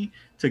key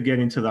to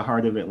getting to the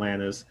heart of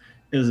Atlantis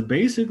is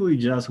basically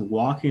just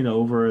walking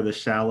over the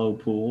shallow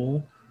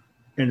pool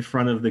in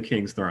front of the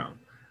king's throne,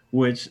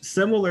 which,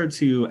 similar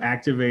to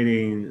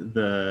activating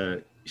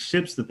the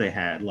ships that they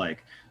had,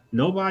 like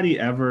nobody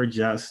ever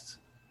just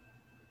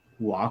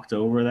walked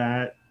over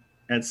that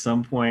at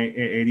some point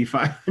in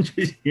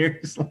 8,500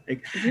 years.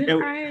 Like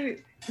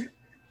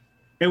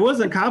it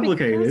wasn't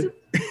complicated.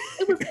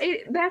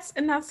 That's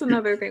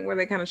another thing where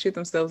they kind of shoot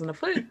themselves in the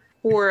foot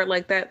for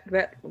like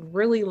that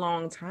really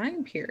long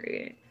time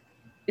period.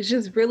 It's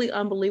just really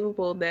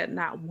unbelievable that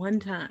not one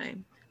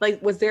time,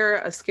 like, was there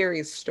a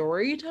scary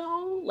story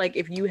told? Like,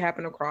 if you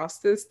happen across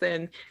this,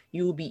 then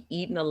you will be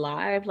eaten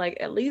alive. Like,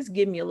 at least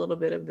give me a little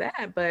bit of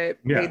that, but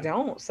they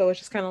don't. So it's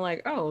just kind of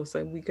like, oh,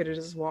 so we could have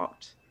just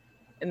walked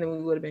and then we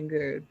would have been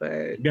good.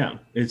 But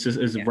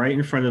it's right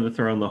in front of the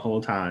throne the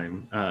whole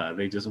time.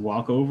 They just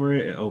walk over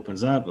it. It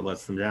opens up. It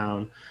lets them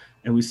down.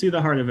 And we see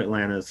the heart of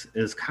Atlantis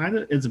is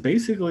it's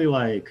basically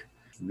like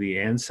the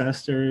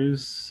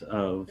ancestors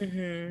of,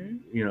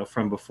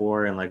 from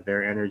before, and like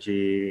their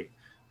energy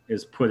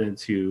is put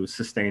into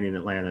sustaining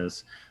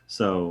Atlantis.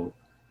 So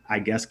I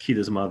guess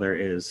Kita's mother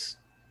is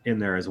in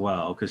there as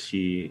well, because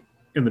she,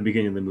 in the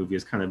beginning of the movie,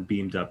 is kind of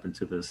beamed up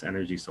into this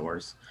energy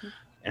source.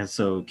 And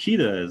so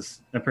Kita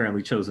is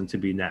apparently chosen to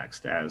be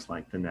next as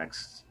like the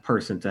next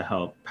person to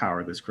help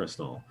power this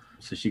crystal.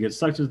 So she gets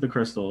sucked into the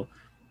crystal.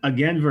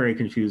 Again, very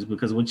confused,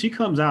 because when she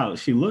comes out,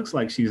 she looks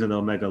like she's an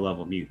Omega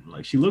level mutant.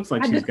 Like she looks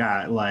like she's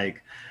got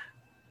like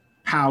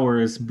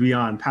powers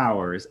beyond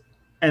powers,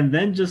 and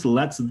then just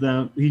lets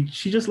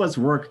she just lets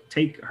Rourke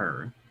take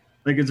her.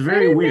 Like it's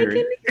very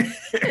weird.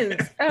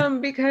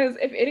 Because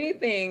if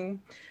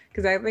anything,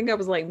 Because I think I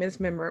was like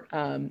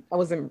I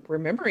wasn't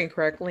remembering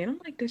correctly, and I'm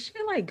like, did she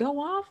like go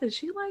off? Did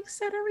she like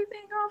set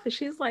everything off? And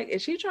she's like,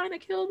 is she trying to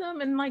kill them?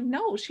 And like,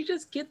 no, she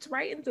just gets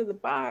right into the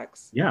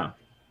box. Yeah.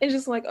 It's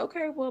just like,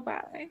 okay, well,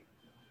 bye.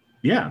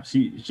 Yeah,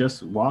 she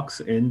just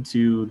walks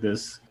into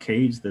this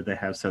cage that they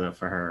have set up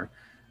for her,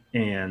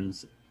 and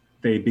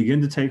they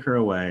begin to take her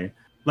away.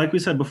 Like we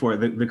said before,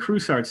 the crew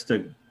starts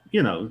to,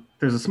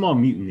 there's a small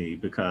mutiny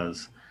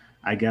because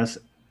I guess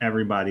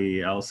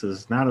everybody else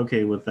is not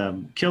okay with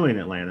them killing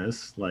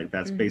Atlantis. Like,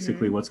 that's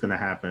basically what's going to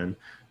happen.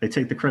 They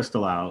take the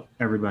crystal out,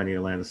 everybody in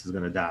Atlantis is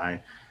going to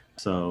die.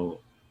 So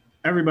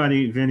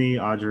everybody, Vinny,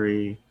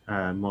 Audrey,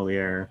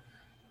 Moliere,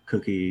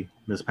 Cookie,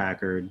 Miss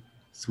Packard,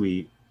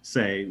 Sweet,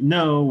 say,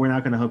 no, we're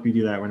not going to help you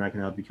do that. We're not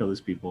going to help you kill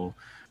these people.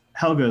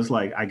 Helga's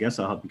like, I guess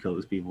I'll help you kill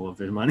these people if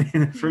there's money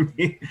in it for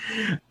me.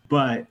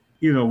 But,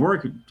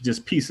 Rourke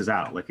just pieces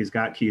out. Like, he's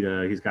got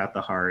Kita, he's got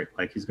the heart,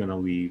 like, he's going to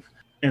leave.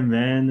 And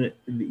then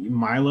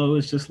Milo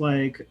is just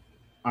like,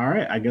 all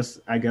right, I guess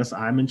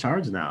I'm in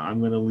charge now. I'm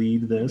going to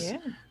lead this. Yeah.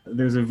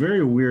 There's a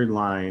very weird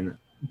line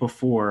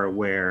before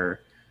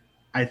where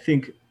I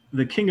think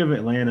the king of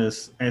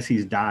Atlantis, as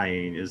he's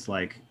dying, is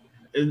like,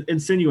 it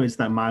insinuates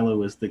that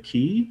Milo is the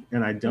key,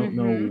 and I don't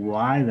know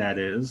why that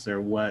is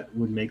or what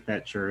would make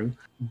that true.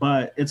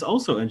 But it's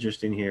also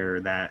interesting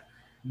here that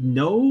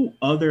no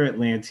other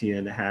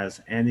Atlantean has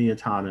any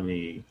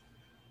autonomy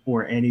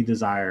or any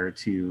desire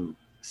to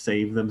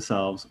save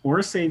themselves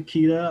or save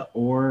Kita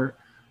or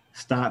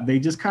stop. They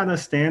just kind of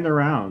stand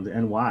around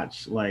and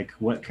watch, like,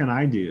 what can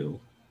I do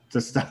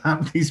to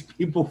stop these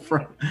people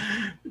from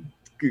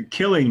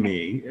killing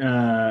me?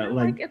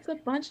 Like it's a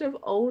bunch of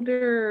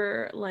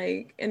older,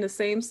 like in the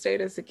same state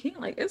as the king.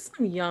 Like, it's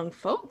some young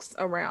folks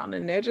around,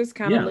 and they're just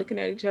kind of looking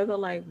at each other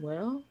like,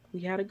 well, we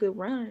had a good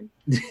run.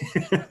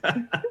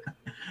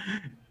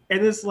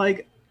 And it's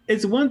like,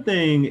 it's one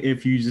thing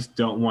if you just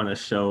don't want to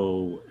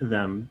show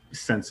them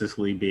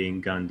senselessly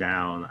being gunned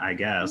down, I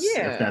guess,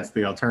 if that's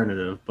the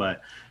alternative.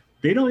 But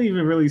they don't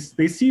even really,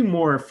 they seem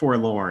more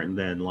forlorn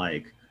than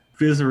like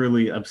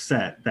viscerally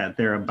upset that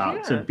they're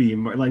about to be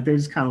more, like, they're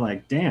just kind of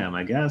like, damn,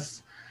 I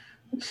guess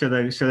should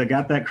have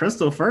got that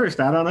crystal first.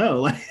 I don't know.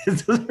 Like,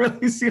 it doesn't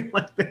really seem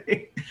like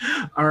they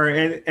are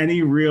in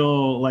any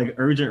real like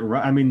urgent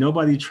I mean,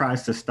 nobody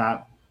tries to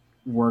stop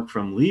work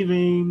from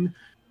leaving.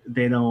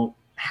 They don't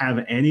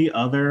have any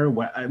other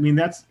I mean,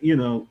 that's,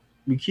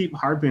 we keep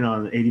harping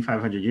on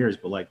 8,500 years,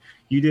 but like,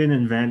 you didn't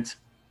invent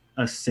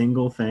a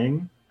single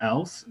thing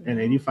else in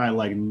 85,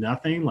 like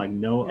nothing, like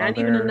no not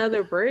other, even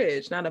another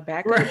bridge, not a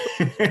backup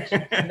bridge,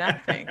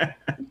 nothing.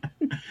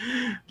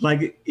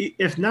 Like,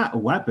 if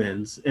not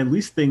weapons, at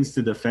least things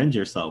to defend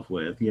yourself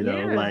with,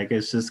 like,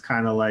 it's just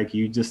kind of like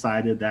you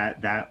decided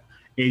that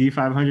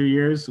 8,500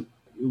 years,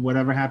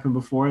 whatever happened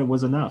before, it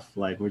was enough.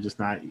 Like, we're just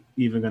not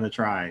even going to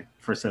try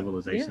for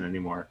civilization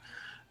anymore.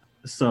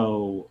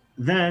 So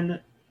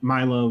then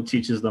Milo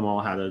teaches them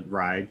all how to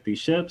ride these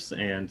ships,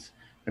 and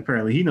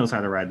apparently he knows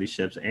how to ride these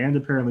ships, and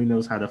apparently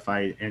knows how to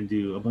fight and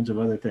do a bunch of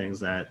other things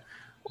that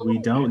we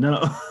don't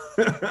know.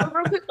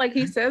 Real quick, like,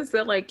 he says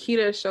that like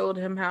Kita showed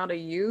him how to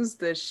use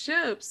the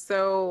ship.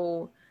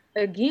 So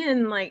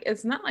again, like,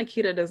 it's not like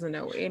Kita doesn't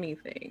know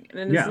anything, and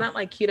it's not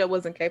like Kita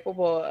wasn't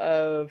capable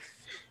of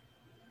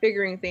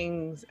figuring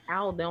things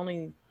out. The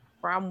only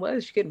problem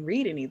was she couldn't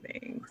read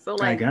anything. So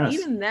like,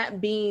 even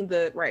that being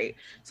the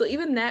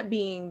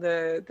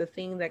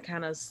thing that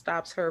kind of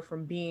stops her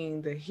from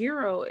being the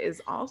hero is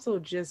also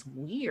just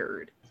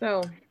weird.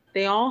 So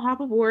they all hop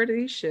aboard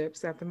these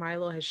ships after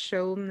Milo has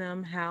shown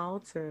them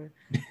how to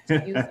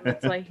use them.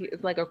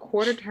 It's like a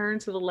quarter turn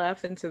to the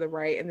left and to the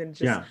right, and then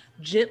just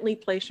gently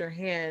place your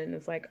hand, and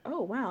it's like,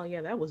 oh wow, yeah,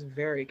 that was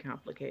very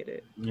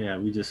complicated. Yeah,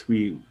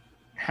 we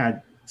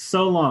had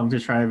so long to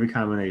try every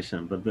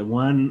combination, but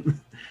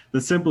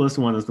the simplest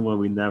one is the one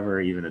we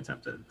never even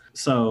attempted.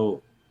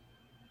 So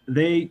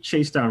they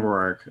chase down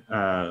Rourke,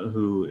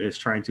 who is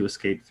trying to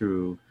escape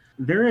through.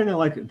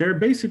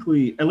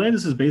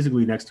 Atlantis is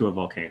basically next to a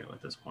volcano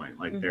at this point.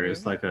 Like, there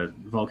is like a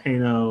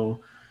volcano,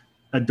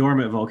 a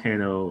dormant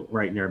volcano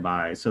right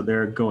nearby. So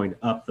they're going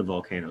up the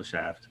volcano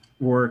shaft.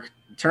 Rourke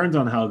turns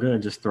on Helga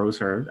and just throws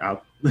her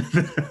out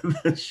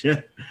the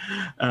ship.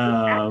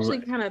 Actually,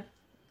 kind of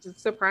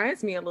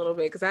surprised me a little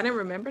bit because I didn't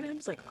remember that. I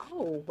was like,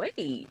 oh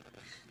wait,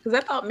 because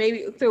I thought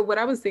maybe. So what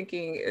I was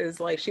thinking is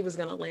like she was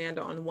gonna land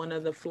on one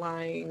of the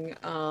flying,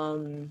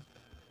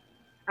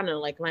 I don't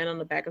know, like land on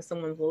the back of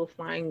someone's little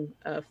flying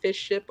fish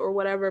ship or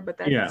whatever. But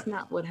that's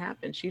not what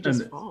happened. She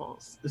just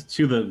falls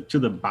to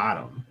the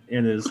bottom,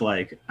 and is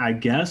like, I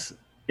guess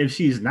if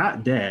she's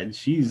not dead,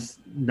 she's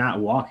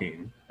not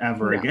walking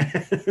ever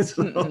again.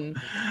 So,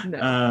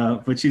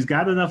 but she's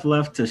got enough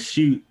left to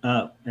shoot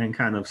up and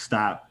kind of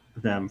stop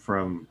them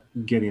from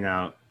getting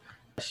out.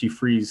 She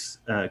frees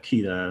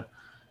Kita.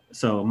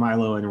 So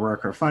Milo and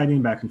Rourke are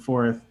fighting back and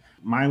forth.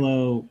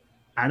 Milo,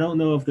 I don't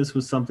know if this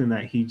was something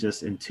that he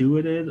just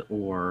intuited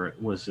or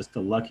was just a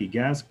lucky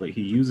guess, but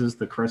he uses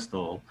the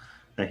crystal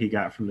that he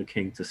got from the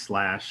king to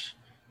slash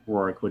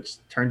Rourke, which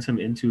turns him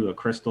into a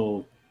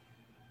crystal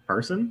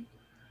person.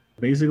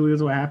 basically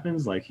is what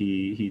happens. Like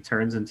he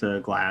turns into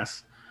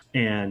glass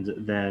and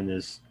then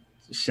is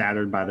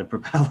shattered by the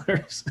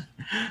propellers.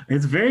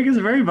 It's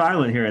very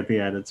violent here at the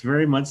end. It's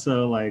very much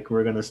so like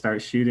we're gonna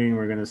start shooting,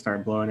 we're gonna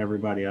start blowing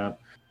everybody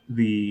up.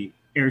 The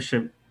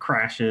airship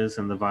crashes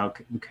and the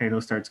volcano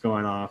starts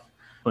going off,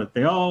 but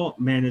they all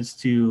manage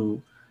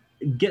to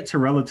get to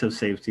relative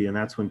safety, and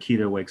that's when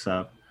Kita wakes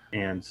up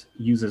and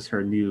uses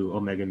her new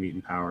Omega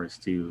Mutant powers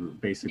to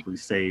basically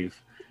save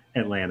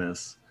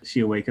Atlantis. She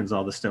awakens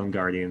all the Stone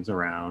Guardians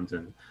around,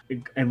 and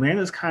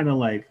Atlantis kind of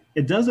like,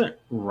 it doesn't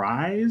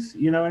rise,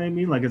 you know what I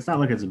mean? Like it's not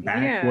like it's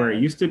back where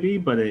it used to be,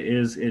 but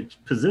it's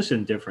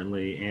positioned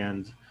differently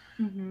and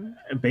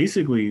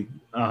basically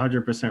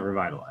 100%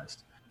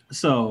 revitalized.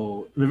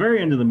 So the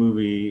very end of the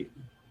movie,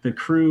 the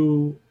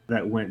crew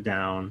that went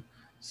down,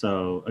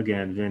 so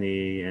again,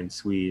 Vinny and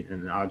Sweet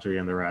and Audrey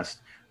and the rest,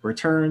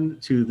 return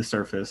to the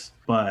surface,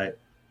 but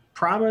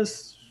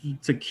promise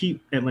to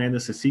keep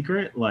Atlantis a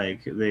secret.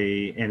 Like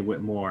they and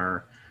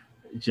Whitmore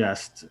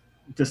just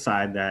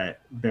decide that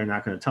they're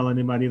not going to tell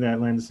anybody that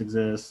Atlantis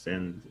exists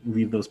and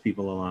leave those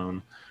people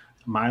alone.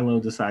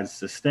 Milo decides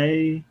to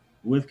stay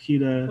with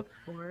Kita. Of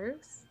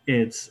course.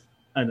 It's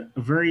a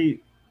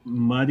very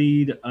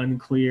muddied,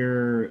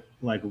 unclear,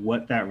 like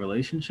what that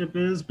relationship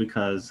is,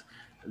 because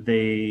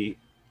they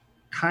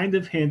kind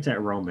of hint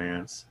at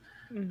romance.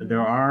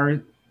 There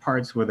are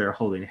parts where they're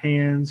holding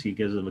hands. He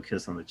gives them a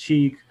kiss on the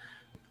cheek,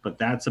 but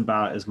that's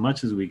about as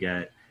much as we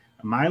get.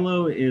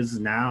 Milo is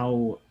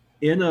now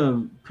in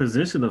a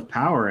position of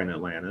power in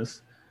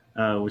Atlantis,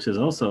 which is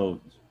also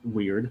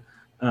weird.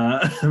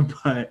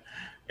 But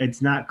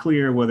it's not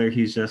clear whether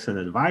he's just an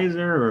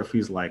advisor or if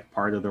he's like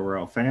part of the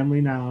royal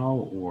family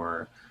now,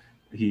 or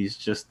he's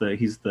just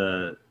he's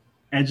the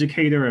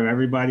educator of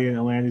everybody in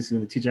Atlantis. He's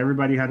going to teach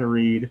everybody how to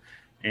read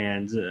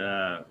and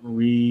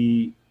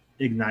reignite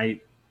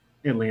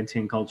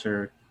Atlantean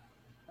culture,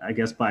 I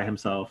guess, by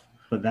himself.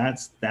 But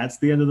that's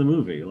the end of the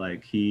movie.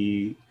 Like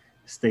he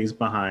stays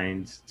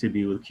behind to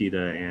be with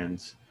Kita and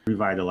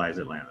revitalize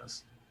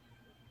Atlantis.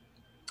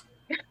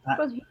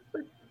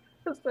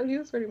 So he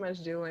was pretty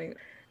much doing,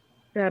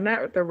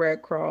 not with the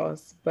Red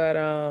Cross, but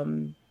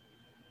and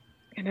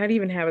not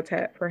even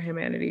Habitat for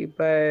Humanity,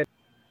 but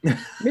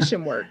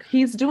mission work.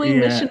 He's doing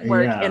mission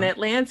work in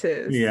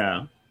Atlantis.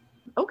 Yeah.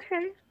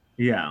 Okay.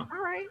 Yeah. All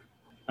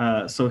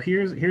right. So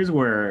here's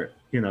where,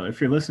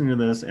 if you're listening to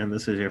this and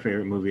this is your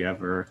favorite movie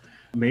ever,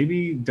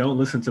 maybe don't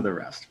listen to the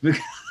rest,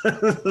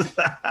 because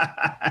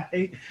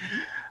I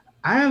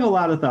have a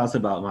lot of thoughts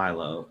about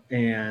Milo,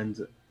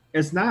 and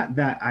it's not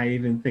that I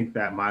even think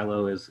that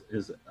Milo is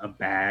a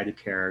bad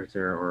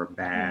character or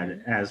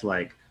bad as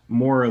like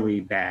morally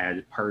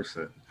bad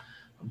person,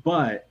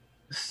 but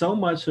so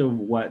much of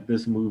what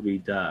this movie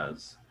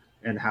does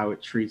and how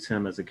it treats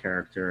him as a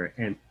character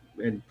and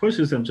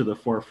pushes him to the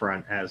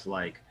forefront as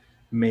like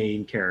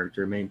main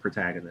character, main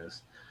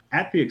protagonist,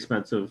 at the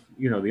expense of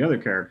the other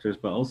characters,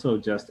 but also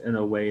just in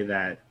a way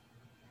that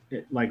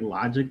like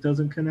logic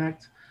doesn't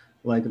connect.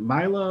 Like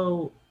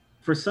Milo,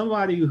 for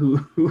somebody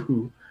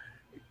who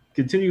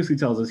continuously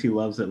tells us he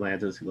loves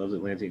Atlantis, he loves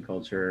Atlantean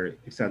culture,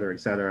 et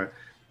cetera,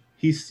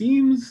 he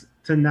seems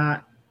to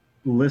not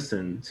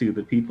listen to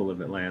the people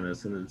of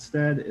Atlantis and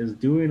instead is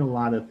doing a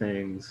lot of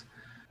things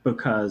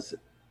because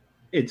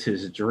it's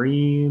his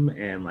dream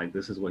and like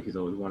this is what he's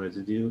always wanted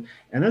to do.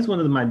 And that's one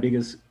of my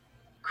biggest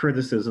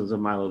criticisms of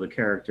Milo the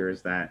character,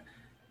 is that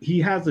he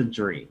has a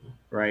dream,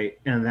 right?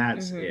 And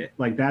that's it.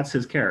 Like that's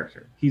his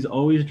character. He's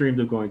always dreamed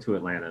of going to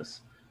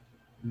Atlantis.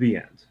 The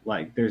end.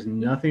 Like there's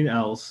nothing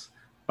else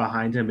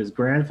behind him. His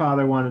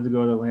grandfather wanted to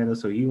go to Atlantis,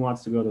 so he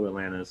wants to go to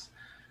Atlantis.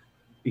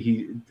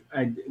 We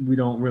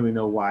don't really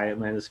know why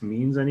Atlantis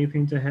means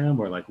anything to him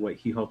or like what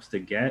he hopes to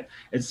get.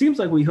 It seems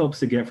like what he hopes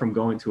to get from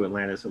going to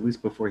Atlantis, at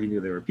least before he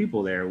knew there were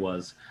people there,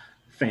 was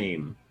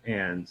fame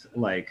and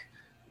like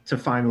to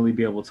finally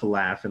be able to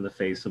laugh in the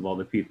face of all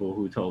the people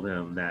who told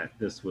him that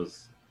this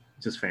was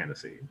just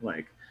fantasy.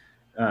 Like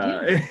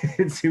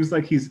it seems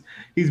like he's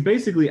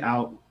basically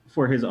out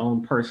for his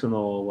own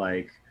personal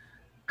like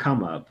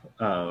come up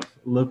of,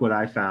 look what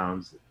I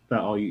found that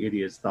all you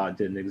idiots thought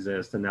didn't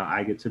exist, and now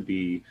I get to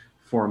be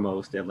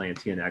foremost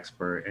Atlantean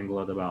expert and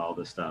gloat about all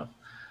this stuff.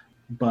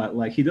 But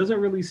like he doesn't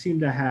really seem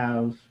to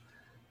have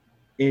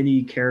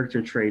any character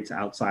traits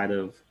outside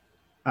of,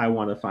 I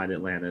want to find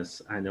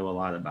Atlantis, I know a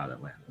lot about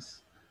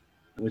Atlantis,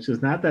 which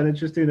is not that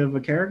interesting of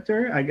a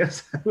character, I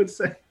guess I would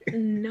say.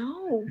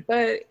 No,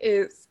 but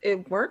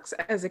it works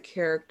as a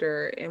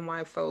character, and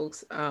why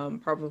folks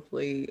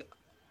probably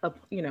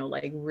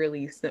like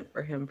really sent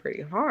for him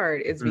pretty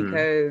hard is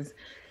because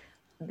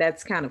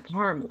that's kind of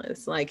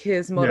harmless. Like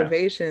his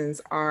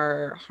motivations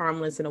are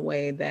harmless in a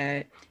way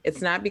that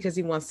it's not because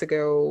he wants to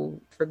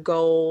go for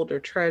gold or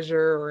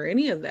treasure or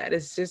any of that.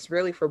 It's just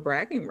really for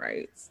bragging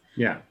rights.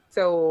 Yeah.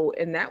 So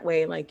in that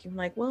way, like you're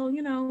like, well,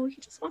 he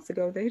just wants to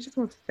go there. He just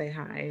wants to say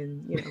hi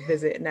and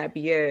visit, and that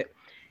be it.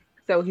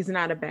 So he's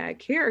not a bad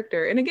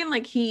character. And again,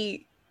 like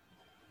he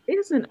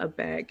isn't a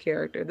bad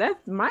character.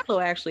 That Milo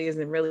actually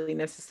isn't really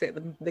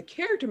necessarily the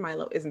character.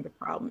 Milo isn't the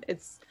problem.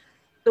 It's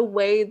the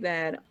way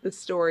that the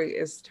story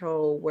is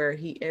told, where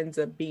he ends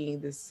up being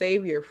the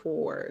savior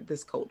for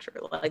this culture,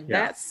 like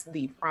that's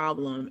the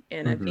problem.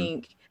 And I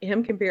think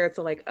him compared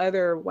to like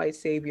other white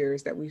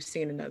saviors that we've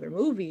seen in other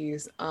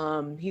movies,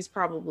 he's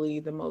probably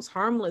the most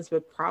harmless,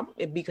 but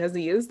probably because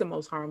he is the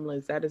most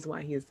harmless, that is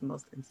why he is the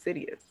most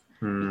insidious.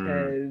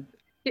 Because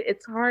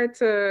it's hard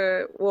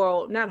to,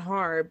 well, not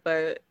hard,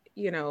 but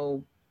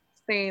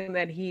saying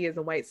that he is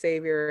a white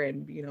savior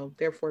and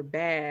therefore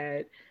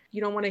bad,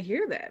 you don't want to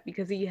hear that,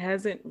 because he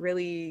hasn't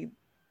really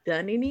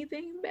done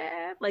anything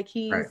bad. Like,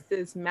 he's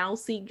this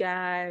mousy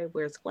guy,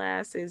 wears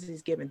glasses,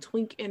 he's giving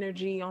twink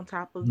energy on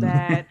top of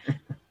that.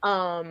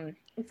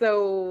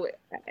 So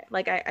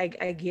like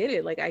I get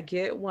it. Like, I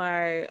get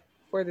why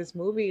for this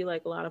movie,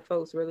 like, a lot of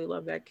folks really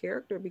love that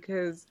character,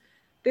 because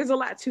there's a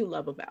lot to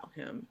love about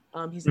him.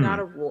 He's not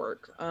a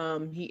Rourke.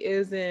 He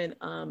isn't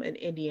an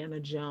Indiana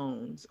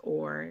Jones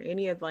or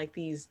any of like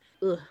these,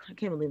 I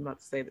can't believe I'm about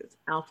to say this,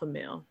 alpha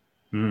male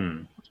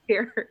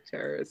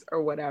characters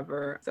or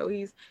whatever. So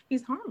he's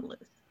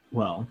harmless.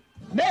 Well,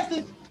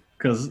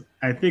 because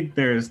I think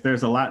there's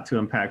a lot to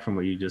unpack from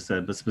what you just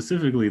said, but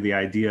specifically the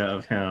idea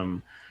of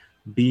him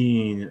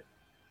being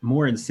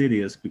more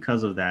insidious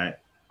because of that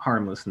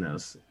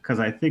harmlessness. Because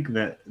I think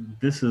that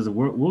this is,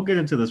 we'll get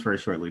into this very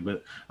shortly,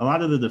 but a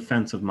lot of the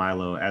defense of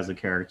Milo as a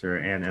character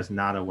and as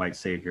not a white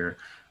savior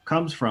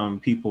comes from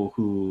people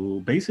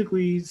who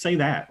basically say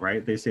that,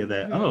 right? They say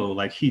that, oh,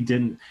 like he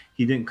didn't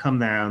come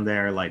down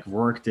there like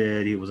Rourke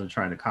did. He wasn't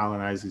trying to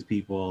colonize these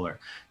people or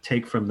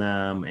take from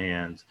them.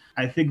 And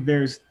I think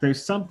there's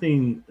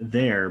something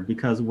there,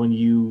 because when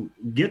you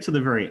get to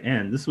the very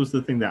end, this was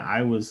the thing that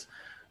I was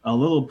a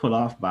little put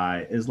off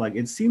by, is like,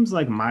 it seems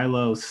like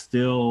Milo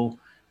still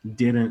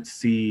didn't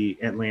see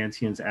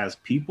Atlanteans as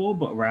people,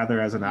 but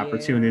rather as an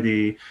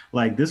opportunity.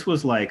 Like, this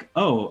was like,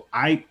 oh,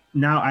 I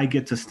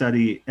get to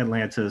study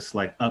Atlantis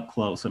like up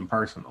close and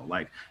personal.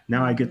 Like,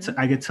 now I get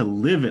to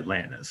live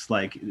Atlantis.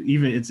 Like,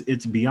 even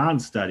it's beyond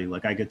study.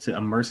 Like, I get to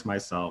immerse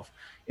myself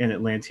in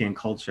Atlantean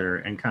culture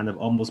and kind of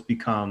almost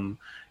become,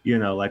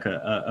 like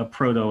a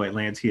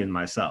proto-Atlantean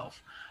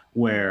myself,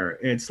 where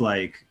it's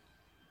like,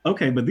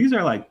 okay, but these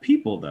are like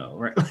people though,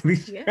 right? Like,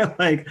 these are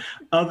like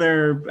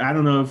other, I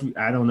don't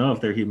know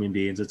if they're human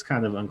beings. It's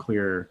kind of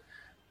unclear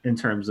in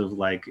terms of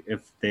like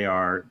if they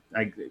are,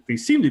 like, they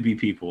seem to be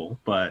people,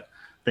 but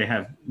they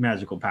have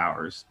magical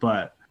powers.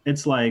 But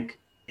it's like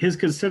his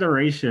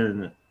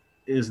consideration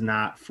is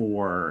not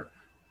for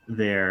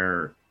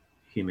their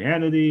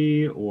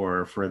humanity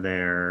or for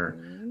their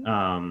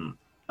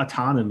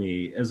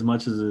autonomy as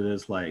much as it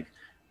is like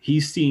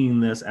he's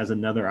seeing this as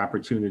another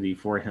opportunity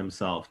for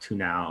himself to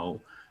now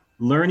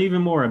learn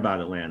even more about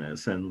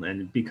Atlantis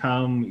and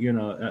become,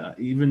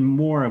 even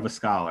more of a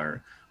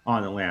scholar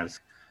on Atlantis.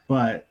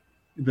 But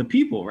the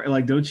people, right?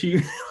 Like, don't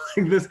you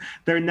like this?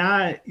 They're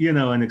not,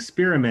 an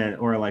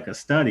experiment or like a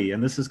study.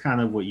 And this is kind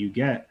of what you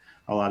get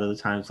a lot of the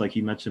times, like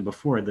you mentioned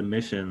before, the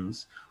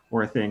missions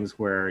or things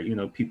where,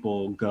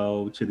 people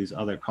go to these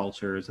other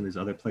cultures and these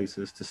other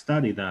places to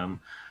study them,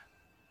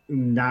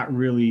 not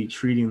really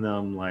treating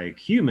them like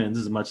humans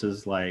as much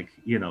as like,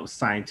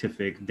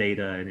 scientific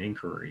data and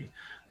inquiry.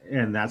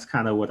 And that's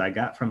kind of what I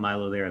got from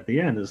Milo there at the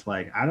end, is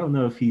like, I don't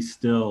know if he's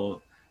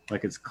still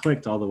like, it's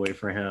clicked all the way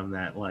for him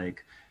that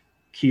like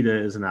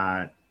Kida is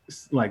not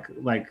like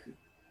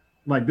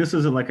this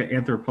isn't like an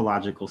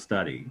anthropological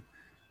study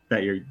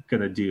that you're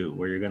gonna do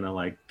where you're gonna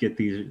like get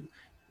these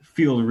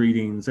field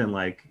readings and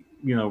like,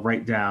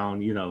 write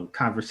down,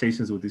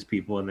 conversations with these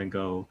people and then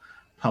go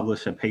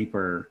publish a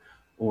paper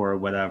or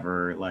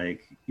whatever.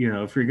 Like,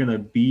 if you're gonna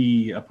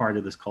be a part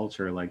of this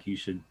culture, like, you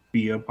should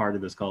be a part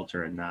of this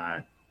culture and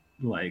not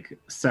like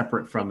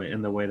separate from it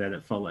in the way that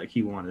it felt like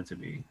he wanted to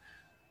be.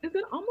 It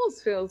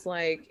almost feels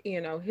like,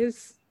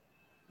 his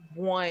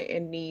want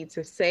and need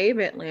to save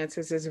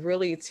Atlantis is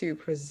really to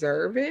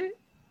preserve it.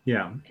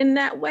 Yeah. In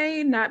that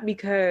way, not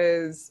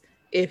because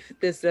if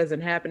this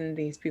doesn't happen,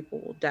 these people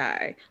will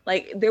die.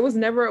 Like, there was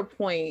never a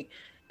point,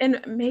 and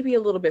maybe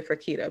a little bit for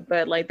Kida,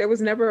 but like, there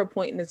was never a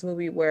point in this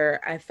movie where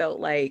I felt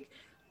like,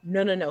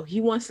 no,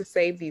 he wants to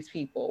save these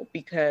people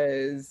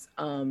because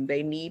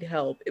they need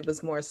help. It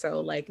was more so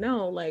like,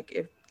 no, like,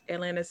 if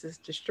Atlantis is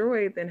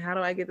destroyed, then how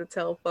do I get to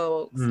tell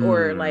folks?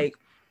 Or like,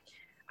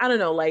 I don't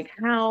know, like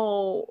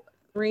how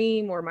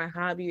dream or my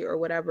hobby or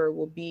whatever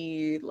will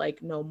be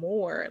like no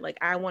more. Like,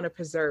 I want to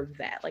preserve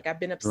that. Like, I've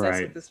been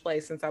obsessed with this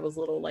place since I was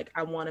little. Like,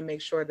 I want to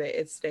make sure that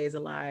it stays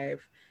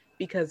alive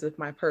because of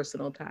my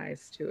personal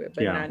ties to it,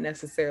 but not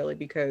necessarily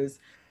because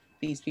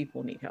these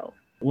people need help.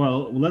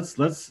 Well,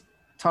 let's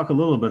talk a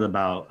little bit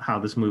about how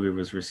this movie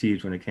was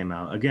received when it came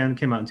out. Again, it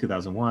came out in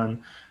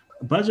 2001.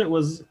 Budget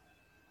was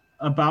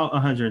about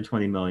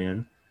 120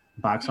 million.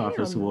 Box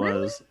office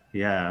was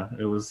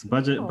it was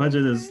budget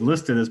is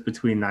listed as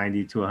between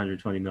 90 to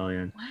 120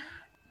 million. What?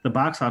 The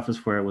box office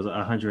for it was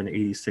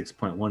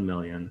 186.1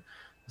 million.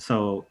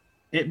 So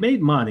it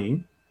made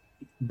money.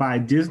 By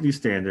Disney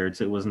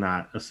standards, it was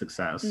not a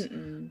success.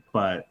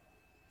 But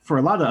for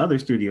a lot of other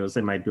studios,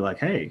 they might be like,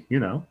 hey,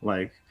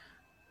 like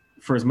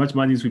for as much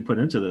money as we put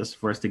into this,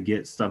 for us to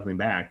get something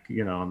back,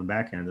 on the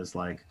back end, is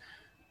like,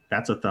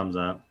 that's a thumbs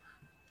up.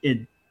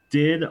 It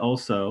did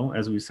also,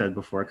 as we said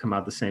before, come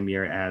out the same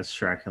year as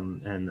Shrek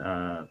and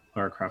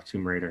Lara Croft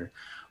Tomb Raider,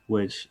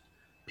 which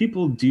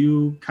people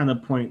do kind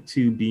of point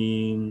to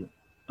being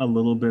a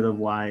little bit of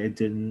why it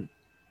didn't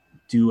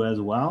do as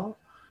well.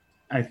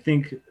 I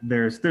think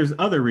there's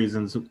other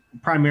reasons,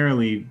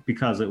 primarily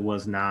because it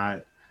was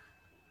not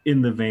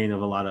in the vein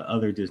of a lot of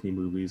other Disney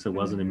movies. It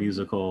wasn't a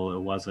musical. It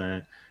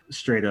wasn't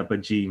straight up a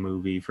G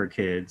movie for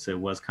kids. It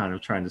was kind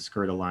of trying to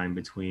skirt a line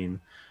between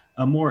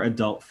a more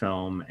adult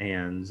film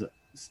and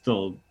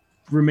still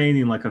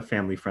remaining like a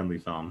family-friendly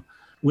film.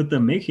 With the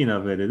making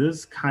of it, it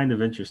is kind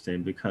of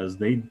interesting because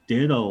they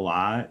did a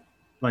lot.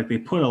 Like, they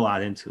put a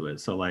lot into it.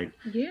 So like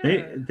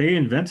they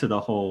invented a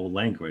whole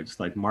language.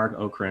 Like Mark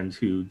Okrand,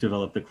 who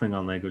developed the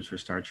Klingon language for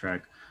Star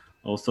Trek,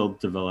 also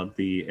developed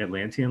the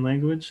Atlantean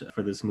language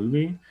for this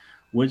movie,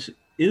 which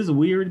is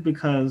weird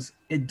because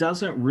it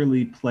doesn't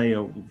really play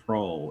a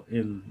role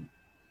in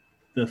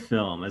the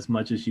film as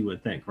much as you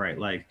would think, right?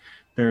 Like,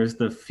 there's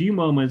the few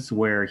moments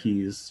where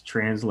he's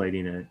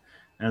translating it,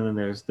 and then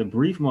there's the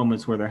brief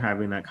moments where they're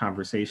having that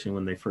conversation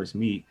when they first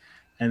meet.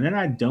 And then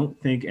I don't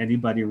think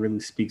anybody really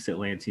speaks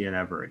Atlantean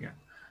ever again.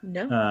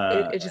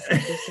 No, it just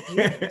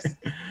disappears.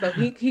 So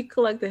he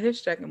collected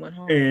his check and went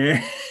home.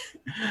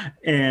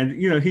 And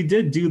he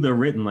did do the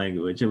written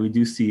language, and we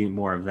do see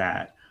more of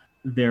that.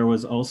 There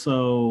was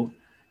also,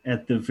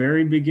 at the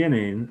very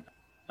beginning,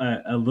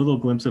 a little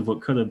glimpse of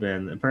what could have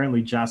been.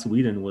 Apparently, Joss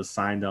Whedon was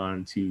signed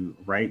on to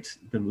write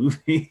the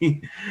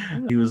movie.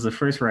 He was the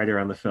first writer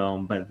on the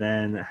film, but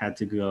then had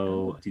to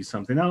go do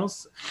something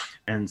else,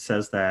 and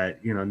says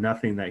that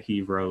nothing that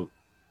he wrote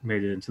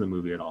made it into the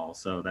movie at all.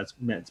 So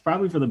it's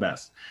probably for the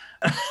best.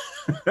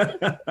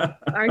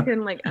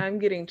 I'm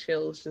getting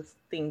chills just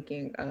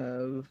thinking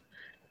of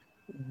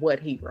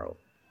what he wrote.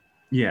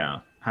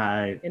 Yeah,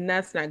 and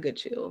that's not good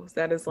chills.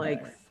 That is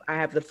like I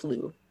have the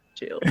flu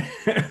chill.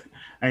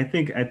 I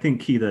think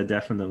Keita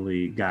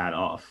definitely got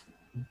off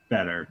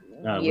better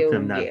with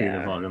him not being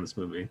involved in this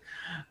movie.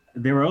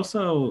 There were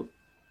also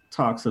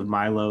talks of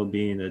Milo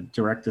being a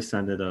direct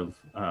descendant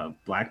of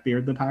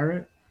Blackbeard the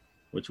pirate,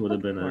 which would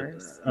have been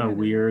a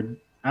weird.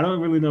 I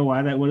don't really know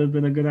why that would have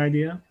been a good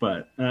idea,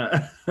 but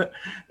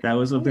that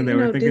was something they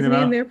were thinking Disney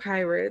about. And their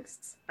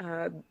pirates.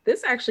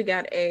 This actually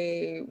got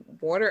a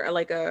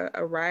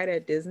ride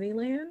at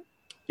Disneyland.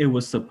 It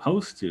was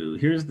supposed to.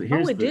 It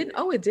didn't.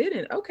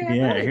 Okay, I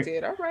thought it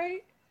did. All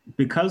right.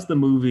 Because the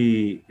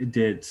movie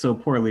did so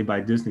poorly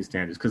by Disney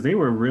standards, because they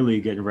were really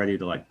getting ready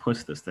to like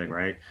push this thing,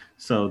 right?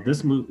 So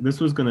this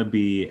was going to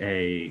be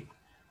a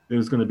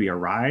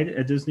ride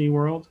at Disney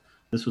World.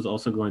 This was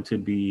also going to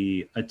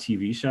be a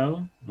TV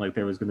show. Like,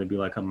 there was going to be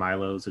like a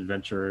Milo's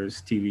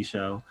Adventures TV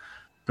show.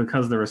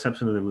 Because the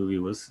reception of the movie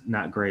was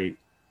not great,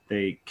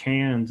 they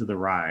canned the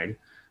ride.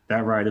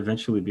 That ride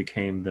eventually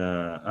became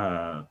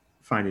the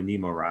Finding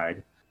Nemo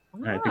ride.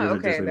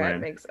 Okay,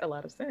 that makes a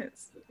lot of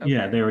sense. Okay.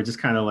 Yeah, they were just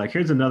kind of like,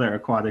 here's another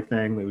aquatic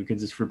thing that we could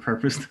just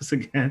repurpose this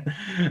again.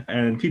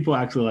 And people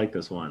actually like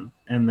this one.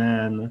 And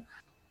then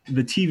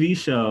the TV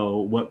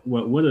show, what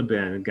would have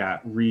been,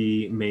 got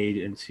remade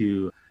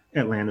into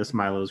Atlantis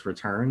Milo's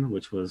Return,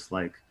 which was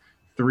like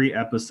 3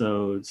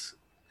 episodes.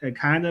 It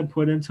kind of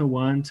put into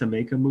one to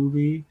make a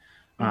movie.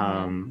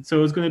 So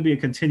it was going to be a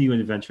continuing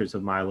adventures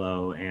of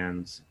Milo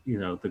and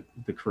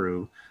the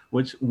crew,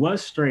 which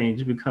was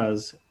strange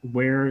because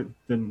where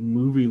the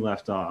movie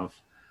left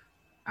off,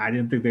 I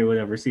didn't think they would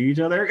ever see each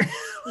other.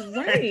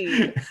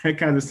 Right. It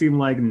kind of seemed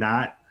like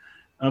not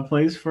a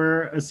place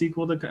for a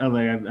sequel to.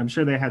 I'm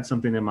sure they had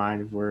something in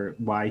mind for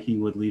why he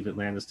would leave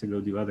Atlantis to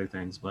go do other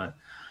things, but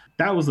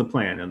that was the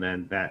plan, and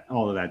then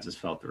all of that just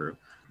fell through.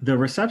 The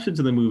reception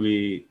to the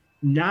movie,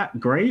 not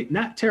great,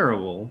 not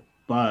terrible,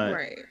 but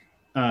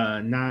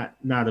not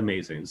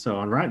amazing. So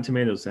on Rotten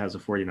Tomatoes, it has a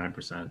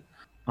 49%.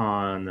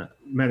 On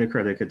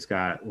Metacritic, it's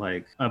got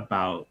like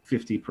about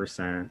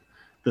 50%.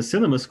 The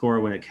cinema score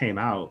when it came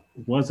out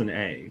was an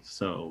A.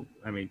 So,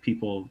 I mean,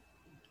 people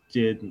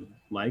did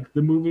like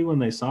the movie when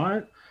they saw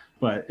it,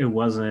 but it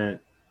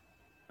wasn't,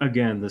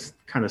 again, this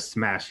kind of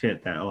smash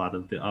hit that a lot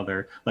of the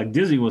other, like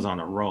Disney was on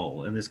a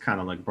roll, and this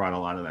kind of like brought a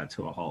lot of that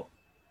to a halt.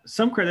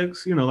 Some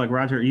critics, like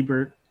Roger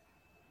Ebert,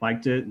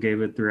 liked it,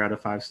 gave it 3 out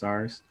of 5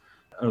 stars.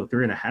 Oh,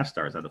 3.5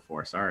 stars out of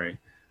 4. Sorry.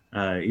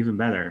 Even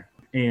better.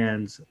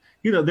 And,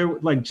 there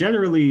like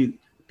generally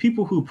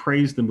people who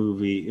praised the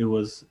movie, it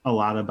was a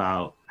lot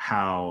about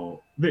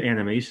how the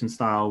animation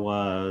style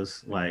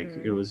was, like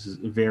it was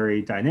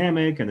very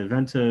dynamic and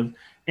inventive,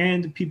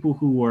 and people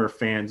who were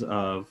fans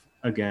of,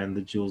 again,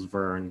 the Jules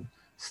Verne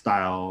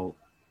style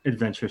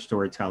adventure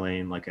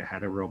storytelling, like it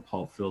had a real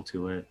pulp feel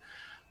to it.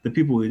 The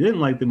people who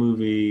didn't like the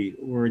movie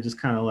were just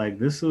kind of like,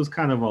 this was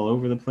kind of all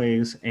over the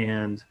place,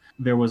 and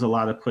there was a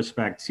lot of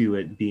pushback to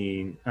it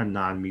being a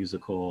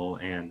non-musical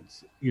and,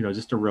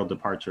 just a real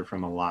departure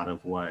from a lot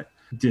of what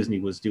Disney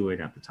was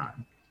doing at the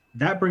time.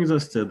 That brings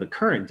us to the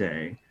current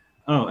day.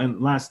 Oh, and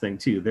last thing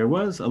too, there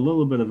was a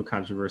little bit of a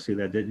controversy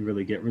that didn't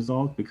really get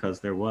resolved because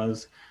there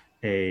was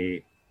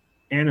a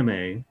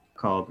anime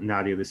called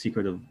Nadia, the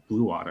Secret of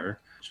Blue Water,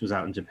 which was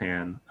out in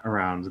Japan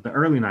around the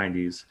early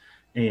 90s.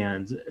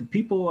 And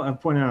people have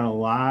pointed out a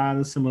lot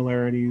of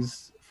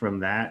similarities from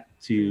that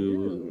to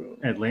Ooh.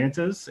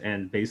 Atlantis,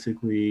 and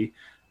basically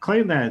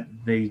claim that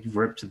they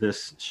ripped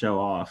this show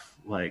off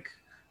like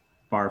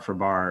bar for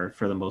bar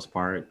for the most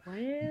part.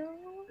 Well,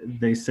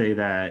 They say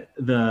that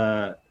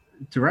the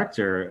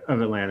director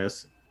of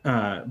Atlantis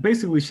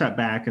basically shut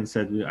back and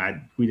said,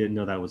 we didn't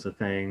know that was a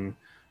thing.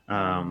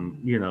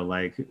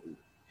 Like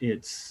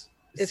it's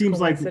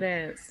seems like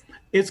coincidence.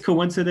 it's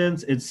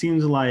coincidence. It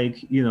seems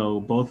like,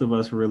 both of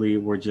us really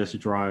were just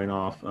drawing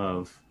off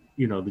of,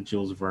 the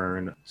Jules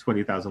Verne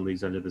 20,000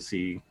 Leagues Under the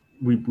Sea.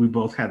 We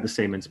both had the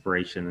same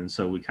inspiration, and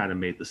so we kind of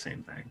made the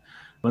same thing.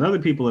 But other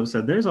people have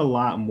said there's a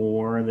lot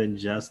more than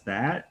just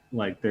that.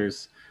 Like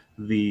there's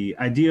the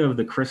idea of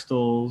the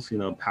crystals,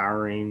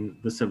 powering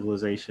the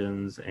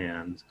civilizations,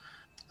 and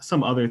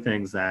some other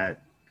things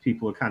that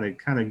people kind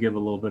of give a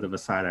little bit of a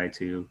side eye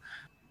to.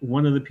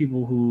 One of the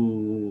people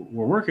who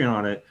were working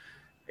on it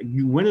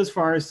went as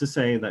far as to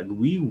say that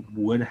we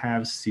would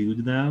have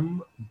sued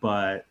them,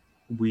 but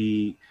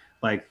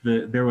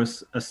there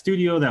was a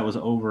studio that was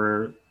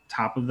over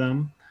top of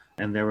them,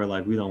 and they were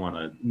like, we don't want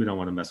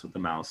to mess with the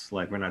mouse.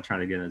 Like, we're not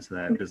trying to get into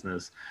that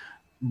business.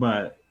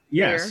 But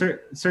yeah,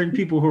 certain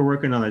people who were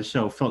working on that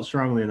show felt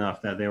strongly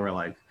enough that they were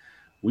like,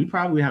 we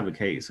probably have a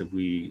case if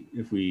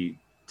we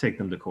take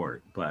them to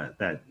court, but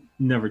that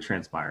never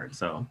transpired.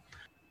 So,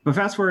 but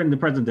fast forward in the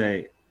present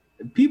day,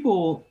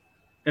 people,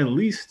 at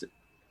least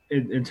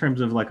in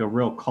terms of like a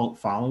real cult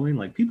following,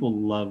 like people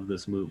love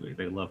this movie.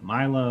 They love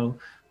Milo.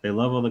 They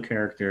love all the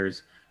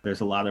characters.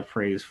 There's a lot of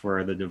praise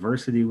for the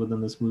diversity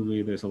within this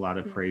movie. There's a lot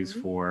of praise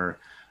for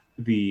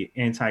the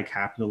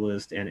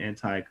anti-capitalist and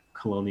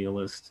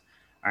anti-colonialist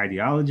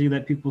ideology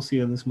that people see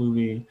in this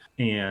movie.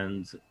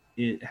 And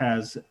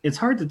it's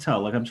hard to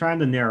tell. Like, I'm trying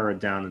to narrow it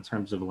down in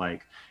terms of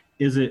like,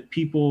 is it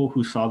people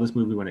who saw this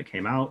movie when it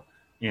came out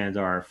and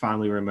are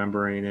fondly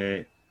remembering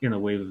it in a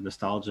wave of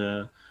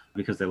nostalgia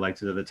because they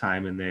liked it at the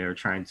time, and they are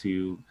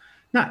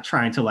not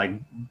trying to like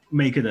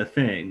make it a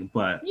thing,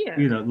 but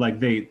like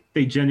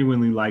they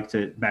genuinely liked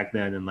it back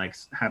then and like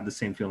have the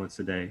same feelings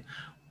today.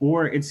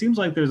 Or it seems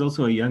like there's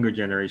also a younger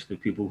generation of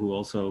people who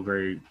also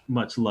very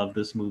much love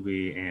this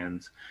movie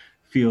and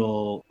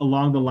feel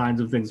along the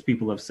lines of things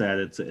people have said.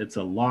 It's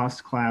a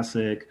lost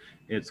classic.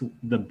 It's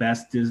the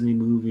best Disney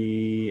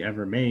movie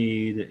ever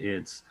made.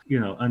 It's,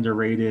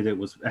 underrated. It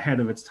was ahead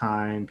of its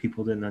time.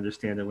 People didn't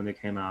understand it when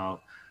it came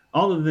out.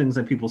 All of the things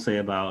that people say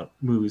about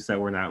movies that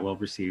were not well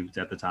received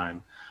at the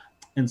time.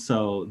 And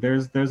so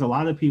there's a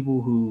lot of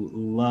people who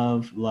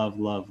love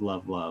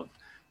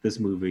this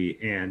movie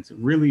and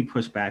really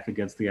push back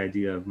against the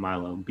idea of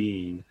Milo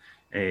being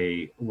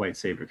a white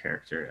savior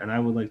character. And I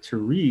would like to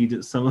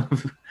read some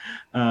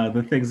of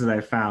the things that I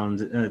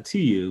found to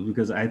you,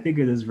 because I think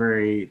it is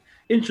very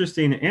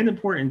interesting and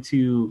important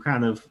to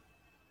kind of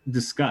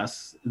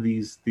discuss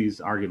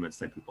these arguments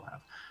that people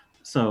have.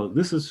 So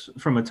this is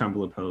from a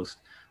Tumblr post.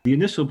 The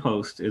initial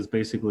post is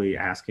basically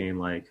asking,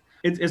 like,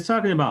 it's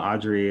talking about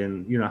Audrey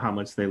and, how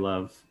much they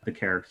love the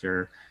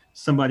character.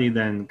 Somebody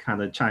then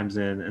kind of chimes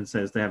in and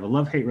says they have a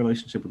love-hate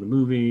relationship with the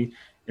movie.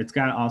 It's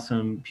got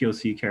awesome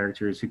POC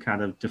characters who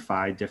kind of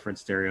defy different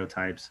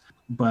stereotypes.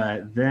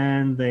 But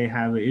then they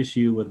have an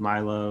issue with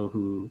Milo,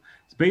 who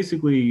is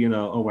basically,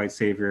 a white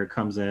savior,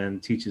 comes in,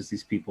 teaches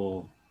these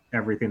people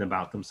everything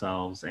about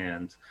themselves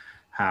and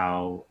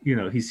how,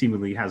 he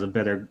seemingly has a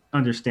better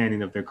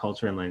understanding of their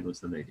culture and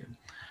language than they do.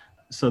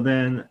 So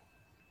then,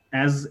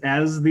 as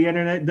the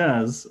internet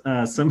does,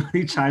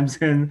 somebody chimes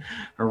in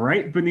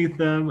right beneath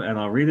them, and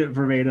I'll read it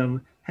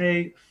verbatim.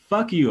 Hey,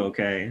 fuck you,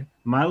 okay?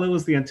 Milo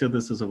was the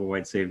antithesis of a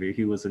white savior.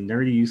 He was a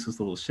nerdy, useless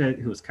little shit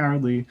who was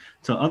cowardly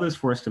till others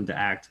forced him to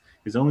act.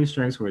 His only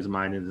strengths were his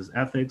mind and his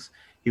ethics.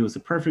 He was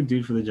the perfect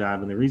dude for the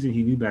job, and the reason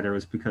he knew better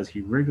was because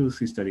he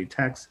rigorously studied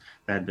texts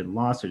that had been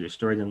lost or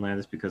destroyed in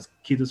Atlantis because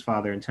Kita's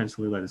father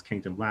intentionally let his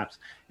kingdom lapse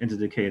into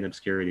decay and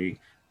obscurity.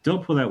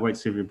 Don't pull that white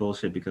savior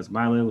bullshit, because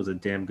Milo was a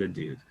damn good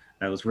dude.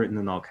 That was written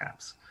in all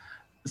caps.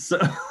 So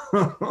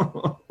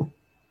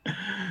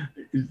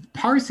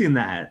parsing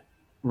that,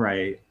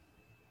 right,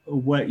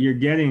 what you're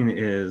getting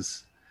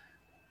is,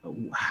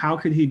 how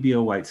could he be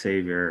a white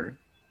savior?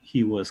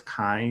 He was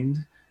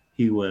kind.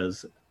 He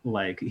was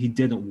like, he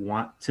didn't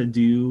want to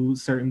do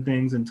certain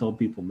things until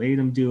people made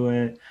him do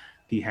it.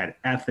 He had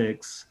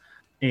ethics,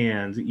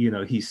 and,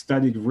 he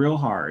studied real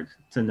hard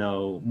to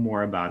know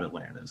more about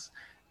Atlantis.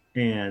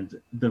 And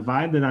the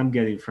vibe that I'm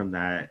getting from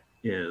that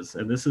is,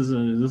 and this is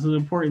an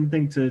important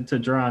thing to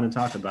draw on and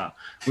talk about.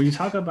 When you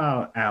talk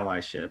about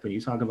allyship, and you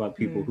talk about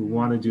people who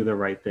want to do the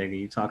right thing, and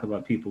you talk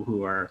about people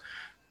who are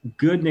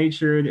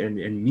good-natured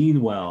and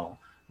mean well,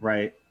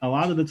 right? A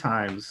lot of the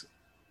times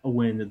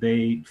when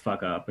they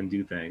fuck up and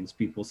do things,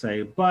 people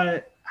say,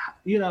 but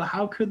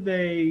how could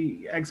they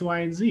X, Y,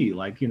 and Z?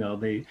 Like,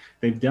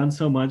 they've done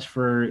so much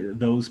for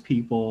those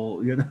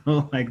people,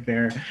 like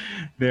they're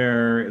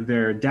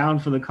down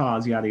for the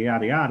cause, yada,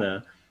 yada,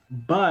 yada.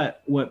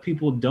 But what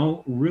people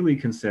don't really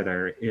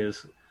consider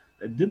is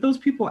did those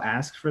people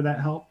ask for that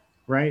help,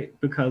 right?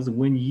 Because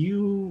when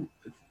you,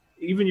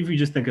 even if you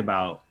just think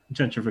about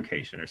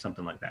gentrification or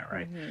something like that,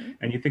 right? Mhm.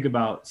 And you think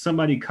about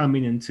somebody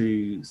coming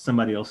into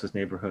somebody else's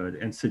neighborhood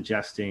and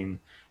suggesting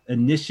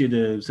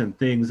initiatives and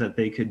things that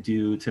they could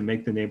do to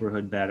make the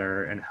neighborhood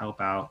better and help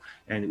out.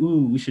 And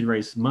ooh, we should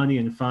raise money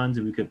and funds,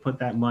 and we could put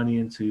that money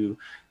into,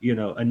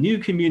 a new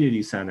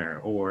community center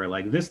or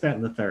like this, that,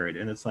 and the third.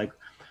 And it's like,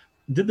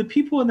 did the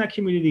people in that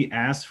community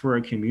ask for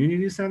a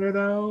community center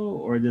though,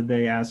 or did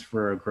they ask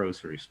for a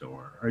grocery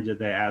store, or did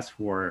they ask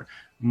for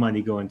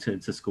money going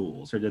to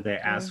schools, or did they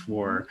ask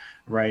for,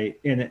 right?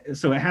 And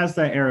so it has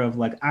that era of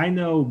like, I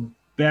know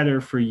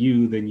better for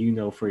you than you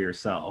know for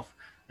yourself,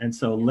 and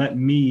so let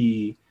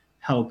me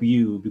help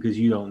you because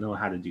you don't know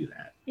how to do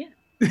that. Yeah.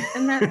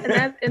 And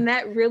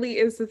that really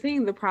is the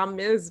thing. The problem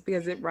is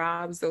because it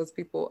robs those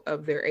people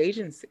of their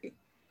agency.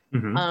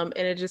 Mm-hmm. And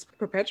it just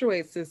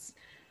perpetuates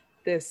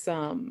this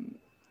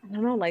I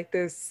don't know, like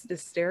this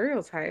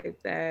stereotype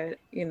that,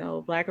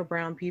 Black or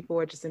brown people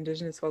or just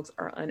indigenous folks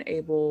are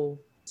unable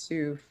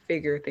to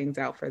figure things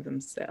out for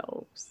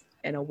themselves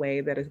in a way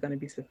that is going to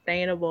be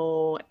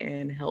sustainable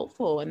and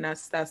helpful. And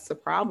that's the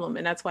problem.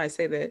 And that's why I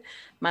say that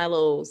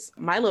Milo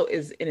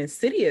is an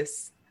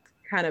insidious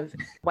kind of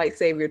white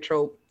savior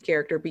trope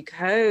character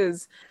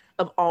because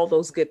of all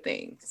those good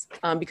things.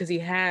 Because he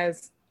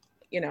has,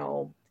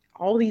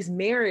 all these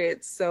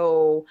merits.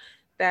 So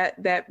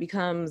that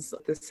becomes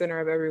the center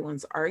of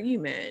everyone's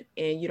argument,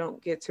 and you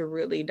don't get to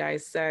really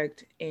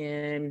dissect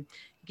and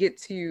get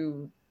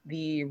to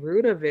the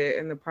root of it.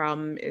 And the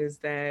problem is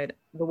that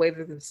the way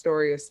that the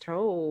story is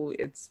told,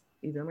 it's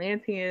these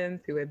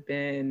Atlanteans who have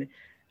been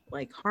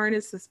like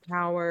harness this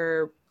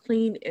power,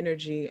 clean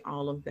energy,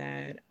 all of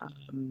that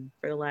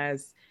for the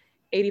last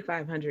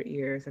 8,500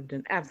 years have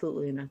done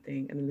absolutely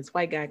nothing. And then this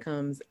white guy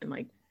comes and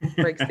like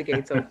breaks the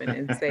gates open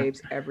and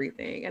saves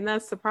everything. And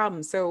that's the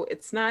problem. So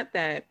it's not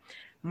that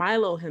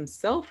Milo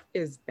himself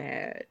is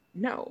bad.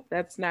 No,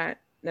 that's not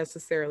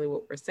necessarily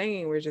what we're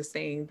saying. We're just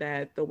saying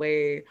that the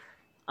way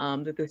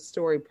that this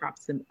story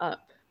props him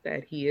up,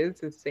 that he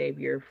is a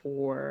savior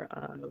for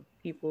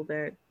people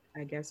that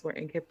I guess were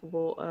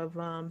incapable of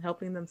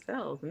helping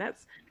themselves. And that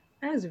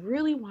is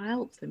really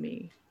wild to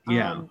me.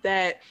 Yeah.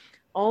 That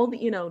all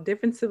the,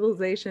 different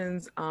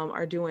civilizations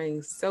are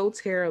doing so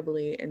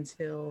terribly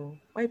until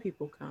white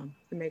people come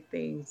to make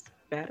things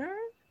better.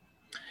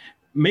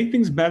 Make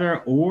things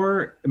better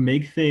or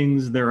make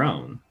things their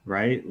own,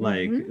 right?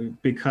 Like,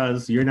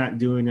 because you're not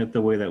doing it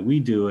the way that we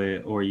do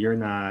it, or you're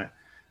not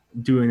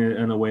doing it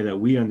in a way that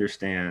we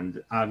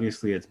understand,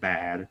 obviously it's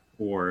bad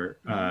or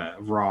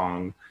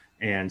wrong.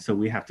 And so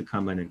we have to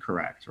come in and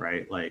correct,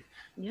 right? Like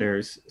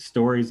there's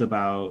stories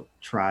about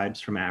tribes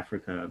from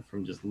Africa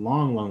from just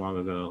long, long, long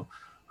ago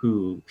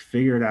who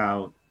figured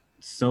out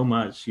so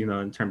much,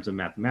 in terms of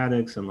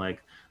mathematics and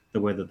like the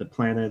way that the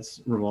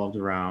planets revolved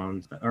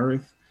around the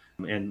Earth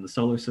and the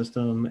solar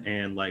system,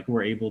 and like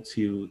we're able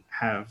to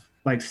have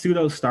like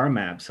pseudo star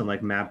maps and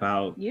like map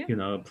out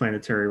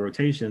planetary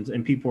rotations,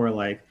 and people are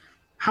like,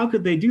 how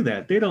could they do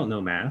that? They don't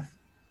know math.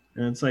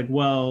 And it's like,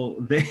 well,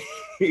 they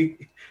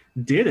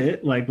did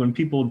it. Like when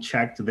people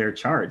checked their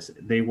charts,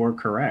 they were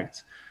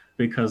correct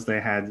because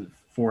they had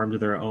formed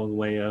their own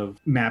way of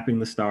mapping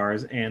the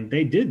stars, and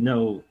they did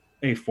know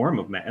a form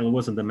of math. It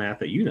wasn't the math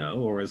that you know,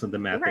 or isn't the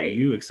math that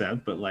you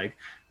accept, but like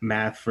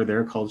math for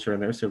their culture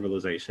and their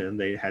civilization,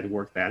 they had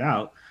worked that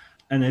out.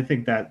 And I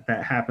think that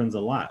happens a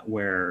lot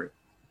where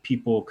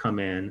people come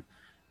in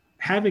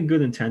having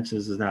good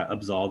intentions does not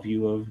absolve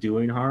you of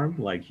doing harm.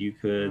 Like you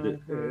could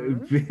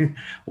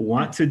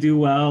want to do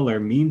well or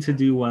mean to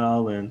do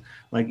well. And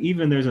like,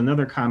 even there's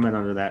another comment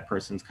under that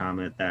person's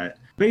comment that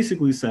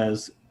basically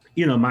says,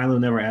 Milo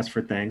never asks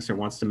for thanks or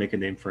wants to make a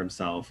name for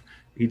himself.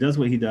 He does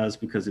what he does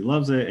because he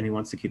loves it and he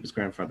wants to keep his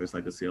grandfather's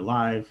legacy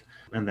alive,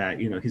 and that,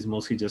 he's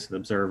mostly just an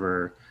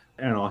observer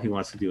and all he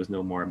wants to do is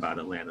know more about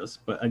Atlantis.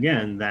 But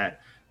again,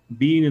 that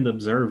being an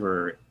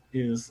observer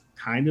is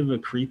kind of a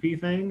creepy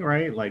thing,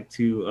 right? Like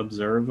to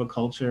observe a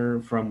culture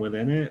from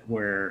within it,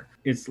 where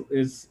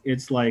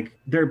it's like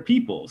they're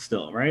people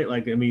still, right?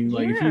 Like, I mean,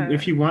 like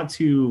if you want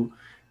to,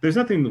 there's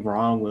nothing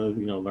wrong with,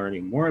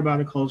 learning more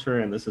about a culture.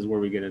 And this is where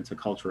we get into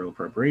cultural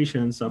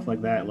appropriation and stuff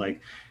like that.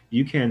 Like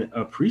you can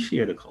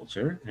appreciate a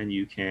culture and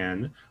you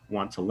can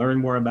want to learn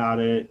more about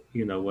it,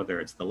 whether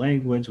it's the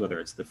language, whether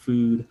it's the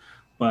food,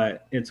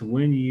 but it's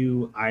when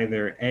you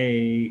either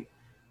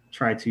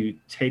try to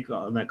take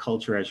on that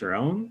culture as your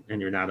own and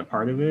you're not a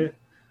part of it,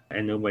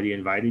 and nobody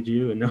invited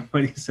you and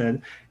nobody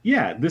said,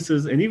 yeah, this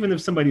is, and even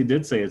if somebody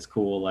did say it's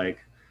cool, like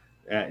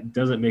it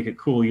doesn't make it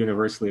cool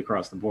universally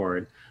across the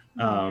board.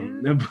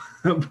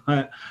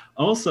 But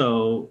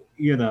also,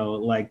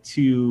 like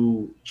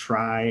to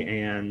try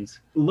and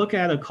look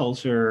at a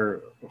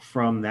culture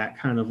from that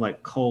kind of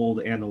like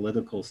cold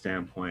analytical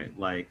standpoint.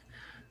 Like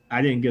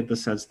I didn't get the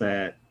sense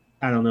that,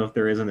 I don't know if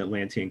there is an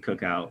Atlantean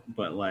cookout,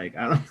 but like,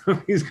 I don't know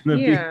if he's going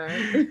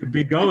to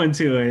be going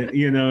to it,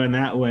 in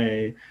that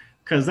way.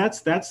 Cause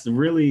that's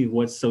really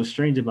what's so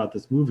strange about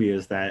this movie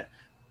is that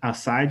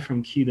aside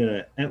from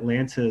Kita,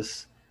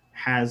 Atlantis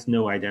has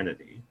no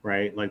identity,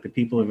 right? Like the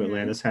people of Mhm.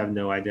 Atlantis have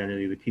no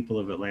identity. The people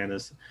of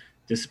Atlantis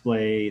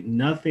display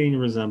nothing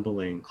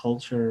resembling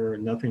culture,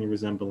 nothing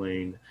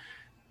resembling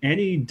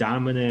any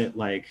dominant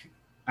like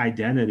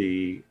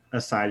identity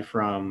aside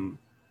from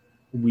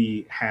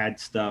we had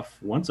stuff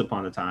once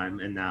upon a time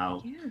and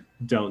now Yeah.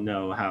 don't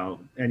know how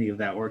any of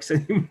that works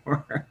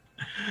anymore.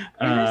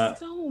 And it's uh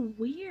so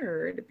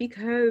weird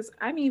because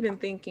I'm even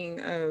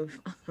thinking of,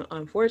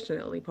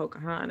 unfortunately,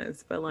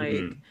 Pocahontas, but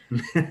like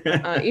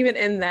mhm. even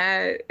in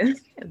that in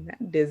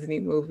that Disney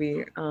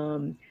movie,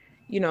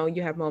 you know,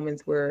 you have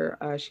moments where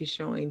she's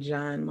showing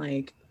John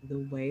like the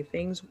way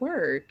things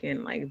work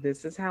and like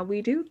this is how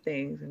we do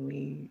things and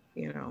we,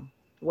 you know,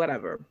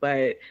 whatever.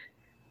 But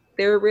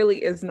there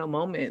really is no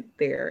moment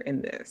there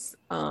in this.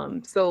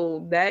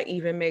 So that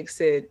even makes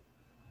it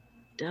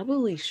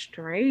doubly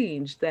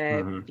strange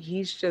that Mhm.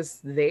 he's just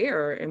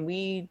there and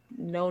we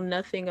know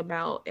nothing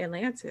about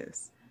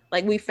Atlantis.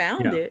 Like we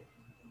found Yeah. it,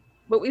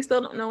 but we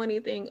still don't know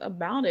anything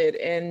about it.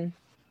 And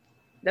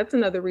that's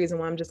another reason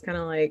why I'm just kind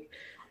of like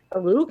a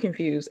little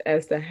confused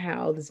as to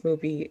how this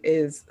movie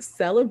is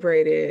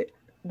celebrated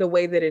the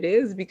way that it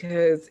is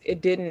because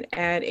it didn't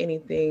add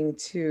anything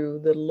to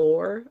the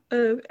lore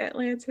of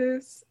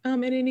Atlantis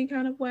in any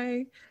kind of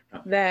way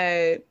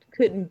that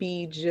couldn't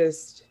be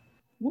just,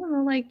 I don't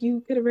know, like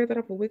you could have read that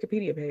off a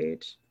Wikipedia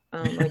page.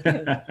 Like,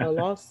 yeah, a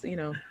lost, you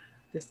know,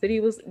 the city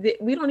was,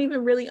 we don't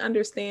even really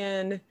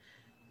understand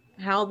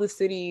how the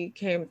city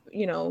came,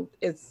 you know,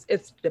 its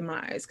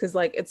demise because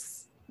like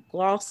it's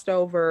glossed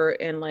over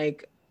and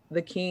like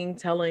the king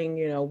telling,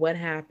 you know, what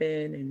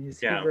happened and his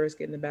Yeah. hubris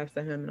getting the best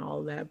of him and all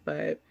of that,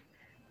 but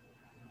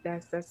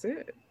that's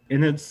it.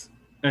 And it's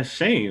a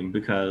shame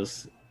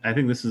because I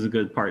think this is a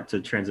good part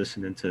to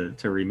transition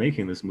into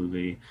remaking this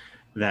movie.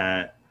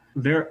 That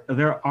there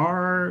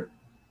are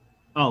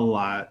a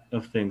lot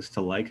of things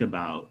to like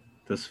about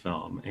this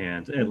film,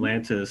 and Mm-hmm.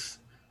 Atlantis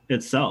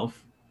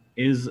itself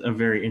is a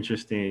very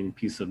interesting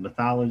piece of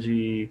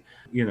mythology.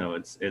 You know,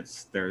 it's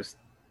there's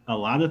a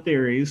lot of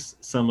theories.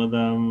 Some of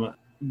them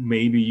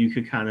maybe you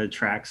could kind of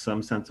track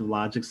some sense of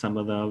logic. Some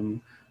of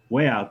them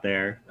way out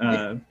there.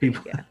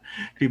 People Yeah.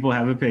 people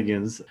have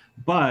opinions,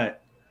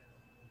 but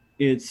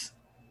it's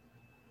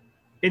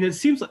and it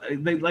seems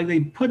like they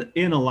put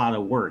in a lot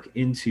of work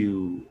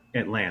into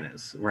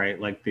Atlantis, right?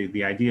 Like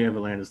the idea of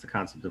Atlantis, the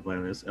concept of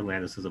Atlantis.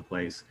 Atlantis is a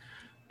place,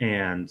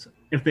 and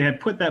if they had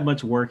put that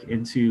much work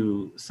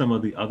into some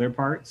of the other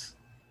parts,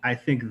 I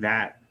think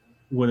that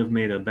would have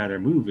made a better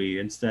movie.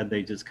 Instead,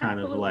 they just kind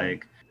of Absolutely.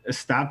 like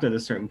stopped at a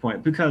certain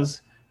point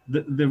because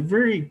the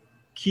very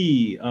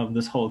key of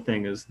this whole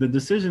thing is the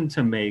decision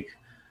to make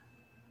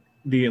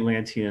the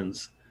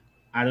Atlanteans.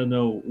 I don't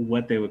know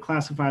what they would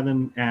classify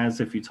them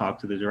as if you talk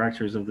to the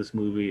directors of this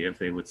movie, if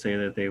they would say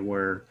that they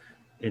were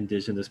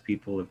indigenous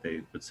people, if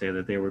they would say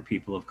that they were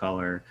people of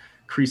color.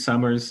 Cree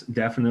Summers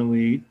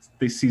definitely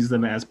they sees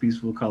them as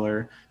people of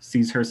color,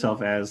 sees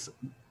herself as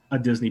a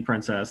Disney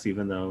princess,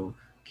 even though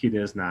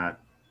Kida is not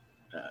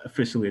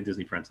officially a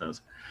Disney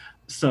princess.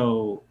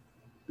 So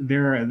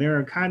there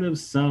are kind of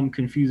some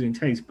confusing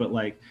takes, but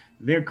like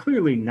they're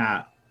clearly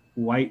not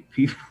white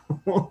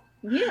people.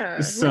 Yeah,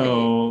 right.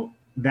 So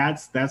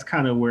that's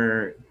kind of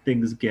where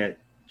things get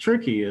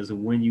tricky is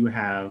when you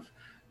have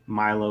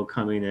Milo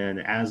coming in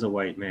as a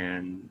white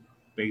man,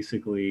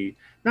 basically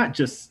not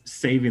just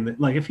saving the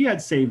like if he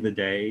had saved the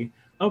day,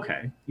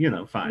 okay, you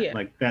know, fine. Yeah.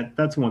 Like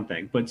that's one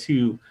thing. But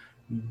to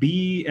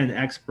be an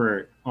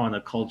expert on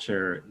a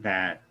culture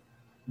that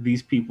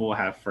these people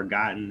have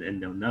forgotten and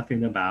know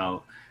nothing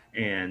about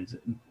and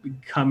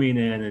coming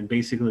in and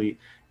basically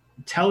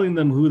telling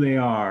them who they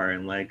are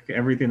and like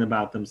everything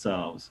about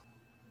themselves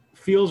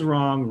feels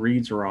wrong,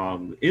 reads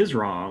wrong, is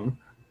wrong.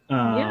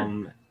 Yeah.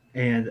 Um,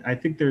 and I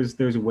think there's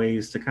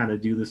ways to kind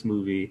of do this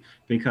movie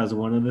because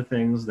one of the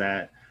things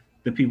that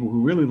the people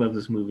who really love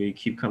this movie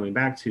keep coming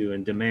back to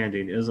and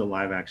demanding is a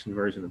live action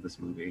version of this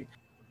movie.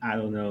 I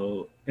don't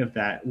know if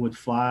that would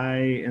fly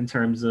in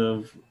terms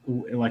of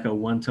like a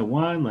one to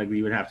one, like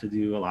we would have to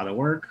do a lot of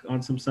work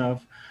on some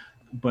stuff.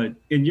 But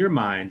in your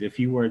mind, if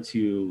you were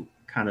to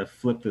kind of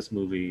flip this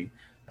movie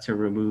to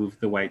remove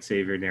the white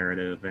savior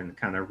narrative and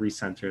kind of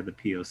recenter the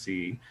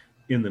POC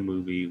in the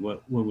movie,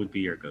 what would be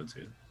your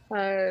go-to?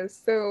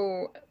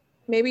 So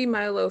maybe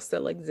Milo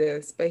still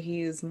exists, but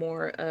he's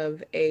more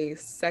of a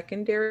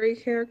secondary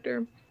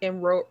character.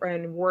 And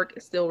Rourke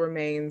still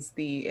remains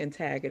the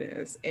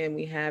antagonist. And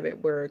we have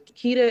it where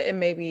Kita and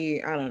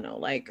maybe, I don't know,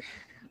 like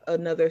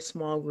another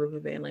small group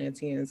of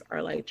Atlanteans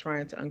are like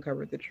trying to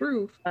uncover the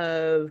truth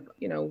of,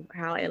 you know,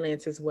 how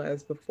Atlantis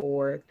was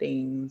before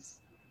things,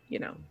 you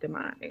know,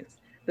 demise.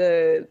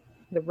 The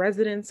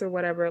residents or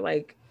whatever,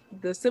 like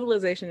the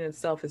civilization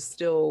itself is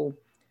still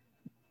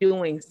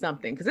doing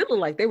something because it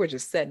looked like they were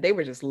just set, they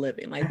were just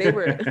living. Like they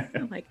were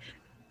like,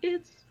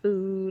 it's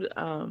food.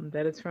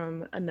 That is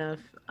from enough.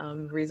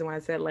 Reason why I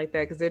said it like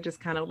that, because they're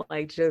just kind of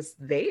like just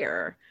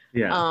there,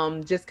 Yeah.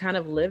 just kind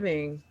of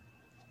living.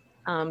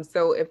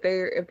 So if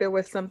there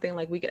was something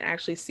like we could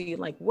actually see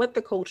like what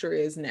the culture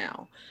is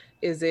now,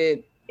 is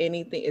it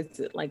anything, is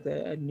it like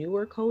a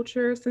newer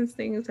culture since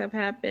things have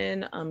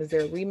happened? Is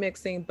there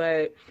remixing?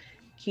 But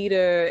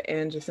Kita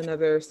and just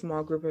another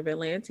small group of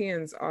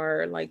Atlanteans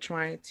are like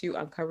trying to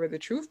uncover the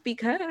truth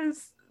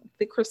because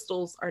the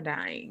crystals are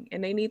dying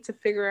and they need to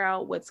figure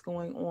out what's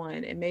going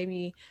on. And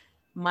maybe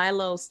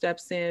Milo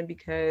steps in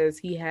because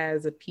he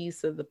has a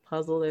piece of the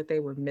puzzle that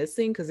they were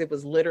missing because it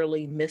was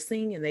literally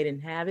missing and they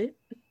didn't have it.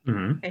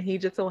 Mm-hmm. And he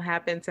just so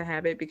happened to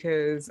have it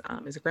because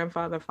his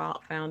grandfather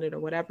found it or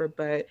whatever.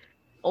 But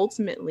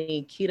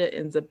ultimately, Kita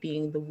ends up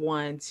being the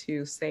one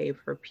to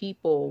save her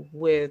people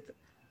with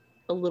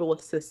a little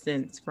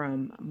assistance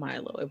from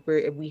Milo.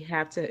 If we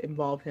have to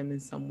involve him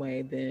in some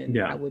way, then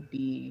Yeah. I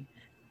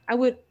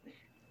would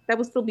that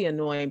would still be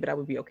annoying, but I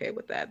would be okay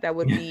with that. That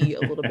would be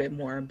a little bit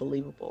more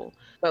believable.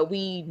 But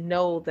we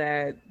know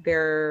that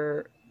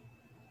they're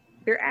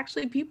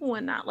actually people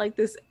and not like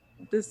this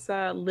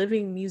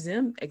living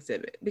museum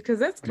exhibit, because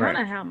that's kind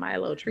Right. of how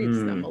Milo treats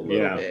them a little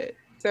Yeah. bit.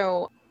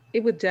 So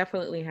it would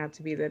definitely have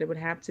to be that. It would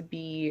have to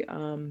be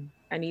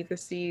I need to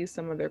see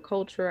some of their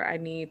culture. I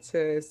need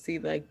to see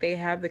like they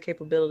have the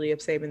capability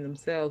of saving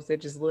themselves. They're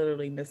just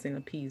literally missing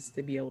a piece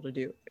to be able to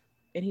do it.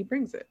 And he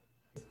brings it.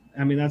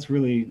 I mean, that's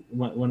really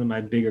one of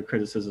my bigger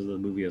criticisms of the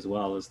movie as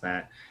well, is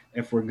that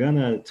if we're going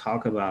to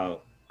talk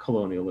about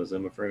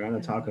colonialism, if we're going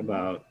to talk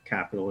about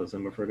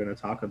capitalism, if we're going to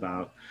talk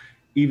about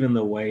even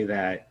the way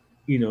that,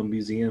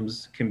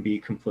 museums can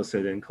be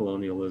complicit in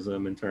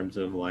colonialism in terms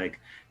of like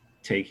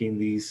taking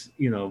these,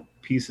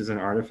 pieces and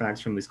artifacts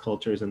from these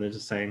cultures, and they're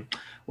just saying,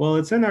 well,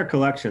 it's in our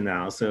collection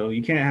now, so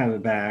you can't have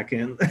it back.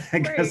 And I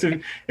guess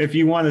if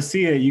you want to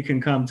see it, you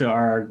can come to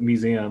our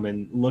museum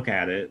and look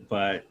at it.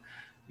 But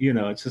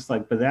it's just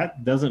like, but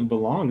that doesn't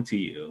belong to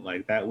you.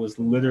 Like that was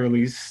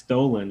literally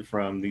stolen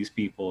from these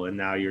people, and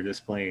now you're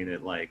displaying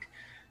it like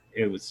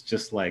it was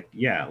just like,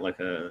 yeah, like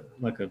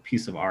a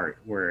piece of art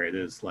where it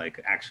is like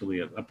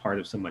actually a part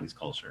of somebody's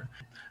culture.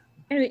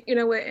 And you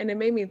know what? And it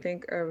made me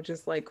think of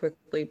just like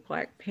quickly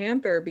Black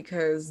Panther,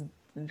 because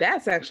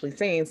that's actually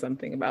saying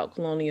something about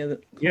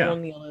Yeah.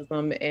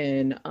 colonialism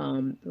and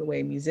the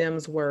way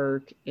museums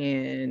work,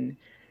 and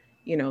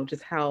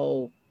just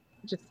how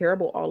just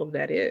terrible all of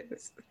that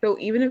is. So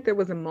even if there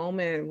was a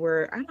moment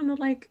where, I don't know,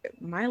 like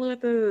Milo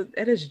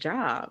at his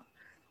job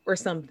or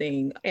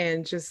something,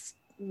 and just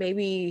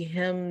maybe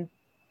him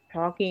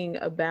talking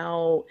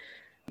about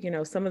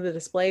some of the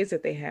displays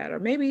that they had, or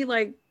maybe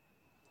like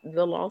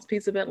the lost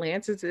piece of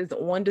Atlantis is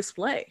on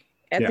display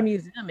at the Yeah.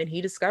 museum and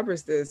he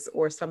discovers this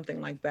or something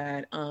like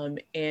that.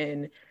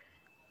 And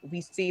we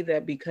see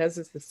that because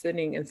it's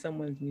sitting in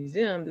someone's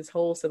museum, this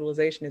whole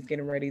civilization is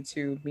getting ready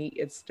to meet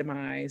its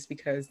demise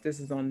because this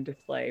is on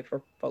display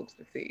for folks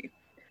to see.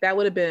 That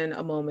would have been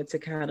a moment to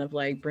kind of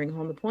like bring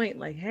home the point,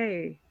 like,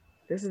 hey,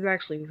 this is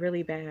actually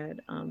really bad,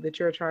 that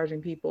you're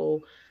charging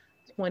people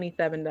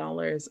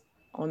 $27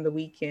 on the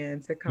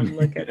weekend to come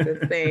look at this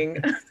thing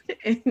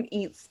and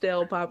eat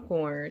stale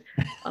popcorn.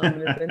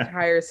 This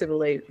entire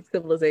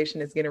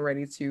civilization is getting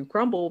ready to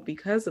crumble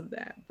because of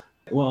that.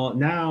 Well,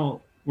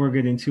 now we're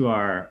getting to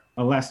our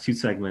last two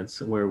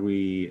segments where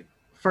we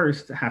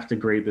first have to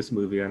grade this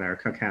movie on our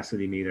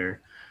caucasity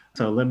meter.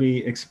 So let me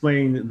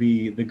explain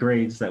the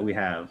grades that we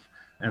have,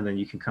 and then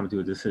you can come to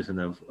a decision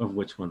of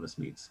which one this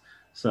meets.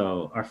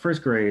 So our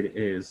first grade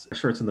is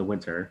Shorts in the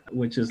Winter,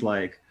 which is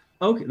like,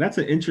 okay, that's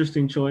an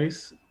interesting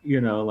choice.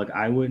 Like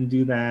I wouldn't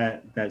do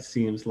that. That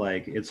seems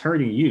like it's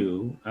hurting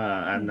you.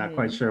 I'm not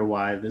quite sure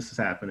why this is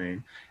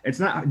happening. It's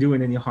not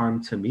doing any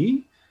harm to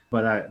me,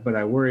 but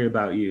I worry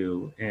about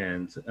you,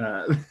 and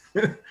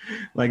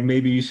like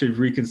maybe you should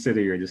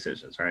reconsider your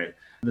decisions, right?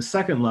 The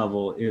second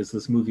level is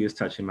This Movie Is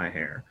Touching My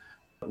Hair,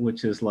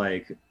 which is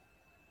like,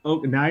 oh,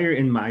 now you're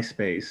in my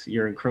space.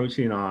 You're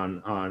encroaching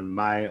on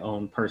my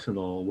own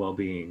personal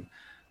well-being.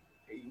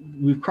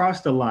 We've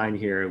crossed a line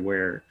here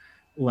where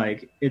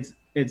like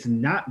it's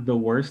not the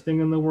worst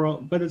thing in the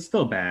world, but it's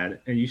still bad,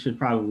 and you should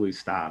probably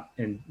stop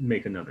and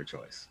make another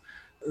choice.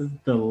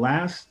 The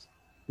last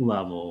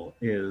level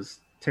is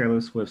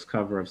Taylor Swift's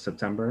cover of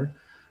September,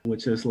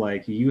 which is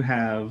like,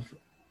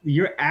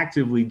 you're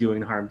actively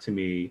doing harm to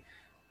me,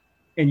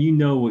 and you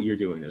know what you're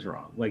doing is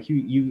wrong. Like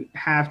you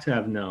have to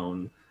have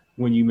known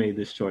when you made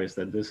this choice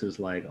that this is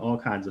like all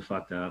kinds of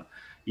fucked up,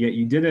 yet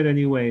you did it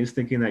anyways,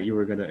 thinking that you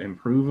were going to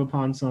improve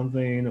upon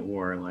something,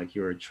 or like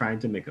you were trying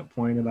to make a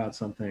point about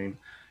something,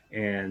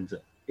 and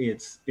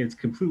it's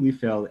completely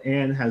failed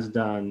and has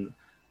done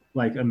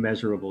like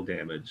immeasurable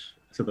damage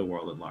to the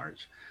world at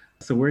large.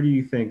 So where do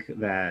you think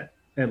that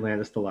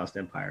Atlantis: The Lost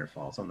Empire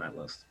falls on that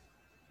list?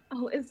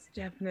 Oh, it's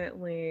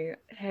definitely,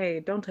 hey,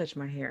 don't touch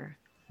my hair.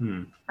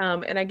 Hmm.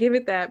 And I give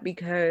it that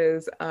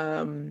because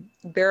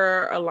there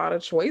are a lot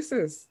of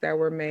choices that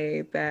were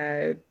made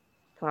that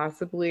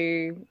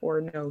possibly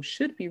or no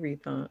should be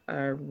rethought.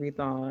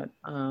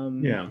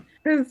 Yeah.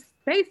 Because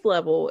Space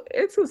Level,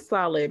 it's a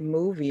solid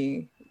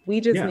movie. We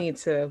just Yeah. need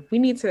to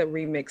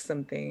remix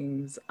some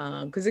things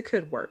because it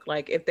could work.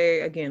 Like if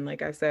they, again,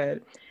 like I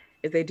said,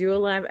 if they do a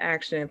live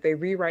action, if they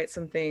rewrite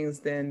some things,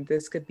 then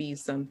this could be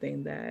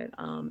something that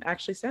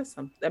actually says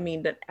something. I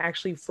mean, that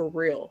actually for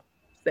real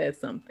says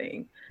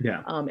something.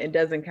 Yeah. It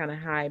doesn't kind of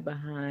hide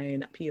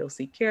behind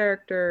POC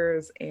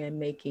characters and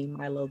making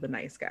Milo the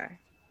nice guy.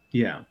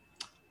 Yeah.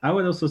 I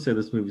would also say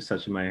this movie's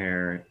touching my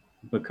hair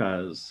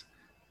because,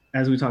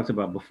 as we talked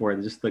about before,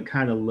 just the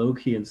kind of low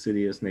key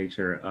insidious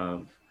nature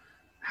of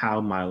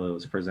how Milo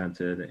is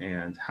presented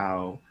and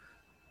how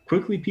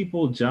quickly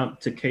people jump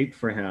to cape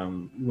for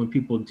him when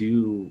people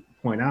do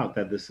point out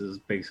that this is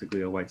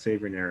basically a white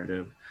savior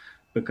narrative,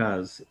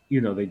 because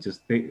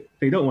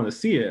they don't want to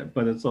see it,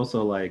 but it's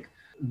also like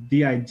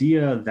the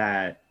idea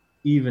that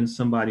even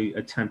somebody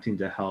attempting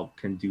to help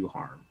can do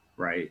harm,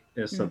 right,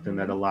 is something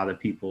that a lot of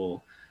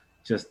people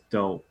just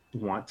don't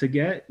want to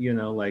get,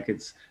 like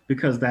it's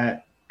because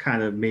that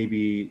kind of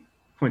maybe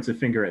points a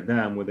finger at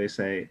them where they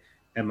say,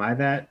 am I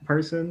that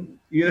person,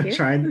 Yeah.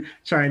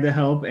 trying to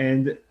help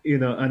and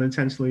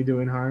unintentionally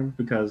doing harm?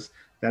 Because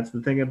that's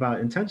the thing about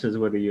intentions,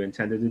 whether you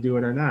intended to do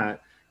it or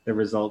not, the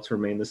results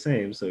remain the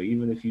same. So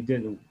even if you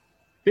didn't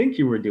think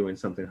you were doing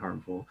something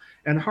harmful,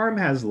 and harm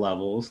has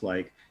levels,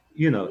 like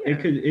Yeah.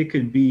 it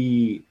could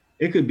be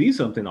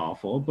something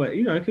awful, but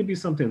it could be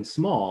something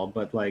small,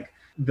 but like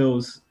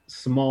those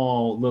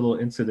small little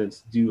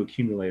incidents do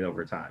accumulate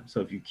over time.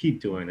 So if you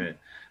keep doing it,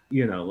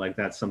 like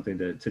that's something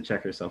to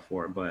check yourself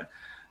for. But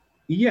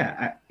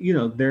yeah,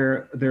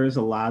 there's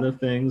a lot of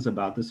things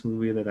about this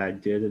movie that I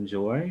did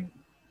enjoy,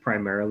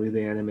 primarily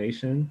the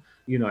animation.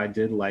 I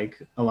did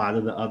like a lot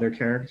of the other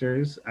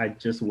characters. I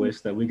just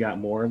wish that we got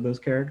more of those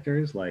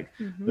characters, like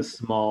the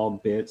small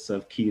bits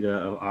of Kita,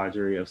 of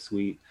Audrey, of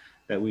Sweet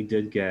that we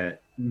did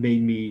get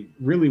made me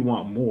really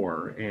want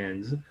more.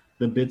 And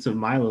the bits of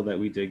Milo that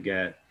we did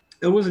get,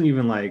 it wasn't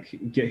even like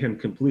get him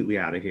completely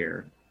out of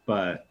here,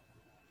 but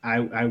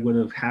I would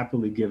have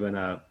happily given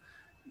up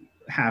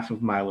half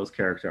of Milo's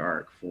character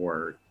arc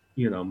for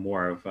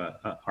more of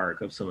a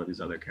arc of some of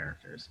these other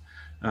characters.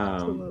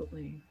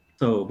 Absolutely.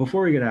 So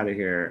before we get out of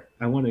here,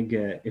 I want to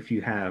get, if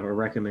you have a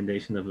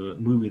recommendation of a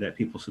movie that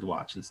people should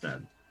watch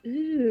instead.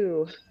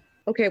 Ooh.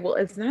 Okay, well,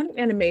 it's not an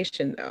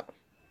animation though.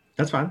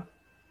 That's fine.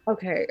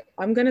 Okay,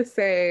 I'm gonna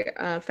say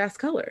Fast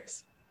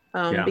Colors,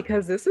 Yeah.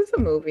 because this is a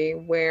movie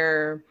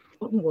where,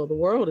 well, the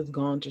world has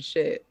gone to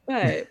shit,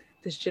 but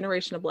this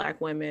generation of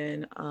Black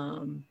women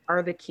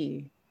are the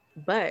key,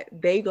 but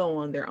they go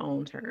on their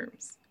own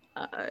terms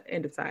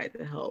and decide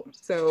to help.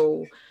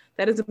 So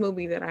that is a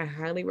movie that I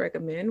highly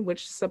recommend,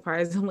 which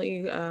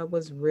surprisingly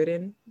was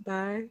written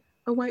by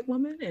a white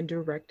woman and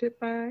directed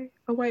by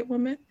a white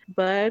woman.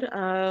 But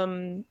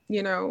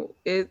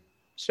it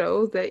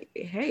shows that,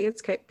 hey,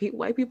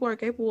 white people are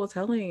capable of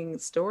telling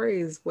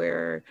stories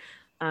where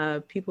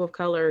people of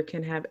color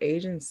can have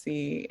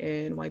agency,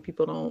 and white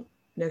people don't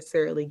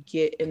necessarily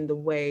get in the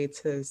way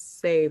to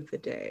save the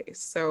day.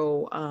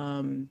 So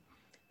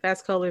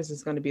Fast Colors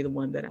is going to be the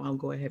one that I'll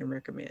go ahead and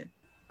recommend.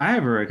 I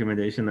have a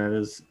recommendation that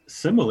is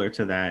similar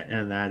to that,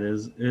 and that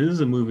is, it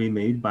is a movie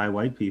made by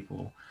white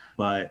people,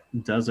 but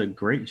does a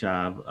great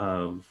job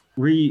of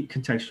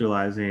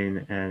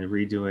recontextualizing and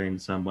redoing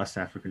some West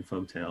African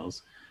folk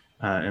tales,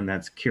 and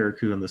that's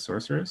Kirikou and the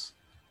Sorceress.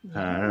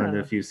 I don't know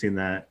if you've seen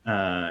that.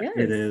 Yes.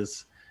 It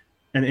is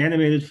an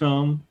animated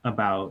film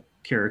about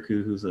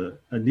Kirikou, who's a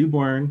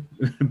newborn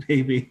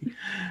baby,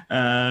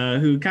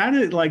 who kind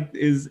of like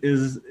is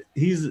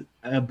he's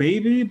a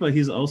baby, but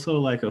he's also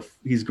like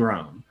he's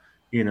grown.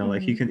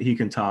 Like he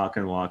can talk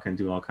and walk and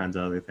do all kinds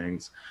of other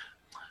things.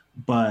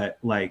 But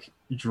like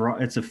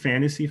it's a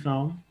fantasy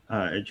film.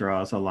 It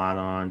draws a lot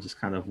on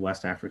just kind of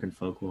West African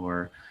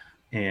folklore,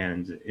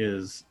 and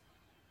it's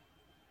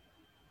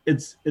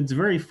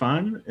very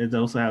fun. It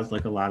also has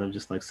like a lot of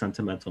just like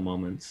sentimental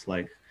moments.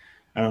 Like,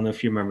 I don't know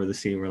if you remember the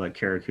scene where like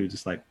Kirikou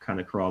just like kind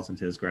of crawls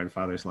into his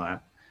grandfather's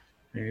lap.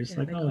 And you're just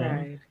like, oh,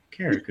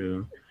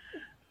 Kirikou.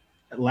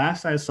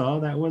 Last I saw,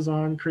 that was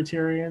on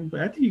Criterion, but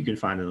I think you can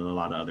find it in a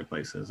lot of other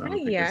places. I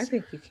think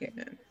you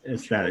can.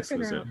 It's that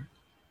exclusive.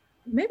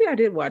 Maybe I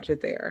did watch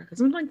it there, because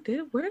I'm like,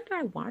 where did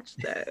I watch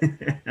that?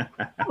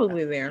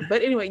 Probably there.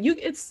 But anyway,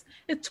 it's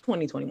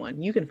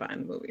 2021. You can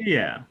find the movie.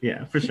 Yeah,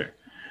 for sure.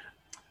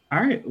 All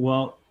right.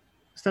 Well,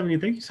 Stephanie,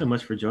 thank you so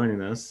much for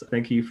joining us.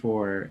 Thank you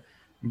for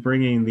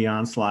bringing the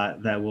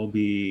onslaught that will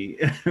be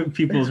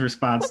people's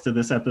response to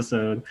this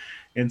episode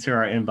into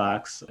our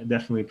inbox. I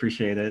definitely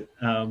appreciate it.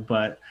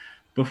 But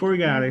before we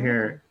get out of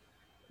here,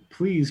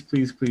 please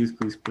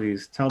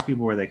tell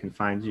people where they can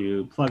find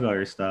you, plug all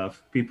your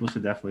stuff. People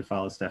should definitely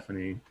follow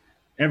Stephanie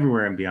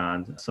everywhere and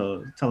beyond.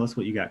 So tell us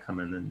what you got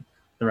coming in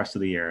the rest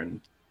of the year.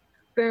 And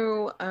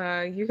so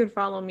you can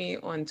follow me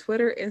on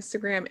Twitter,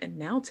 Instagram, and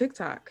now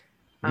TikTok.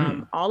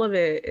 All of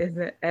it is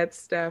at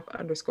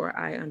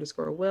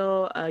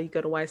Steph_I_Will. You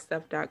go to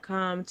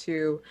whystuff.com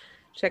to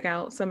check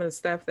out some of the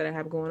stuff that I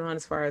have going on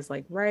as far as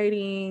like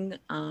writing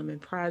and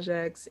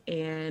projects,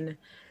 and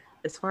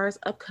as far as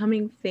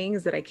upcoming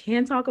things that I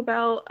can talk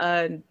about.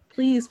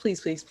 Please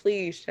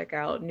check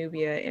out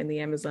Nubia and the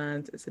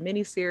Amazons. It's a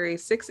mini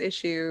series, 6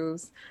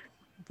 issues.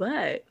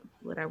 But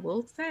what I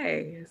will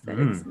say is that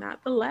it's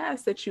not the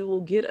last that you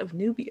will get of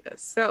Nubia.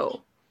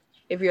 So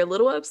if you're a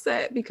little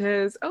upset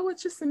because,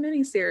 it's just a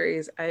mini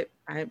series, I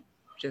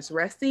just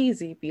rest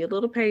easy, be a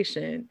little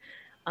patient.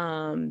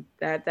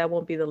 That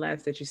won't be the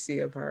last that you see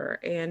of her,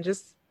 and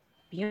just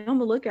be on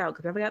the lookout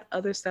because I've got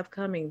other stuff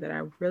coming that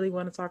I really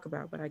want to talk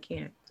about, but I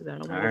can't because I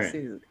don't want to get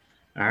sued.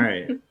 All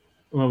right.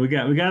 Well, we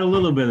got a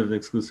little bit of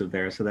exclusive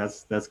there, so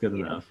that's good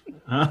enough.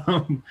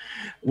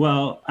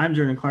 Well, I'm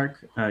Jordan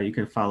Clark. You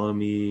can follow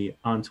me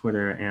on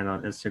Twitter and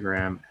on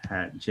Instagram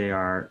at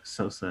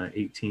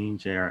JRSosa18,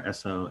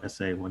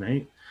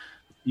 JRSOSA18.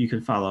 You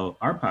can follow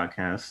our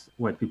podcast,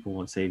 White People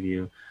Won't Save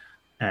You,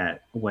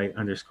 at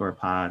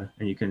white_pod,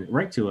 and you can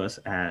write to us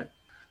at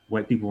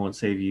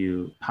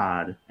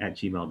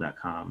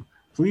whitepeoplewon'tsaveyoupod@gmail.com.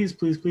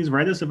 Please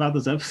write us about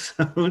this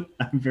episode.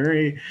 I'm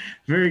very,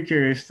 very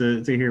curious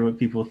to hear what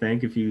people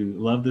think. If you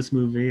love this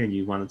movie and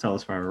you want to tell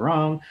us why we're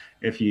wrong,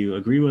 if you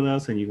agree with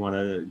us and you want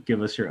to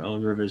give us your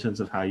own revisions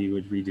of how you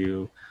would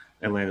redo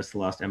Atlantis: The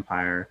Lost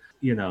Empire,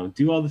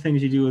 do all the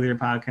things you do with your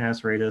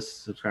podcast, rate us,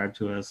 subscribe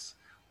to us,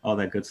 all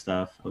that good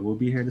stuff. We'll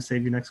be here to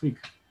save you next week.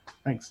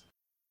 Thanks.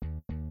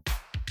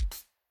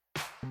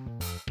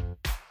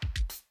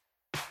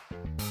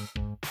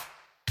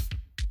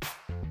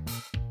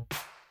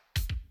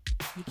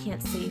 You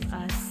can't save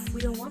us.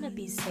 We don't want to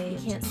be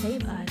saved. You can't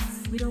save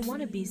us. We don't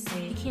want to be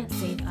saved. You can't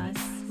save us.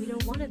 We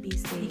don't want to be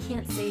saved. You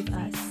can't save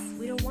us.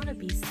 We don't want to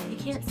be saved. You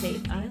can't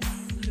save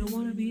us. We don't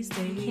want to be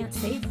saved. You can't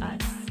save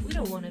us. We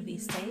don't want to be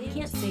saved. You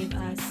can't save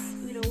us.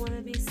 We don't want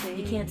to be saved.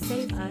 You can't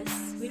save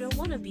us. We don't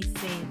want to be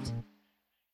saved.